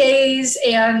 30 days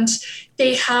and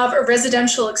they have a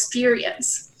residential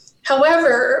experience.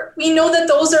 However, we know that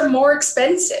those are more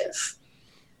expensive.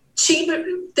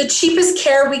 The cheapest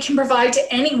care we can provide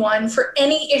to anyone for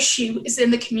any issue is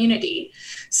in the community.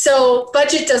 So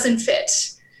budget doesn't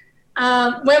fit.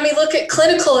 When we look at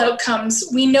clinical outcomes,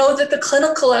 we know that the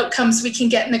clinical outcomes we can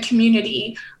get in the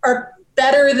community are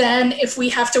better than if we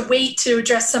have to wait to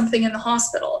address something in the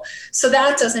hospital. So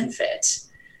that doesn't fit.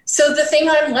 So the thing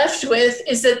I'm left with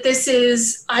is that this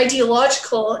is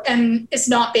ideological and is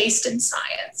not based in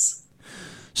science.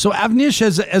 So Avnish,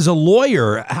 as a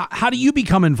lawyer, how do you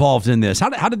become involved in this?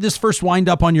 How did this first wind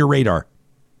up on your radar?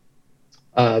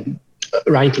 Ryan,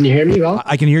 can you hear me well?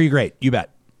 I can hear you great. You bet.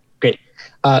 Great.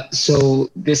 So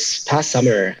this past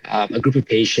summer, a group of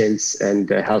patients and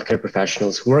healthcare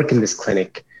professionals who work in this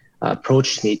clinic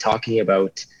approached me talking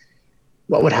about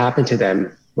what would happen to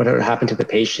them, what would happen to the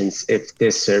patients if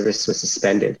this service was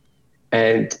suspended.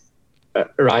 And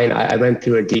Ryan, I went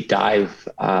through a deep dive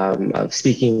of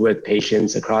speaking with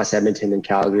patients across Edmonton and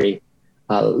Calgary,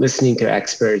 listening to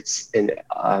experts in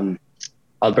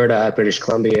Alberta, British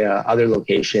Columbia, other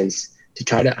locations to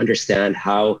try to understand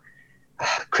how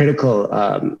critical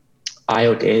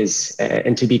iOAT is.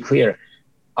 And to be clear,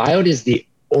 iOAT is the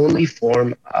only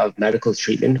form of medical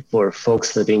treatment for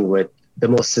folks living with the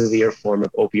most severe form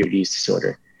of opioid use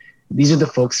disorder. These are the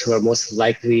folks who are most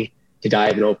likely to die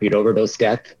of an opioid overdose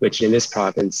death, which in this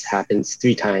province happens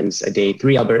 3 times a day.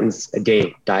 3 Albertans a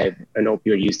day die of an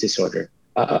opioid use disorder,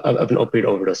 of an opioid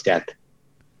overdose death.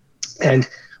 And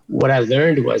what I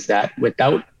learned was that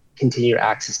without continued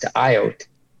access to iOAT,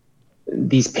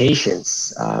 these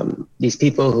patients, these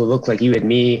people who look like you and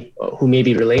me, who may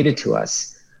be related to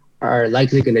us, are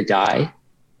likely going to die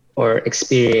or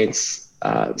experience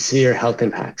severe health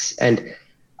impacts. And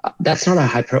that's not a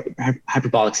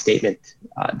hyperbolic statement.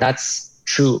 That's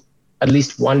true. At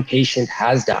least one patient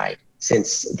has died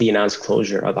since the announced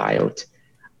closure of iOAT.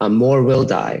 More will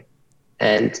die.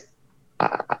 And,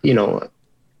 as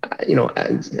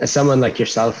someone like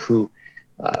yourself who,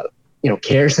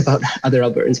 cares about other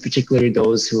Albertans, particularly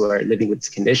those who are living with this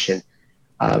condition,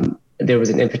 there was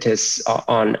an impetus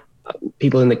on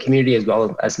people in the community as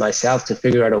well as myself to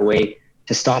figure out a way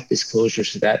to stop this closure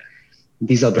so that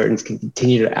these Albertans can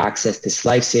continue to access this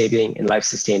life-saving and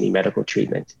life-sustaining medical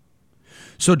treatment.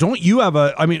 So don't you have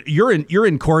you're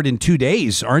in court in 2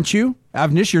 days, aren't you?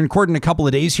 Avnish, you're in court in a couple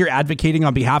of days here advocating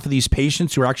on behalf of these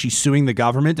patients who are actually suing the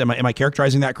government. Am I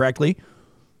characterizing that correctly?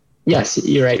 Yes,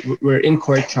 you're right. We're in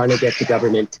court trying to get the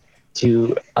government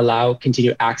to allow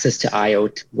continued access to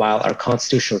iOAT while our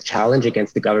constitutional challenge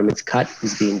against the government's cut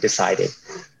is being decided.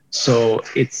 So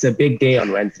it's a big day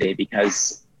on Wednesday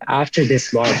because after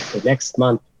this month, the next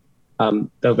month, the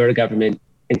Alberta government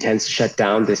intends to shut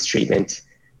down this treatment.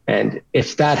 And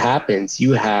if that happens,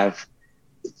 you have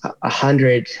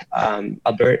 100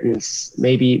 Albertans,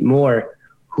 maybe more,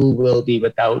 who will be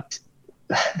without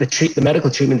the medical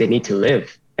treatment they need to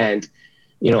live. And,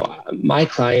 my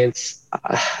clients,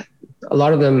 a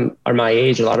lot of them are my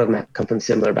age, a lot of them come from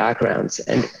similar backgrounds.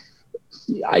 And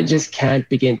I just can't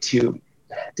begin to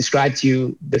describe to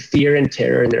you the fear and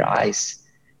terror in their eyes.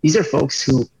 These are folks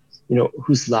who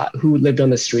lived on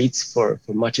the streets for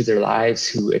much of their lives,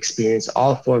 who experienced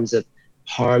all forms of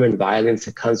harm and violence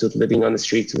that comes with living on the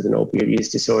streets with an opioid use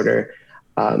disorder,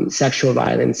 sexual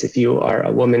violence if you are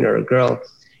a woman or a girl,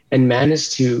 and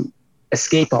managed to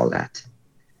escape all that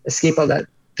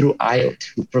through iOAT,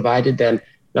 who provided them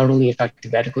not only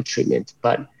effective medical treatment,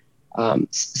 but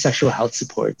sexual health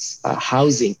supports,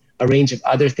 housing, a range of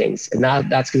other things. And now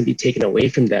that's going to be taken away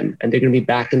from them. And they're going to be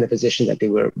back in the position that they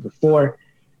were before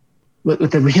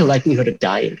with the real likelihood of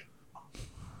dying.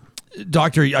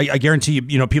 Doctor, I guarantee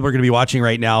you, people are going to be watching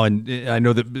right now. And I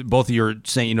know that both of you are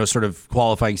saying, sort of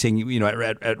qualifying, saying,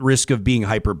 at risk of being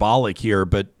hyperbolic here.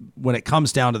 But when it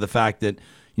comes down to the fact that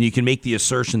you can make the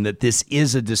assertion that this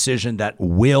is a decision that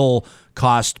will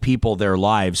cost people their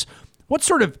lives, what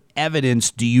sort of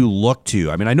evidence do you look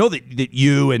to? I mean, I know that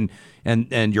you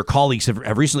and your colleagues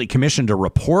have recently commissioned a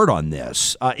report on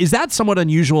this. Is that somewhat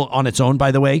unusual on its own,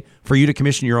 by the way, for you to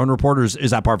commission your own report, or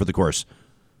is that par for the course?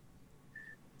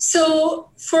 So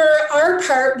for our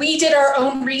part, we did our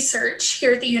own research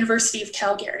here at the University of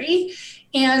Calgary.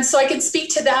 And so I can speak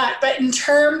to that. But in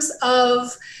terms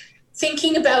of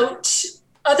thinking about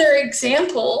other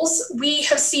examples, we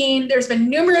have seen there's been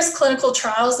numerous clinical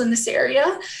trials in this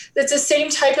area. That's the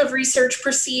same type of research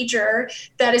procedure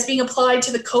that is being applied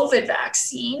to the COVID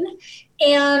vaccine.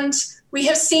 And we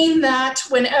have seen that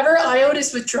whenever iOAT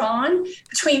is withdrawn,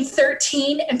 between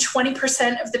 13 and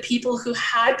 20% of the people who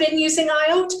had been using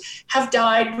iOAT have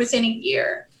died within a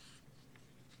year.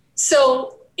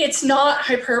 So it's not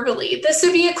hyperbole. This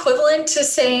would be equivalent to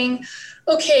saying,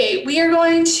 okay, we are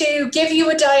going to give you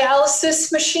a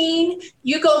dialysis machine.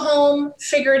 You go home,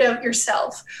 figure it out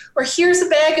yourself. Or here's a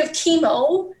bag of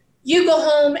chemo. You go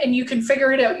home and you can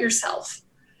figure it out yourself.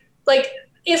 Like,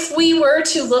 if we were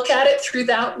to look at it through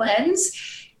that lens,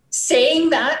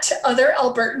 saying that to other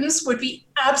Albertans would be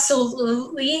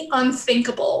absolutely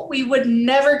unthinkable. We would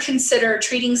never consider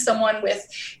treating someone with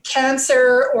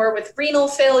cancer or with renal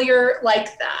failure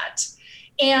like that.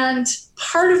 And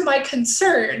part of my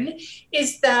concern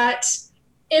is that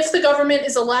if the government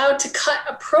is allowed to cut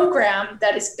a program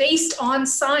that is based on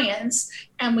science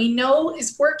and we know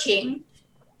is working,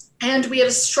 and we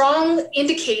have strong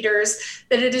indicators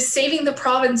that it is saving the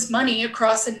province money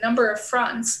across a number of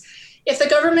fronts, if the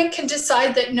government can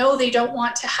decide that no, they don't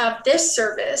want to have this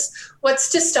service, what's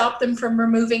to stop them from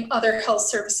removing other health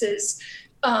services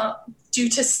due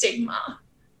to stigma?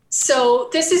 So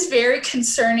this is very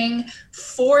concerning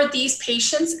for these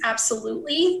patients,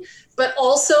 absolutely, but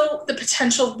also the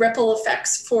potential ripple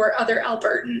effects for other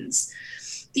Albertans.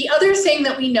 The other thing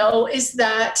that we know is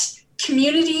that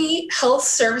community health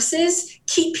services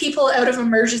keep people out of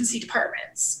emergency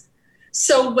departments.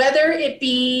 So whether it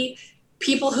be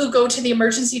people who go to the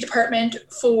emergency department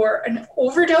for an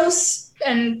overdose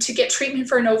and to get treatment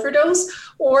for an overdose,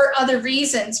 or other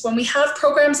reasons, when we have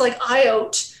programs like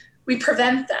iOAT, we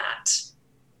prevent that.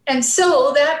 And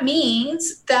so that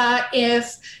means that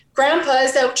if grandpa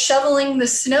is out shoveling the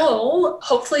snow,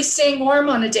 hopefully staying warm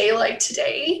on a day like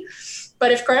today,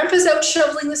 but if grandpa's out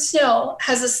shoveling the snow,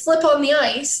 has a slip on the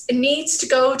ice, and needs to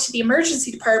go to the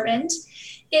emergency department,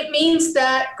 it means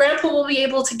that grandpa will be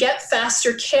able to get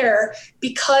faster care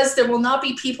because there will not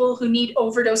be people who need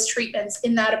overdose treatments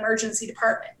in that emergency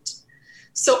department.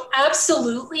 So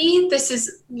absolutely, this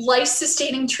is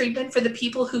life-sustaining treatment for the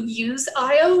people who use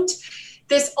iOAT.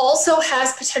 This also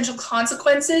has potential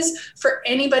consequences for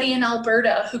anybody in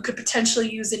Alberta who could potentially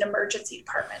use an emergency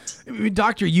department.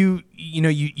 Doctor, you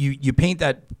paint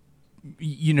that,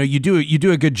 you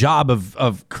do a good job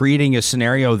of creating a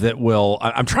scenario that will.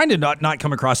 I'm trying to not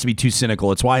come across to be too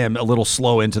cynical. It's why I'm a little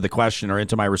slow into the question or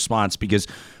into my response, because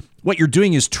what you're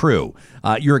doing is true.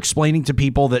 You're explaining to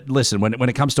people that, listen, when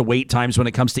it comes to wait times, when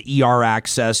it comes to ER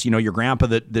access, your grandpa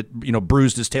that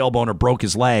bruised his tailbone or broke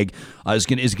his leg is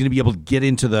going to be able to get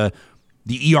into the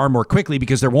ER more quickly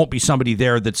because there won't be somebody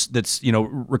there that's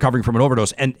recovering from an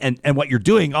overdose. And what you're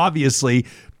doing, obviously,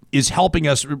 is helping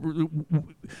us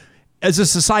as a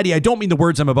society. I don't mean the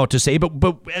words I'm about to say,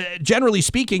 but generally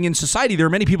speaking, in society, there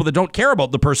are many people that don't care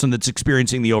about the person that's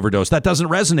experiencing the overdose. That doesn't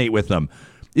resonate with them.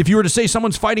 If you were to say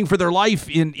someone's fighting for their life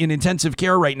in intensive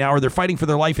care right now, or they're fighting for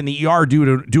their life in the ER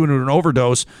due to an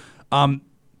overdose,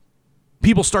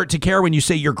 people start to care when you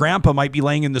say your grandpa might be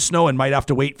laying in the snow and might have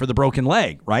to wait for the broken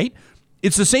leg, right?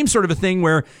 It's the same sort of a thing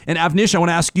where, and Avnish, I want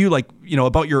to ask you,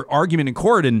 about your argument in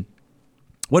court and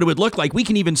what it would look like. We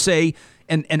can even say,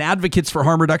 and advocates for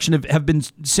harm reduction have been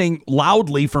saying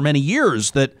loudly for many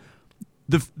years, that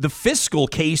the fiscal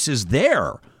case is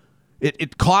there.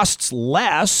 It costs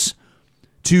less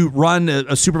to run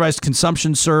a supervised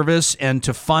consumption service and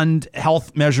to fund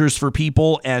health measures for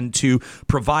people and to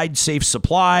provide safe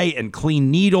supply and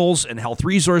clean needles and health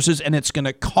resources. And it's going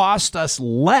to cost us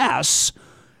less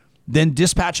than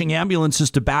dispatching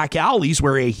ambulances to back alleys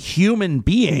where a human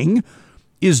being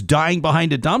is dying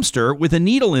behind a dumpster with a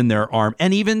needle in their arm.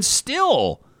 And even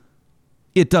still,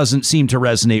 it doesn't seem to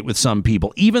resonate with some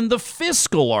people. Even the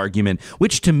fiscal argument,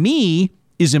 which to me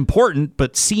is important,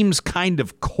 but seems kind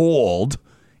of cold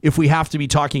if we have to be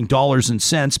talking dollars and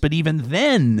cents. But even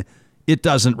then, it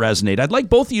doesn't resonate. I'd like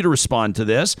both of you to respond to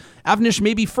this. Avnish,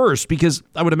 maybe first, because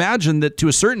I would imagine that to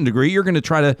a certain degree, you're going to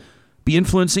try to be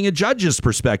influencing a judge's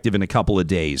perspective in a couple of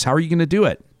days. How are you going to do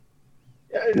it?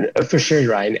 For sure,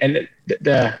 Ryan. And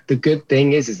the good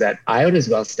thing is that iOAT is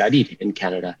well studied in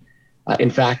Canada.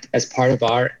 In fact, as part of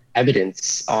our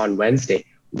evidence on Wednesday,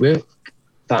 we've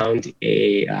found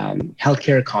a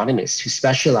healthcare economist who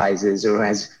specializes or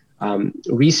has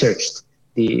researched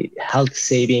the health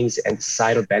savings and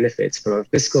societal benefits from a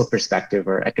fiscal perspective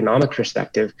or economic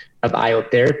perspective of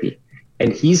iOAT therapy.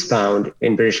 And he's found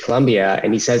in British Columbia,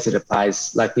 and he says it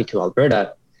applies likely to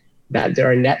Alberta, that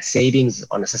there are net savings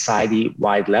on a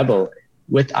society-wide level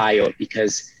with iOAT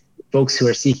because folks who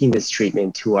are seeking this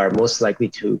treatment, who are most likely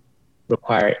to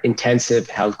require intensive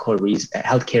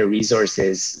healthcare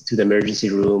resources to the emergency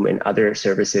room and other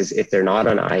services if they're not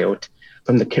on iOAT,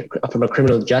 from a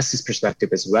criminal justice perspective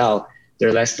as well,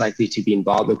 they're less likely to be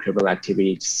involved in criminal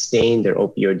activity to sustain their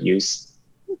opioid use.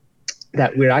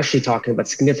 That we're actually talking about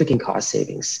significant cost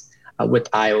savings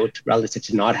with iOAT relative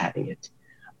to not having it.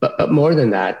 But more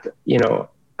than that,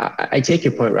 I take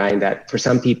your point, Ryan, that for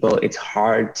some people it's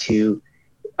hard to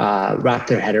wrap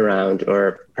their head around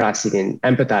or perhaps even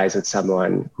empathize with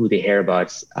someone who they hear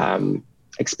about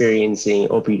experiencing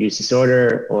opioid use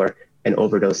disorder or an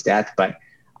overdose death. But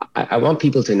I want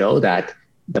people to know that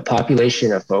the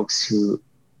population of folks who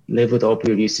live with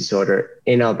opioid use disorder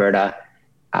in Alberta,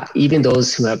 even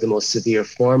those who have the most severe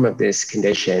form of this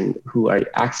condition, who are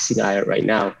accessing iOAT right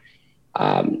now,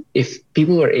 if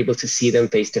people were able to see them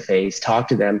face to face, talk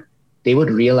to them, they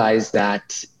would realize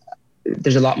that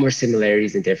there's a lot more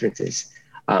similarities than differences.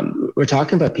 We're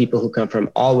talking about people who come from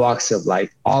all walks of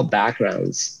life, all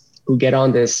backgrounds, who get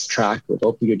on this track with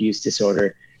opioid use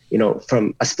disorder,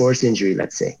 from a sports injury,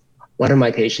 let's say. One of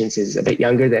my patients is a bit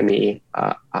younger than me,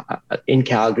 in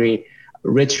Calgary,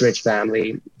 rich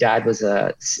family. Dad was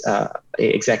a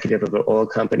executive of an oil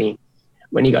company.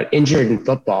 When he got injured in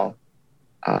football,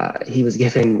 he was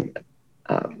given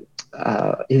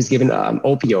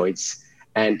opioids,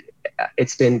 and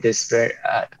it's been this very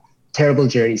terrible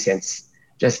journey since.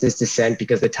 Just this descent,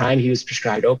 because the time he was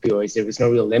prescribed opioids, there was no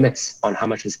real limits on how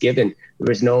much was given. There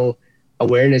was no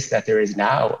awareness that there is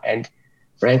now, and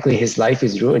frankly, his life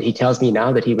is ruined. He tells me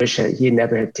now that he wished he had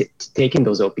never had taken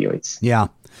those opioids. Yeah.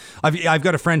 I've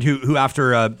got a friend who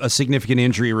after a significant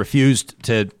injury, refused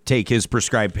to take his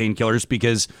prescribed painkillers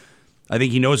because I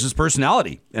think he knows his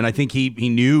personality. And I think he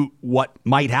knew what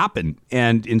might happen.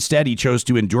 And instead, he chose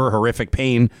to endure horrific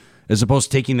pain as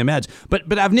opposed to taking the meds. But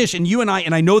Avnish, and you and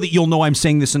I know that you'll know I'm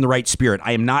saying this in the right spirit.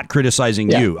 I am not criticizing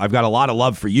you. I've got a lot of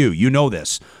love for you. You know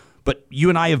this. But you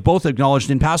and I have both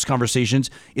acknowledged in past conversations,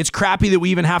 it's crappy that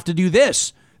we even have to do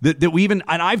this. That we even,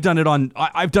 and I've done it on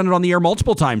the air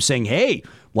multiple times, saying, hey,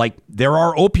 like, there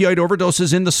are opioid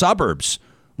overdoses in the suburbs.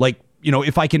 Like,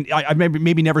 if I can, I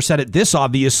maybe never said it this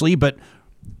obviously, but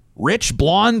rich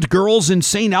blonde girls in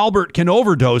St. Albert can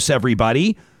overdose,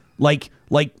 everybody. Like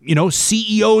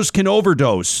CEOs can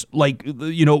overdose. Like,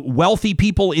 wealthy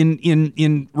people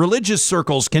in religious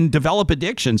circles can develop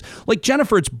addictions. Like,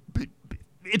 Jennifer,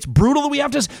 it's brutal that we have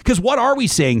to, because what are we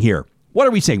saying here? What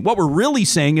are we saying? What we're really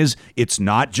saying is it's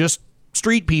not just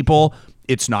street people.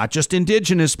 It's not just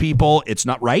Indigenous people. It's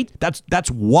not, right?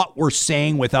 That's what we're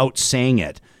saying without saying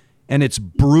it. And it's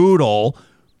brutal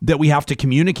that we have to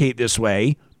communicate this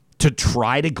way to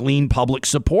try to glean public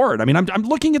support. I mean, I'm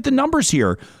looking at the numbers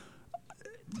here.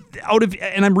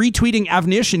 And I'm retweeting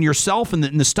Avnish and yourself and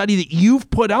the study that you've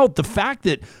put out, the fact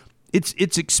that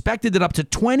it's expected that up to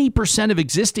 20% of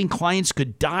existing clients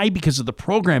could die because of the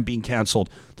program being canceled.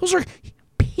 Those are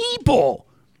people.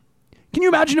 Can you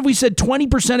imagine if we said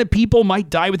 20% of people might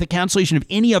die with the cancellation of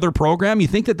any other program? You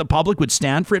think that the public would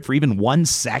stand for it for even 1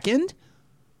 second?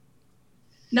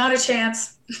 Not a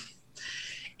chance.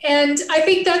 And I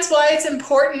think that's why it's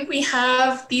important we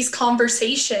have these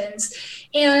conversations.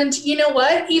 And you know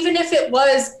what? Even if it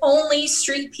was only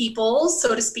street people,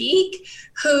 so to speak,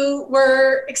 who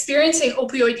were experiencing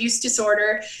opioid use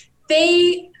disorder,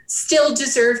 they still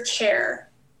deserve care.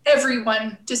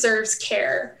 Everyone deserves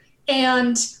care.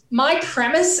 And my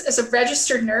premise as a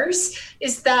registered nurse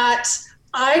is that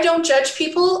I don't judge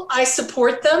people, I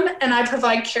support them, and I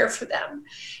provide care for them.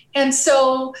 And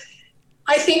so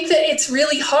I think that it's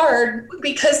really hard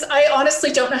because I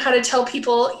honestly don't know how to tell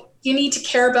people you need to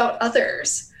care about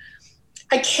others.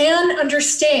 I can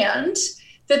understand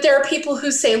that there are people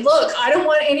who say, look, I don't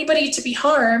want anybody to be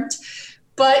harmed,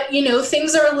 but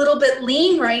things are a little bit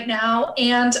lean right now,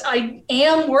 and I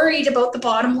am worried about the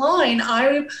bottom line.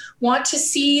 I want to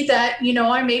see that,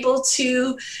 I'm able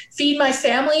to feed my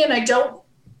family, and I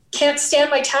can't stand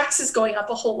my taxes going up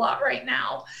a whole lot right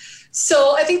now.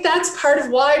 So I think that's part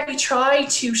of why we try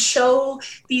to show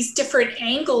these different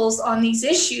angles on these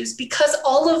issues, because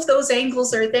all of those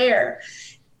angles are there.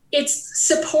 It's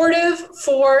supportive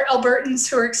for Albertans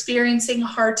who are experiencing a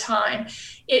hard time.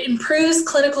 It improves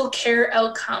clinical care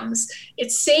outcomes.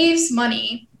 It saves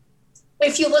money.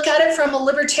 If you look at it from a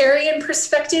libertarian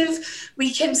perspective,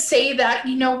 we can say that,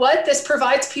 this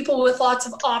provides people with lots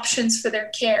of options for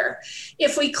their care.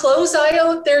 If we close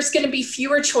iOAT, there's going to be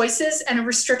fewer choices and a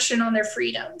restriction on their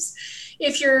freedoms.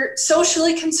 If you're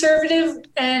socially conservative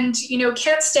and,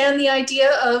 can't stand the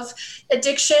idea of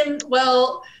addiction,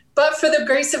 well, but for the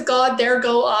grace of God, there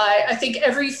go I. I think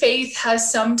every faith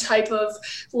has some type of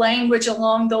language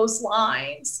along those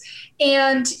lines.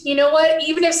 And you know what?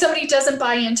 Even if somebody doesn't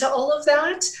buy into all of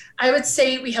that, I would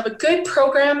say we have a good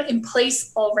program in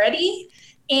place already,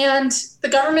 and the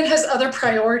government has other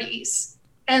priorities,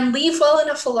 and leave well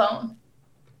enough alone.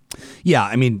 Yeah,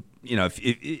 I mean,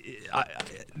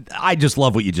 I just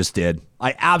love what you just did.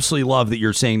 I absolutely love that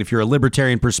you're saying if you're a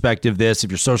libertarian perspective, this,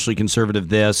 if you're socially conservative,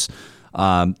 this.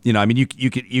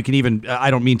 You can even,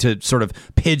 I don't mean to sort of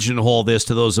pigeonhole this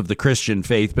to those of the Christian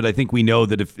faith, but I think we know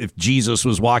that if Jesus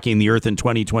was walking the earth in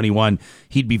 2021,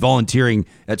 he'd be volunteering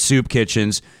at soup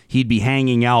kitchens. He'd be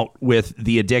hanging out with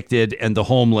the addicted and the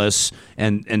homeless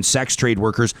and sex trade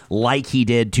workers like he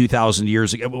did 2,000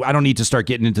 years ago. I don't need to start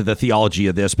getting into the theology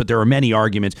of this, but there are many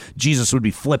arguments. Jesus would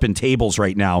be flipping tables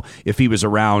right now if he was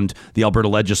around the Alberta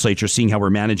legislature, seeing how we're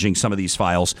managing some of these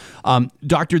files.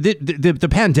 Doctor, the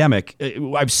pandemic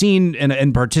I've seen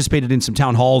and participated in some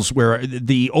town halls where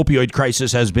the opioid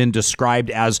crisis has been described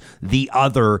as the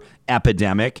other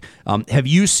epidemic. Have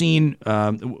you seen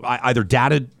either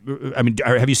data? I mean,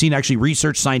 have you seen actually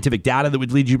research, scientific data that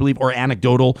would lead you to believe, or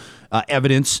anecdotal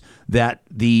evidence that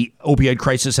the opioid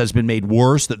crisis has been made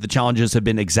worse, that the challenges have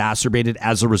been exacerbated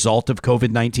as a result of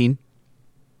COVID-19?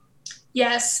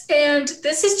 Yes, and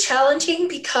this is challenging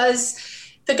because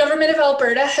the government of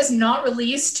Alberta has not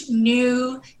released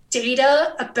new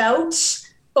data about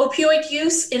opioid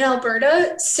use in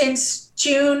Alberta since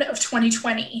June of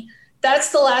 2020.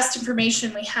 That's the last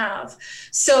information we have.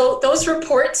 So those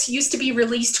reports used to be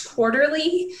released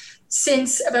quarterly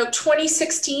since about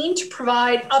 2016 to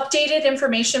provide updated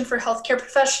information for healthcare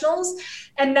professionals.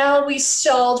 And now we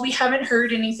stalled. We haven't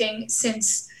heard anything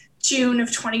since June of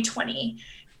 2020.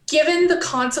 Given the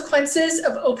consequences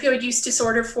of opioid use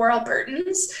disorder for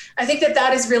Albertans, I think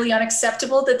that is really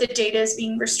unacceptable that the data is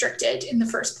being restricted in the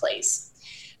first place.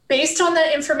 Based on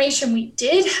that information we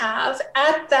did have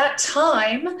at that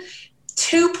time,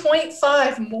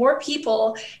 2.5 more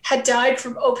people had died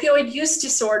from opioid use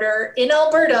disorder in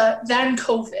Alberta than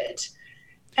COVID.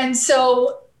 And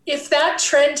so if that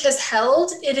trend has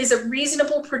held, it is a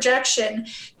reasonable projection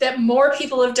that more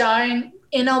people have died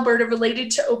in Alberta related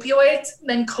to opioids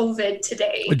than COVID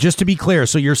today. Just to be clear,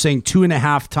 so you're saying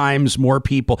 2.5 times more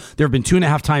people, there have been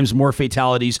 2.5 times more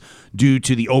fatalities due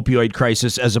to the opioid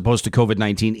crisis as opposed to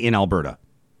COVID-19 in Alberta?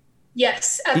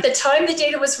 Yes. At the time the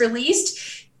data was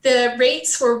released, the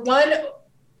rates were 1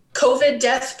 COVID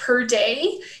death per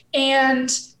day and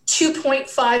 2.5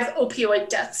 opioid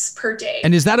deaths per day.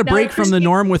 And is that a break from the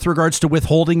norm with regards to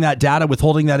withholding that data,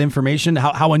 withholding that information?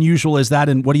 How unusual is that,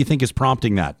 and what do you think is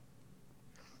prompting that?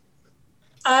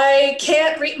 I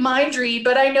can't mind read,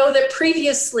 but I know that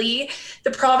previously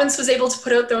the province was able to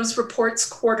put out those reports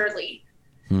quarterly.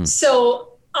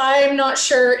 So I'm not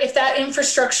sure if that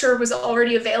infrastructure was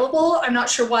already available. I'm not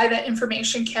sure why that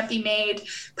information can't be made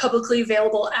publicly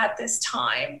available at this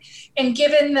time. And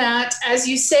given that, as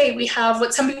you say, we have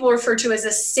what some people refer to as a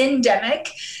syndemic,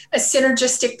 a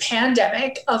synergistic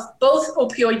pandemic of both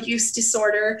opioid use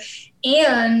disorder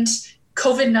and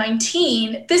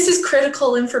COVID-19, this is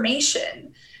critical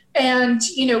information. And,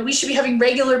 we should be having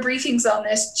regular briefings on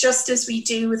this, just as we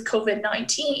do with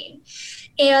COVID-19.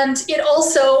 And it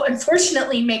also,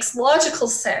 unfortunately, makes logical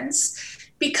sense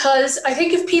because I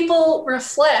think if people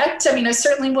reflect, I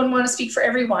certainly wouldn't want to speak for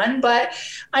everyone, but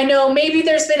I know maybe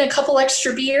there's been a couple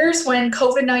extra beers when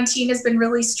COVID-19 has been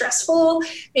really stressful,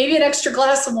 maybe an extra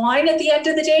glass of wine at the end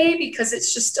of the day because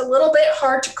it's just a little bit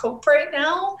hard to cope right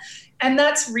now. And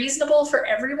that's reasonable for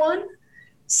everyone.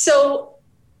 So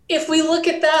if we look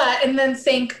at that and then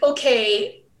think,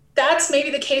 okay, that's maybe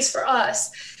the case for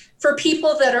us, for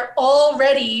people that are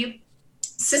already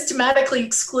systematically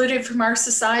excluded from our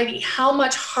society, how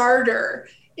much harder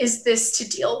is this to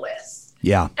deal with?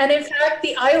 Yeah. And in fact,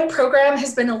 the iOAT program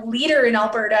has been a leader in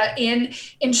Alberta in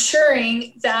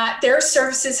ensuring that their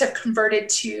services have converted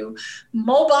to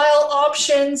mobile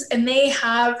options and they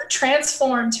have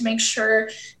transformed to make sure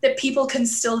that people can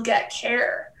still get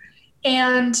care.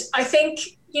 And I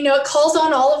think, it calls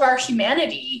on all of our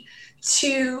humanity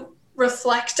to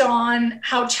reflect on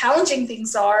how challenging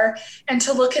things are and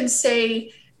to look and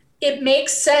say, it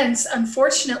makes sense,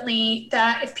 unfortunately,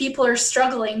 that if people are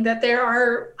struggling, that there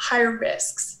are higher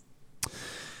risks.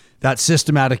 That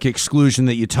systematic exclusion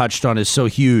that you touched on is so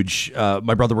huge.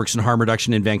 My brother works in harm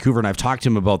reduction in Vancouver, and I've talked to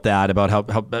him about that, about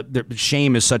how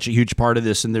shame is such a huge part of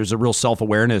this, and there's a real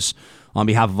self-awareness on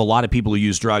behalf of a lot of people who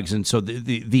use drugs. And so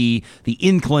the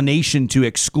inclination to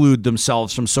exclude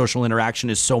themselves from social interaction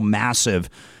is so massive.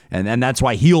 And that's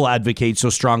why he'll advocate so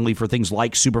strongly for things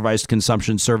like supervised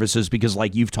consumption services, because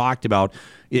like you've talked about,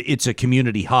 it's a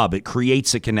community hub. It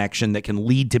creates a connection that can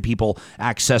lead to people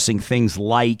accessing things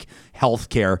like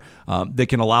healthcare that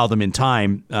can allow them in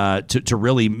time to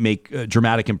really make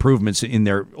dramatic improvements in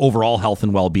their overall health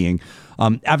and well-being.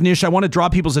 Avnish, I want to draw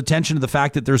people's attention to the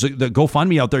fact that there's the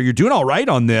GoFundMe out there. You're doing all right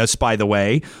on this, by the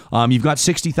way. You've got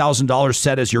 $60,000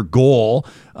 set as your goal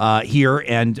here,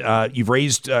 and you've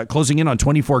raised closing in on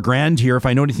 $24,000 here. If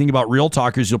I know anything about Real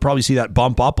Talkers, you'll probably see that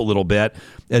bump up a little bit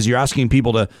as you're asking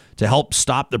people to help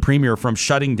stop the premier from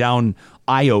shutting down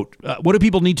iOAT. What do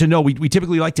people need to know? We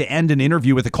typically like to end an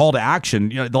interview with a call to action.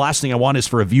 The last thing I want is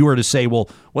for a viewer to say,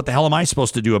 well, what the hell am I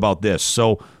supposed to do about this?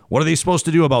 So what are they supposed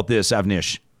to do about this,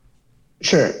 Avnish?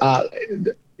 Sure.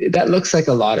 That looks like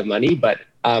a lot of money, but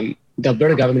the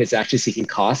Alberta government is actually seeking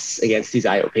costs against these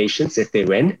iOAT patients if they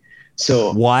win.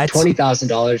 So what?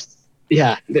 $20,000.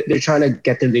 Yeah, they're trying to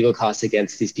get their legal costs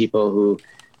against these people who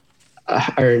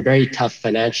are in very tough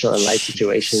financial and life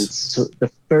situations. So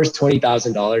the first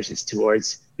 $20,000 is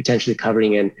towards potentially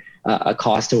covering a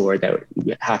cost award that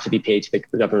would have to be paid to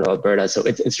the government of Alberta. So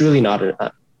it's really not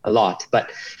a lot.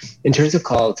 But in terms of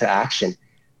call to action,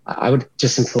 I would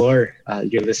just implore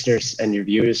your listeners and your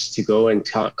viewers to go and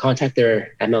contact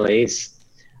their MLAs,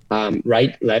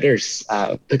 write letters,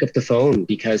 pick up the phone,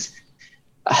 because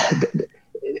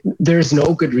there's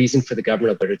no good reason for the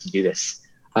government of Alberta to do this.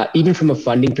 Even from a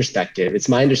funding perspective, it's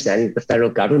my understanding that the federal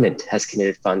government has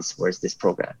committed funds towards this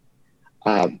program.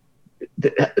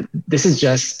 This is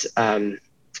just,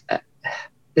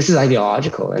 this is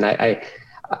ideological. And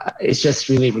it's just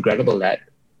really regrettable that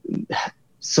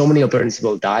so many Albertans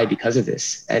will die because of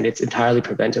this, and it's entirely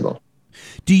preventable.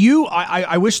 Do you,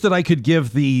 I wish that I could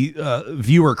give the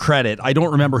viewer credit. I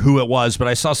don't remember who it was, but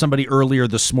I saw somebody earlier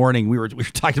this morning. We were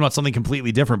talking about something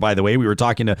completely different, by the way. We were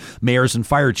talking to mayors and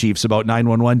fire chiefs about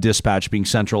 911 dispatch being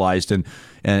centralized,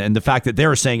 and the fact that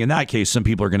they're saying in that case some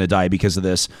people are going to die because of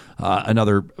this,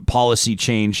 another policy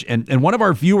change. And one of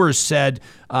our viewers said,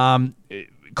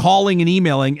 calling and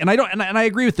emailing, and I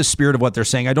agree with the spirit of what they're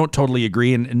saying. I don't totally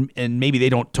agree, and maybe they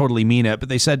don't totally mean it, but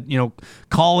they said,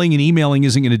 calling and emailing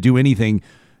isn't going to do anything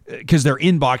because their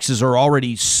inboxes are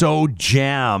already so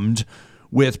jammed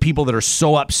with people that are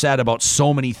so upset about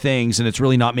so many things, and it's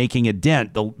really not making a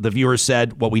dent. The viewer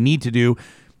said, what we need to do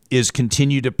is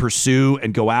continue to pursue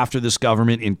and go after this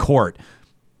government in court.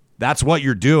 That's what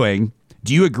you're doing.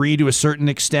 Do you agree to a certain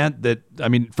extent that,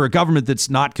 for a government that's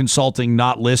not consulting,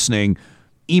 not listening,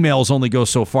 emails only go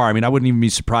so far? I wouldn't even be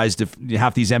surprised if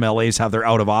half these MLAs have their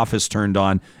out of office turned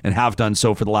on and have done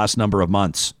so for the last number of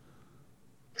months.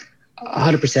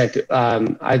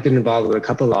 100%. I've been involved with a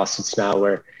couple of lawsuits now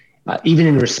where even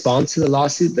in response to the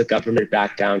lawsuit, the government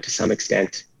backed down to some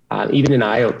extent. Even in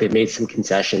iOAT, they've made some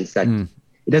concessions that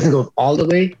it doesn't go all the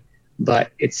way,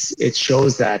 but it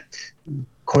shows that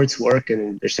courts work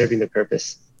and they're serving their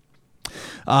purpose.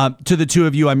 To the two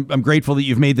of you, I'm grateful that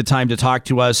you've made the time to talk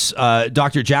to us.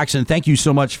 Dr. Jackson, thank you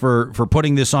so much for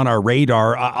putting this on our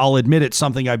radar. I'll admit it's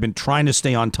something I've been trying to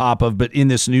stay on top of, but in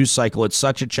this news cycle, it's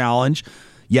such a challenge.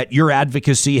 Yet your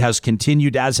advocacy has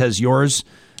continued, as has yours,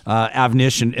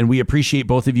 Avnish, and we appreciate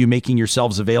both of you making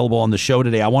yourselves available on the show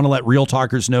today. I want to let Real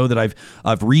Talkers know that I've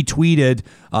retweeted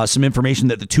some information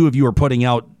that the two of you are putting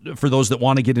out for those that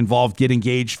want to get involved, get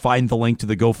engaged, find the link to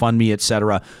the GoFundMe,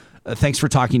 etc. Thanks for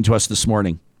talking to us this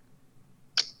morning.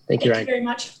 Thank you, Ryan. Thank you very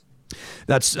much.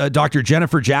 That's Dr.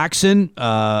 Jennifer Jackson,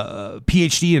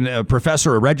 PhD and a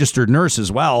professor, a registered nurse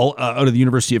as well, out of the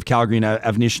University of Calgary, and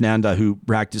Avnish Nanda, who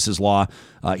practices law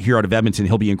here out of Edmonton.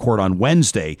 He'll be in court on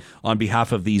Wednesday on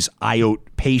behalf of these iOAT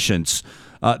patients.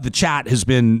 The chat has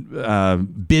been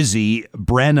busy.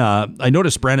 Brenna, I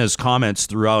noticed Brenna's comments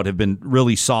throughout have been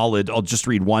really solid. I'll just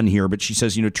read one here, but she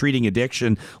says, treating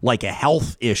addiction like a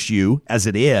health issue, as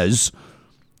it is,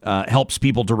 helps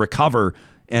people to recover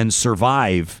and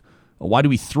survive. Why do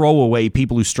we throw away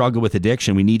people who struggle with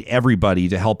addiction? We need everybody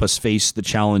to help us face the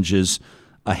challenges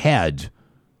ahead.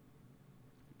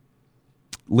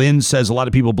 Lynn says a lot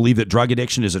of people believe that drug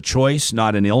addiction is a choice,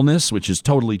 not an illness, which is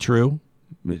totally true.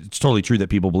 It's totally true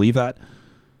that people believe that.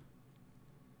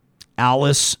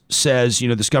 Alice says,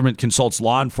 this government consults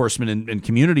law enforcement and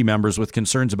community members with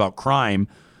concerns about crime,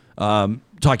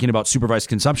 talking about supervised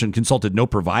consumption, consulted no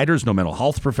providers, no mental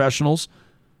health professionals,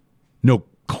 no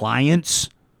clients.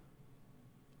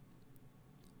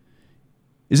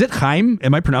 Is it Chaim?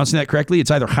 Am I pronouncing that correctly? It's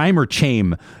either Chaim or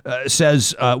Chaim.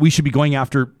 Says we should be going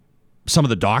after some of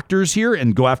the doctors here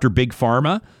and go after Big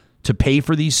Pharma to pay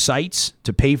for these sites,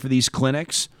 to pay for these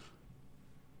clinics.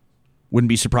 Wouldn't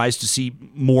be surprised to see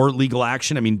more legal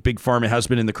action. Big Pharma has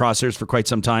been in the crosshairs for quite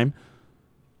some time.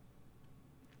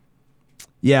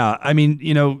 Yeah,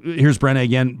 here's Brenna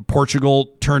again. Portugal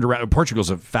turned around. Portugal's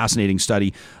a fascinating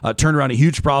study. Turned around a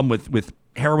huge problem with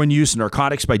heroin use and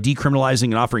narcotics by decriminalizing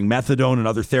and offering methadone and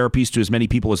other therapies to as many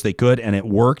people as they could, and it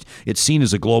worked. It's seen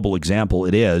as a global example.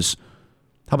 It is.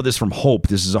 How about this from Hope?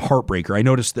 This is a heartbreaker. I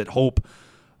noticed that Hope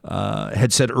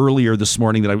had said earlier this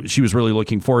morning that she was really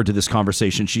looking forward to this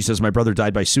conversation. She says, my brother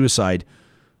died by suicide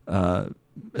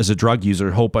as a drug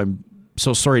user. Hope, I'm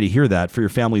so sorry to hear that for your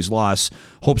family's loss.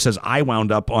 Hope says, I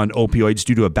wound up on opioids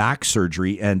due to a back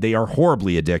surgery, and they are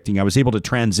horribly addicting. I was able to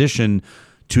transition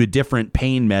to a different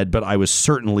pain med, but I was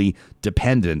certainly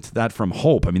dependent. That from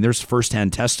Hope. There's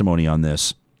firsthand testimony on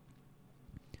this.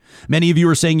 Many of you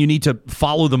are saying you need to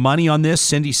follow the money on this.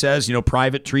 Cindy says,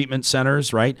 private treatment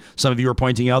centers, right? Some of you are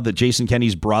pointing out that Jason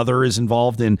Kenney's brother is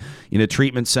involved in a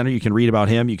treatment center. You can read about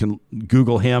him. You can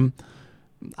Google him.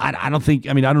 I don't think,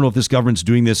 I don't know if this government's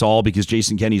doing this all because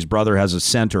Jason Kenney's brother has a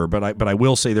center, but I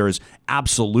will say there is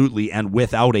absolutely and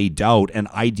without a doubt an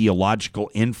ideological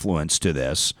influence to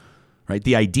this, right?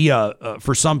 The idea,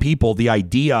 for some people, the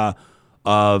idea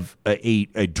of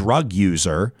a drug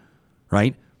user,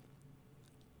 right,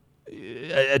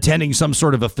 attending some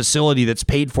sort of a facility that's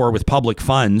paid for with public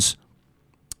funds,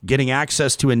 getting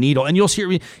access to a needle. And you'll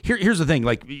see, here's the thing,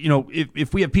 like,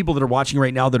 if we have people that are watching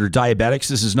right now that are diabetics,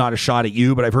 this is not a shot at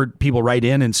you, but I've heard people write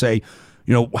in and say,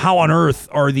 how on earth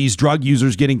are these drug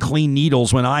users getting clean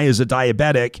needles when I, as a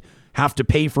diabetic, have to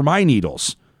pay for my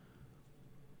needles?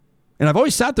 And I've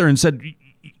always sat there and said,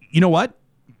 you know what?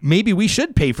 Maybe we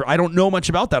should pay for, I don't know much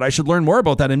about that. I should learn more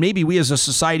about that. And maybe we as a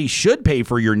society should pay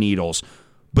for your needles.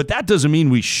 But that doesn't mean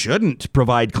we shouldn't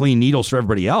provide clean needles for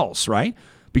everybody else, right?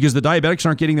 Because the diabetics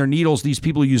aren't getting their needles. These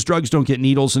people who use drugs don't get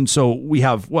needles. And so we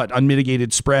have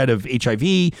unmitigated spread of HIV.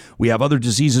 We have other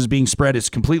diseases being spread. It's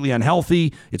completely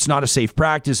unhealthy. It's not a safe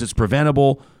practice. It's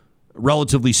preventable.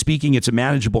 Relatively speaking, it's a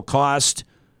manageable cost.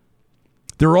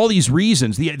 There are all these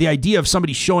reasons. The idea of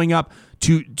somebody showing up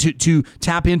to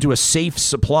tap into a safe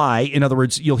supply. In other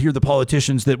words, you'll hear the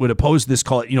politicians that would oppose this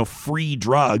call it, free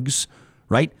drugs,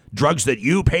 right? Drugs that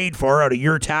you paid for out of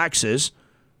your taxes.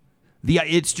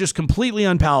 It's just completely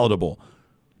unpalatable.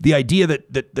 The idea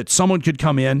that someone could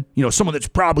come in, someone that's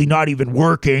probably not even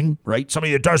working, right?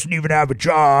 Somebody that doesn't even have a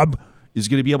job is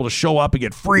going to be able to show up and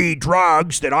get free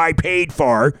drugs that I paid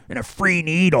for and a free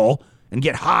needle and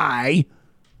get high.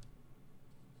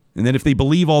 And then if they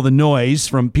believe all the noise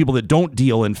from people that don't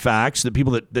deal in facts, the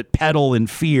people that peddle in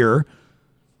fear,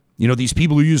 these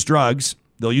people who use drugs,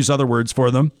 they'll use other words for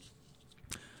them,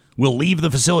 will leave the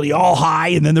facility all high,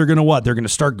 and then they're going to what? They're going to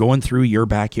start going through your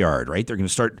backyard, right? They're going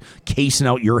to start casing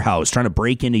out your house, trying to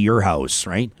break into your house,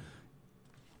 right?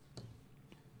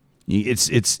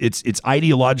 It's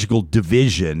ideological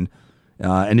division,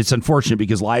 and it's unfortunate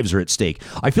because lives are at stake.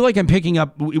 I feel like I'm picking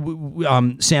up,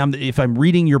 Sam, if I'm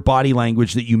reading your body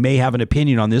language, that you may have an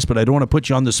opinion on this, but I don't want to put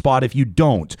you on the spot if you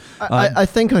don't. I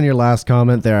think on your last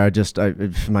comment there,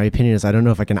 my opinion is I don't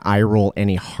know if I can eye roll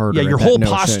any harder. Yeah, your whole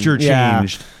posture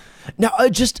changed. No,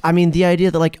 the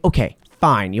idea that, like, okay,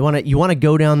 fine, you want to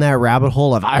go down that rabbit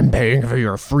hole of I'm paying for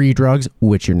your free drugs,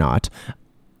 which you're not.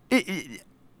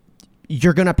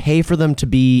 You're going to pay for them to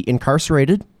be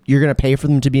incarcerated. You're going to pay for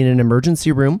them to be in an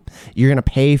emergency room. You're going to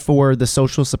pay for the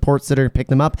social supports that are going to pick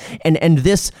them up. And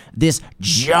this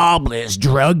jobless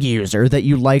drug user that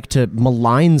you like to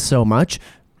malign so much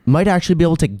might actually be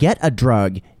able to get a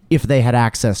drug if they had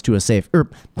access to a safe,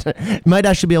 might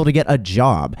actually be able to get a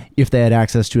job if they had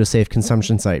access to a safe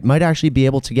consumption site, might actually be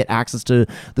able to get access to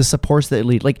the supports that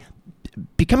lead. Like,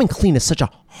 becoming clean is such a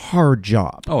hard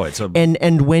job. Oh, it's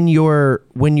and when your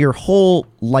whole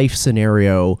life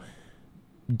scenario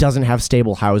doesn't have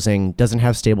stable housing, doesn't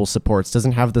have stable supports,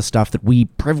 doesn't have the stuff that we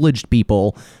privileged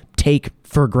people take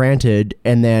for granted,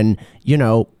 and then,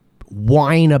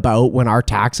 whine about when our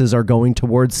taxes are going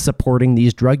towards supporting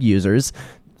these drug users.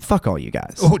 Fuck all you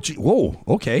guys. Oh, gee, whoa,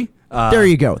 okay. There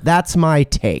you go. That's my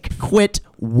take. Quit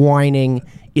whining.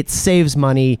 It saves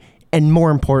money, and more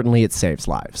importantly, it saves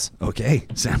lives. Okay,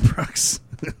 Sam Brooks.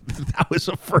 That was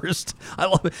a first. I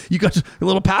love it. You got a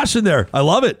little passion there. I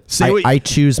love it. I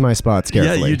choose my spots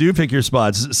carefully. Yeah, you do pick your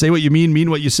spots. Say what you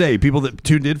mean what you say. People that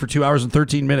tuned in for 2 hours and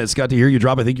 13 minutes got to hear you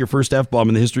drop, I think, your first F-bomb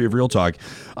in the history of Real Talk.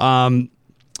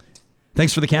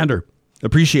 Thanks for the candor.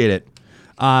 Appreciate it.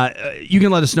 You can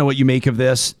let us know what you make of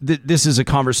this. This is a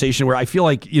conversation where I feel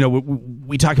like,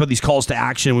 we talk about these calls to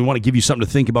action. We want to give you something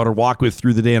to think about or walk with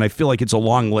through the day. And I feel like it's a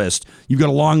long list. You've got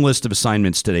a long list of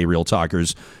assignments today, Real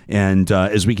Talkers. And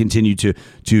as we continue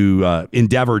to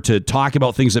endeavor to talk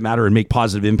about things that matter and make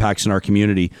positive impacts in our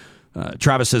community,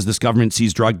 Travis says this government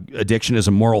sees drug addiction as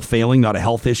a moral failing, not a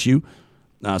health issue.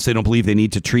 So they don't believe they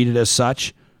need to treat it as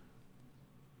such.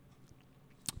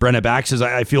 Brenna Back says,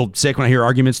 I feel sick when I hear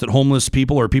arguments that homeless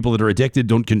people or people that are addicted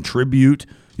don't contribute.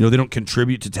 They don't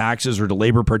contribute to taxes or to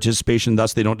labor participation,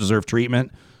 thus they don't deserve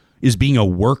treatment. Is being a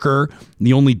worker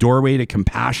the only doorway to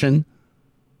compassion?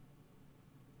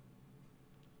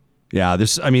 Yeah,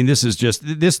 this is just,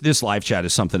 this live chat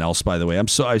is something else, by the way.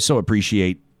 I so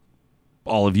appreciate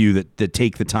all of you that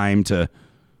take the time to,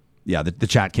 the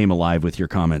chat came alive with your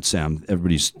comments, Sam.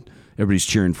 Everybody's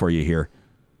cheering for you here.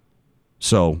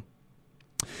 So,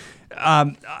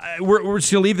 we're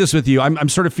just gonna leave this with you. I'm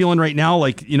sort of feeling right now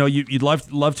like you'd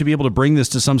love to be able to bring this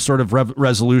to some sort of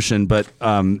resolution, but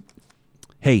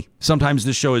hey, sometimes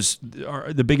this show is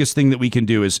the biggest thing that we can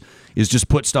do is just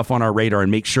put stuff on our radar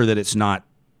and make sure that it's not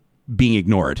being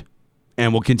ignored,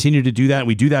 and we'll continue to do that. And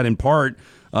we do that in part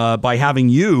by having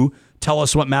you tell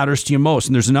us what matters to you most.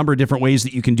 And there's a number of different ways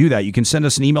that you can do that. You can send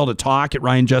us an email to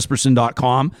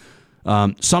talk@ryanjesperson.com.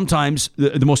 Sometimes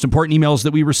the most important emails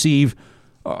that we receive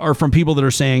are from people that are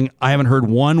saying, I haven't heard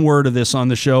one word of this on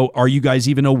the show. Are you guys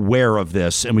even aware of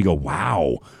this? And we go,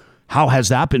 wow, how has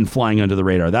that been flying under the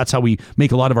radar? That's how we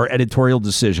make a lot of our editorial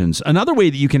decisions. Another way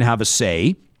that you can have a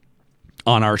say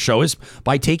on our show is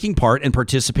by taking part and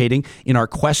participating in our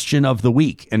question of the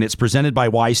week. And it's presented by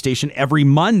Y Station. Every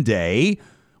Monday,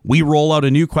 we roll out a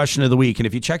new question of the week. And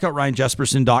if you check out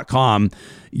ryanjesperson.com,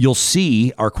 you'll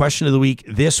see our question of the week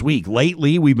this week.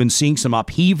 Lately, we've been seeing some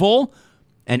upheaval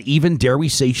and even, dare we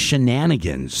say,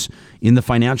 shenanigans in the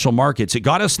financial markets. It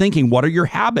got us thinking, what are your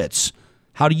habits?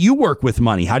 How do you work with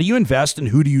money? How do you invest, and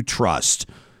who do you trust?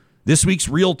 This week's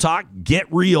Real Talk, Get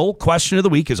Real question of the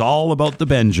week is all about the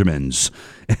Benjamins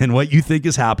and what you think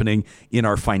is happening in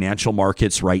our financial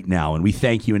markets right now. And we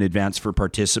thank you in advance for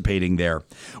participating there.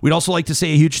 We'd also like to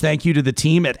say a huge thank you to the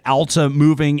team at Alta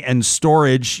Moving and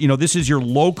Storage. You know, this is your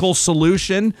local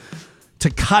solution to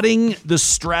cutting the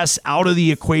stress out of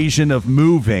the equation of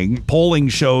moving. Polling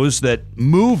shows that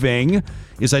moving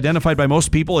is identified by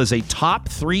most people as a top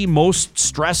 3 most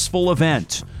stressful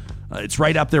event. It's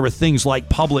right up there with things like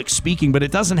public speaking, but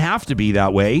it doesn't have to be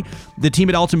that way. The team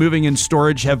at Alta Moving and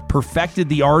Storage have perfected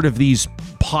the art of these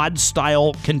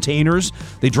pod-style containers.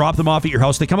 They drop them off at your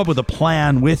house. They come up with a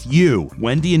plan with you.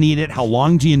 When do you need it? How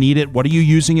long do you need it? What are you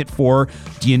using it for?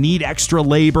 Do you need extra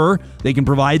labor? They can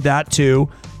provide that too.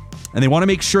 And they want to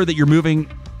make sure that your moving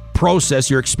process,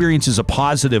 your experience is a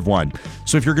positive one.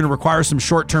 So if you're going to require some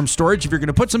short-term storage, if you're going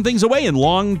to put some things away in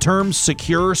long-term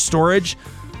secure storage,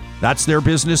 that's their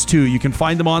business too. You can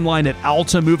find them online at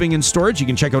Alta Moving and Storage. You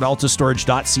can check out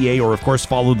altastorage.ca or, of course,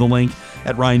 follow the link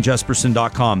at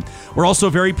ryanjesperson.com. We're also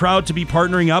very proud to be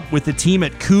partnering up with the team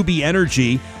at Kuby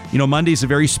Energy. You know, Monday's a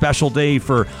very special day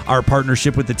for our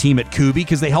partnership with the team at Kuby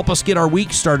because they help us get our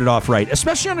week started off right,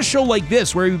 especially on a show like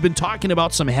this where we've been talking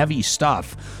about some heavy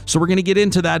stuff. So we're going to get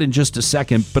into that in just a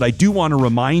second, but I do want to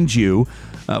remind you,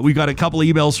 we got a couple of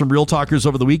emails from Real Talkers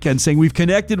over the weekend saying we've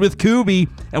connected with Kuby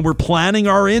and we're planning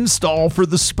our install for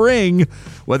the spring.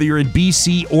 Whether you're in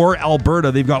BC or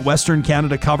Alberta, they've got Western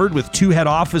Canada covered with 2 head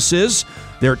offices.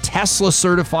 They're Tesla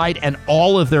certified and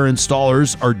all of their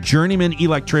installers are journeyman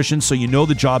electricians, so you know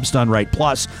the job's done right.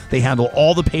 Plus, they handle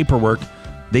all the paperwork.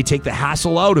 They take the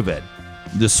hassle out of it.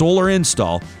 The solar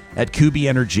install at Kuby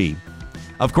Energy.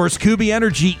 Of course, Kuby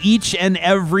Energy each and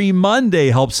every Monday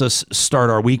helps us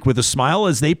start our week with a smile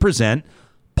as they present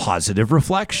Positive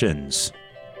Reflections.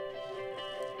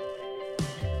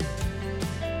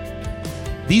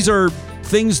 These are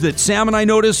things that Sam and I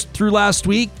noticed through last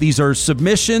week. These are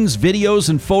submissions, videos,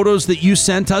 and photos that you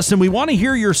sent us, and we want to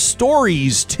hear your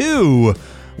stories too.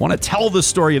 Want to tell the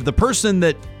story of the person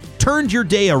that turned your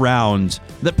day around,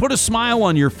 that put a smile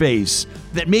on your face,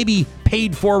 that maybe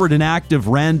paid forward an act of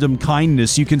random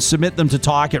kindness. You can submit them to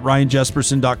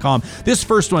talk@ryanjesperson.com. This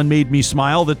first one made me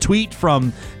smile. The tweet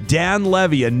from Dan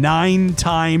Levy, a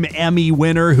 9-time Emmy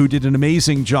winner who did an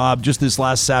amazing job just this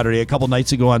last Saturday, a couple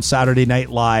nights ago on Saturday Night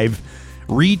Live,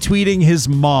 retweeting his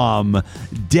mom,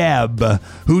 Deb,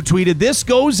 who tweeted, "This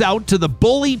goes out to the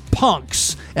bully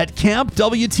punks at Camp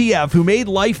WTF who made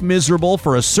life miserable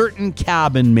for a certain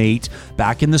cabin mate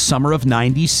back in the summer of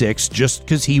 '96 just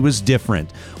because he was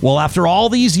different. Well, after all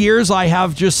these years, I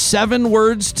have just 7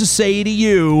 words to say to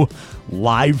you.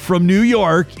 Live from New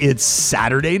York, it's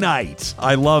Saturday night."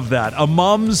 I love that. A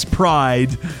mom's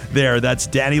pride there. That's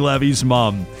Danny Levy's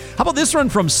mom. How about this one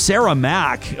from Sarah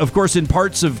Mack? Of course, in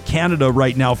parts of Canada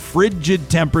right now, frigid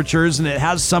temperatures, and it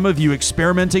has some of you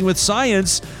experimenting with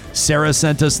science. Sarah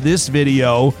sent us this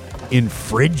video in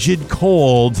frigid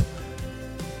cold,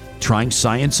 trying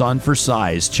science on for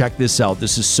size. Check this out.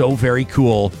 This is so very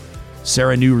cool.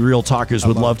 Sarah knew Real Talkers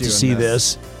would love to see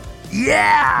this.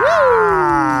 Yeah!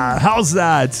 Woo! How's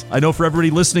that? I know for everybody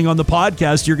listening on the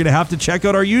podcast, you're going to have to check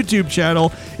out our YouTube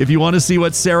channel if you want to see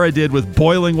what Sarah did with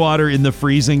boiling water in the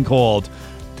freezing cold.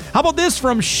 How about this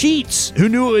from Sheets, who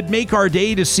knew it would make our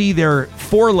day to see their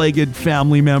 4-legged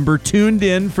family member tuned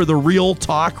in for the Real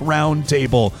Talk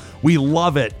Roundtable. We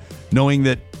love it, knowing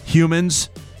that humans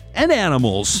and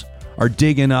animals are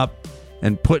digging up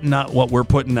and putting out what we're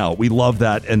putting out. We love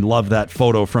that and love that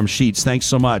photo from Sheets. Thanks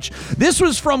so much. This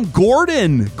was from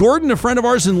Gordon. Gordon, a friend of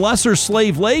ours in Lesser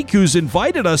Slave Lake, who's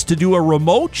invited us to do a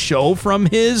remote show from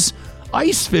his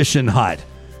ice fishing hut.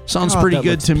 Sounds pretty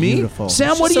good to me. Beautiful.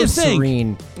 Sam, what do you think?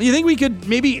 Serene. You think we could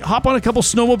maybe hop on a couple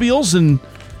snowmobiles and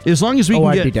as long as we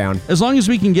can be down. As long as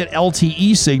we can get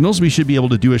LTE signals, we should be able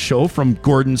to do a show from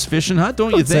Gordon's fishing hut,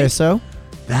 don't you think? Say so.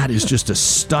 That is just a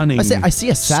stunning. I see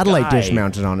a satellite dish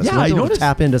mounted on it. Yeah, so I we'll noticed.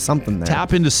 tap into something there.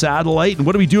 Tap into satellite. And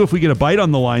what do we do if we get a bite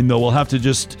on the line, though? We'll have to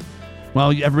just.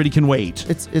 Well, everybody can wait.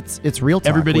 It's real talk.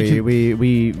 Everybody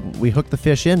we hook the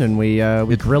fish in and we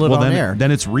grill it on air.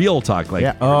 Then it's real talk. Like,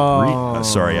 yeah.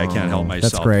 Sorry, I can't help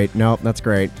myself. That's great. No, that's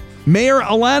great. Mayor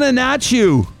Alana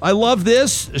Nachu. I love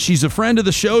this. She's a friend of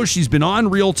the show. She's been on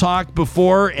Real Talk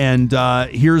before. And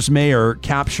here's Mayor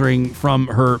capturing from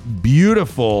her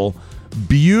beautiful,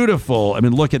 I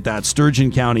mean, look at that.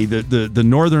 Sturgeon County, the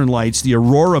Northern Lights, the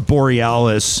Aurora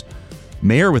Borealis.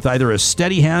 Mayor with either a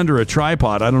steady hand or a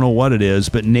tripod. I don't know what it is,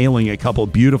 but nailing a couple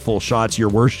beautiful shots, Your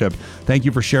Worship. Thank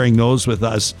you for sharing those with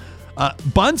us.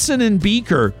 Bunsen and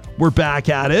Beaker, we're back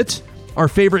at it. Our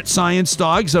favorite science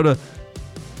dogs out of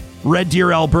Red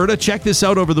Deer, Alberta. Check this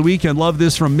out over the weekend. Love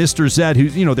this from Mr. Zed,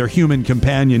 who's, their human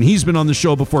companion. He's been on the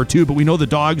show before too, but we know the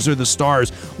dogs are the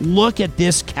stars. Look at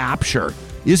this capture.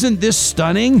 Isn't this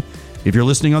stunning? If you're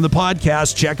listening on the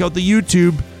podcast, check out the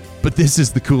YouTube, but this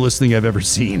is the coolest thing I've ever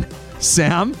seen.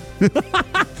 Sam?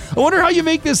 I wonder how you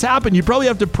make this happen. You probably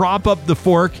have to prop up the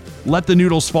fork, let the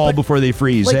noodles fall before they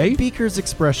freeze, eh? Beaker's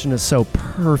expression is so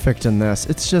perfect in this.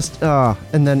 It's just,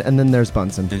 and then there's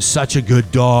Bunsen. And such a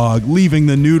good dog, leaving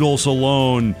the noodles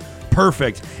alone.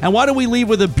 Perfect. And why don't we leave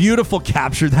with a beautiful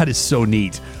capture? That is so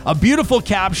neat. A beautiful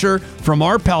capture from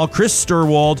our pal Chris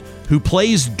Sturwold, who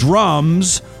plays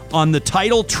drums on the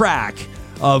title track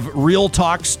of Real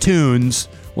Talk's tunes.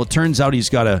 Well, it turns out he's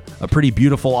got a pretty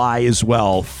beautiful eye as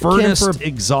well. Furnace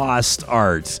exhaust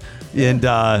art. And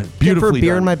beautifully for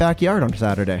beer done. in my backyard on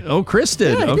Saturday. Oh, Chris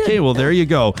did. Yeah, okay, well, there you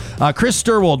go. Chris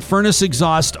Sturwold, Furnace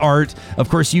Exhaust Art. Of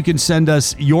course, you can send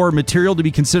us your material to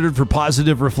be considered for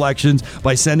positive reflections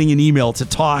by sending an email to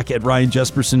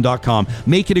talk@ryanjesperson.com.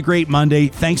 Make it a great Monday.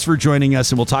 Thanks for joining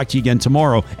us, and we'll talk to you again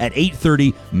tomorrow at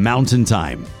 8:30 Mountain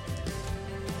Time.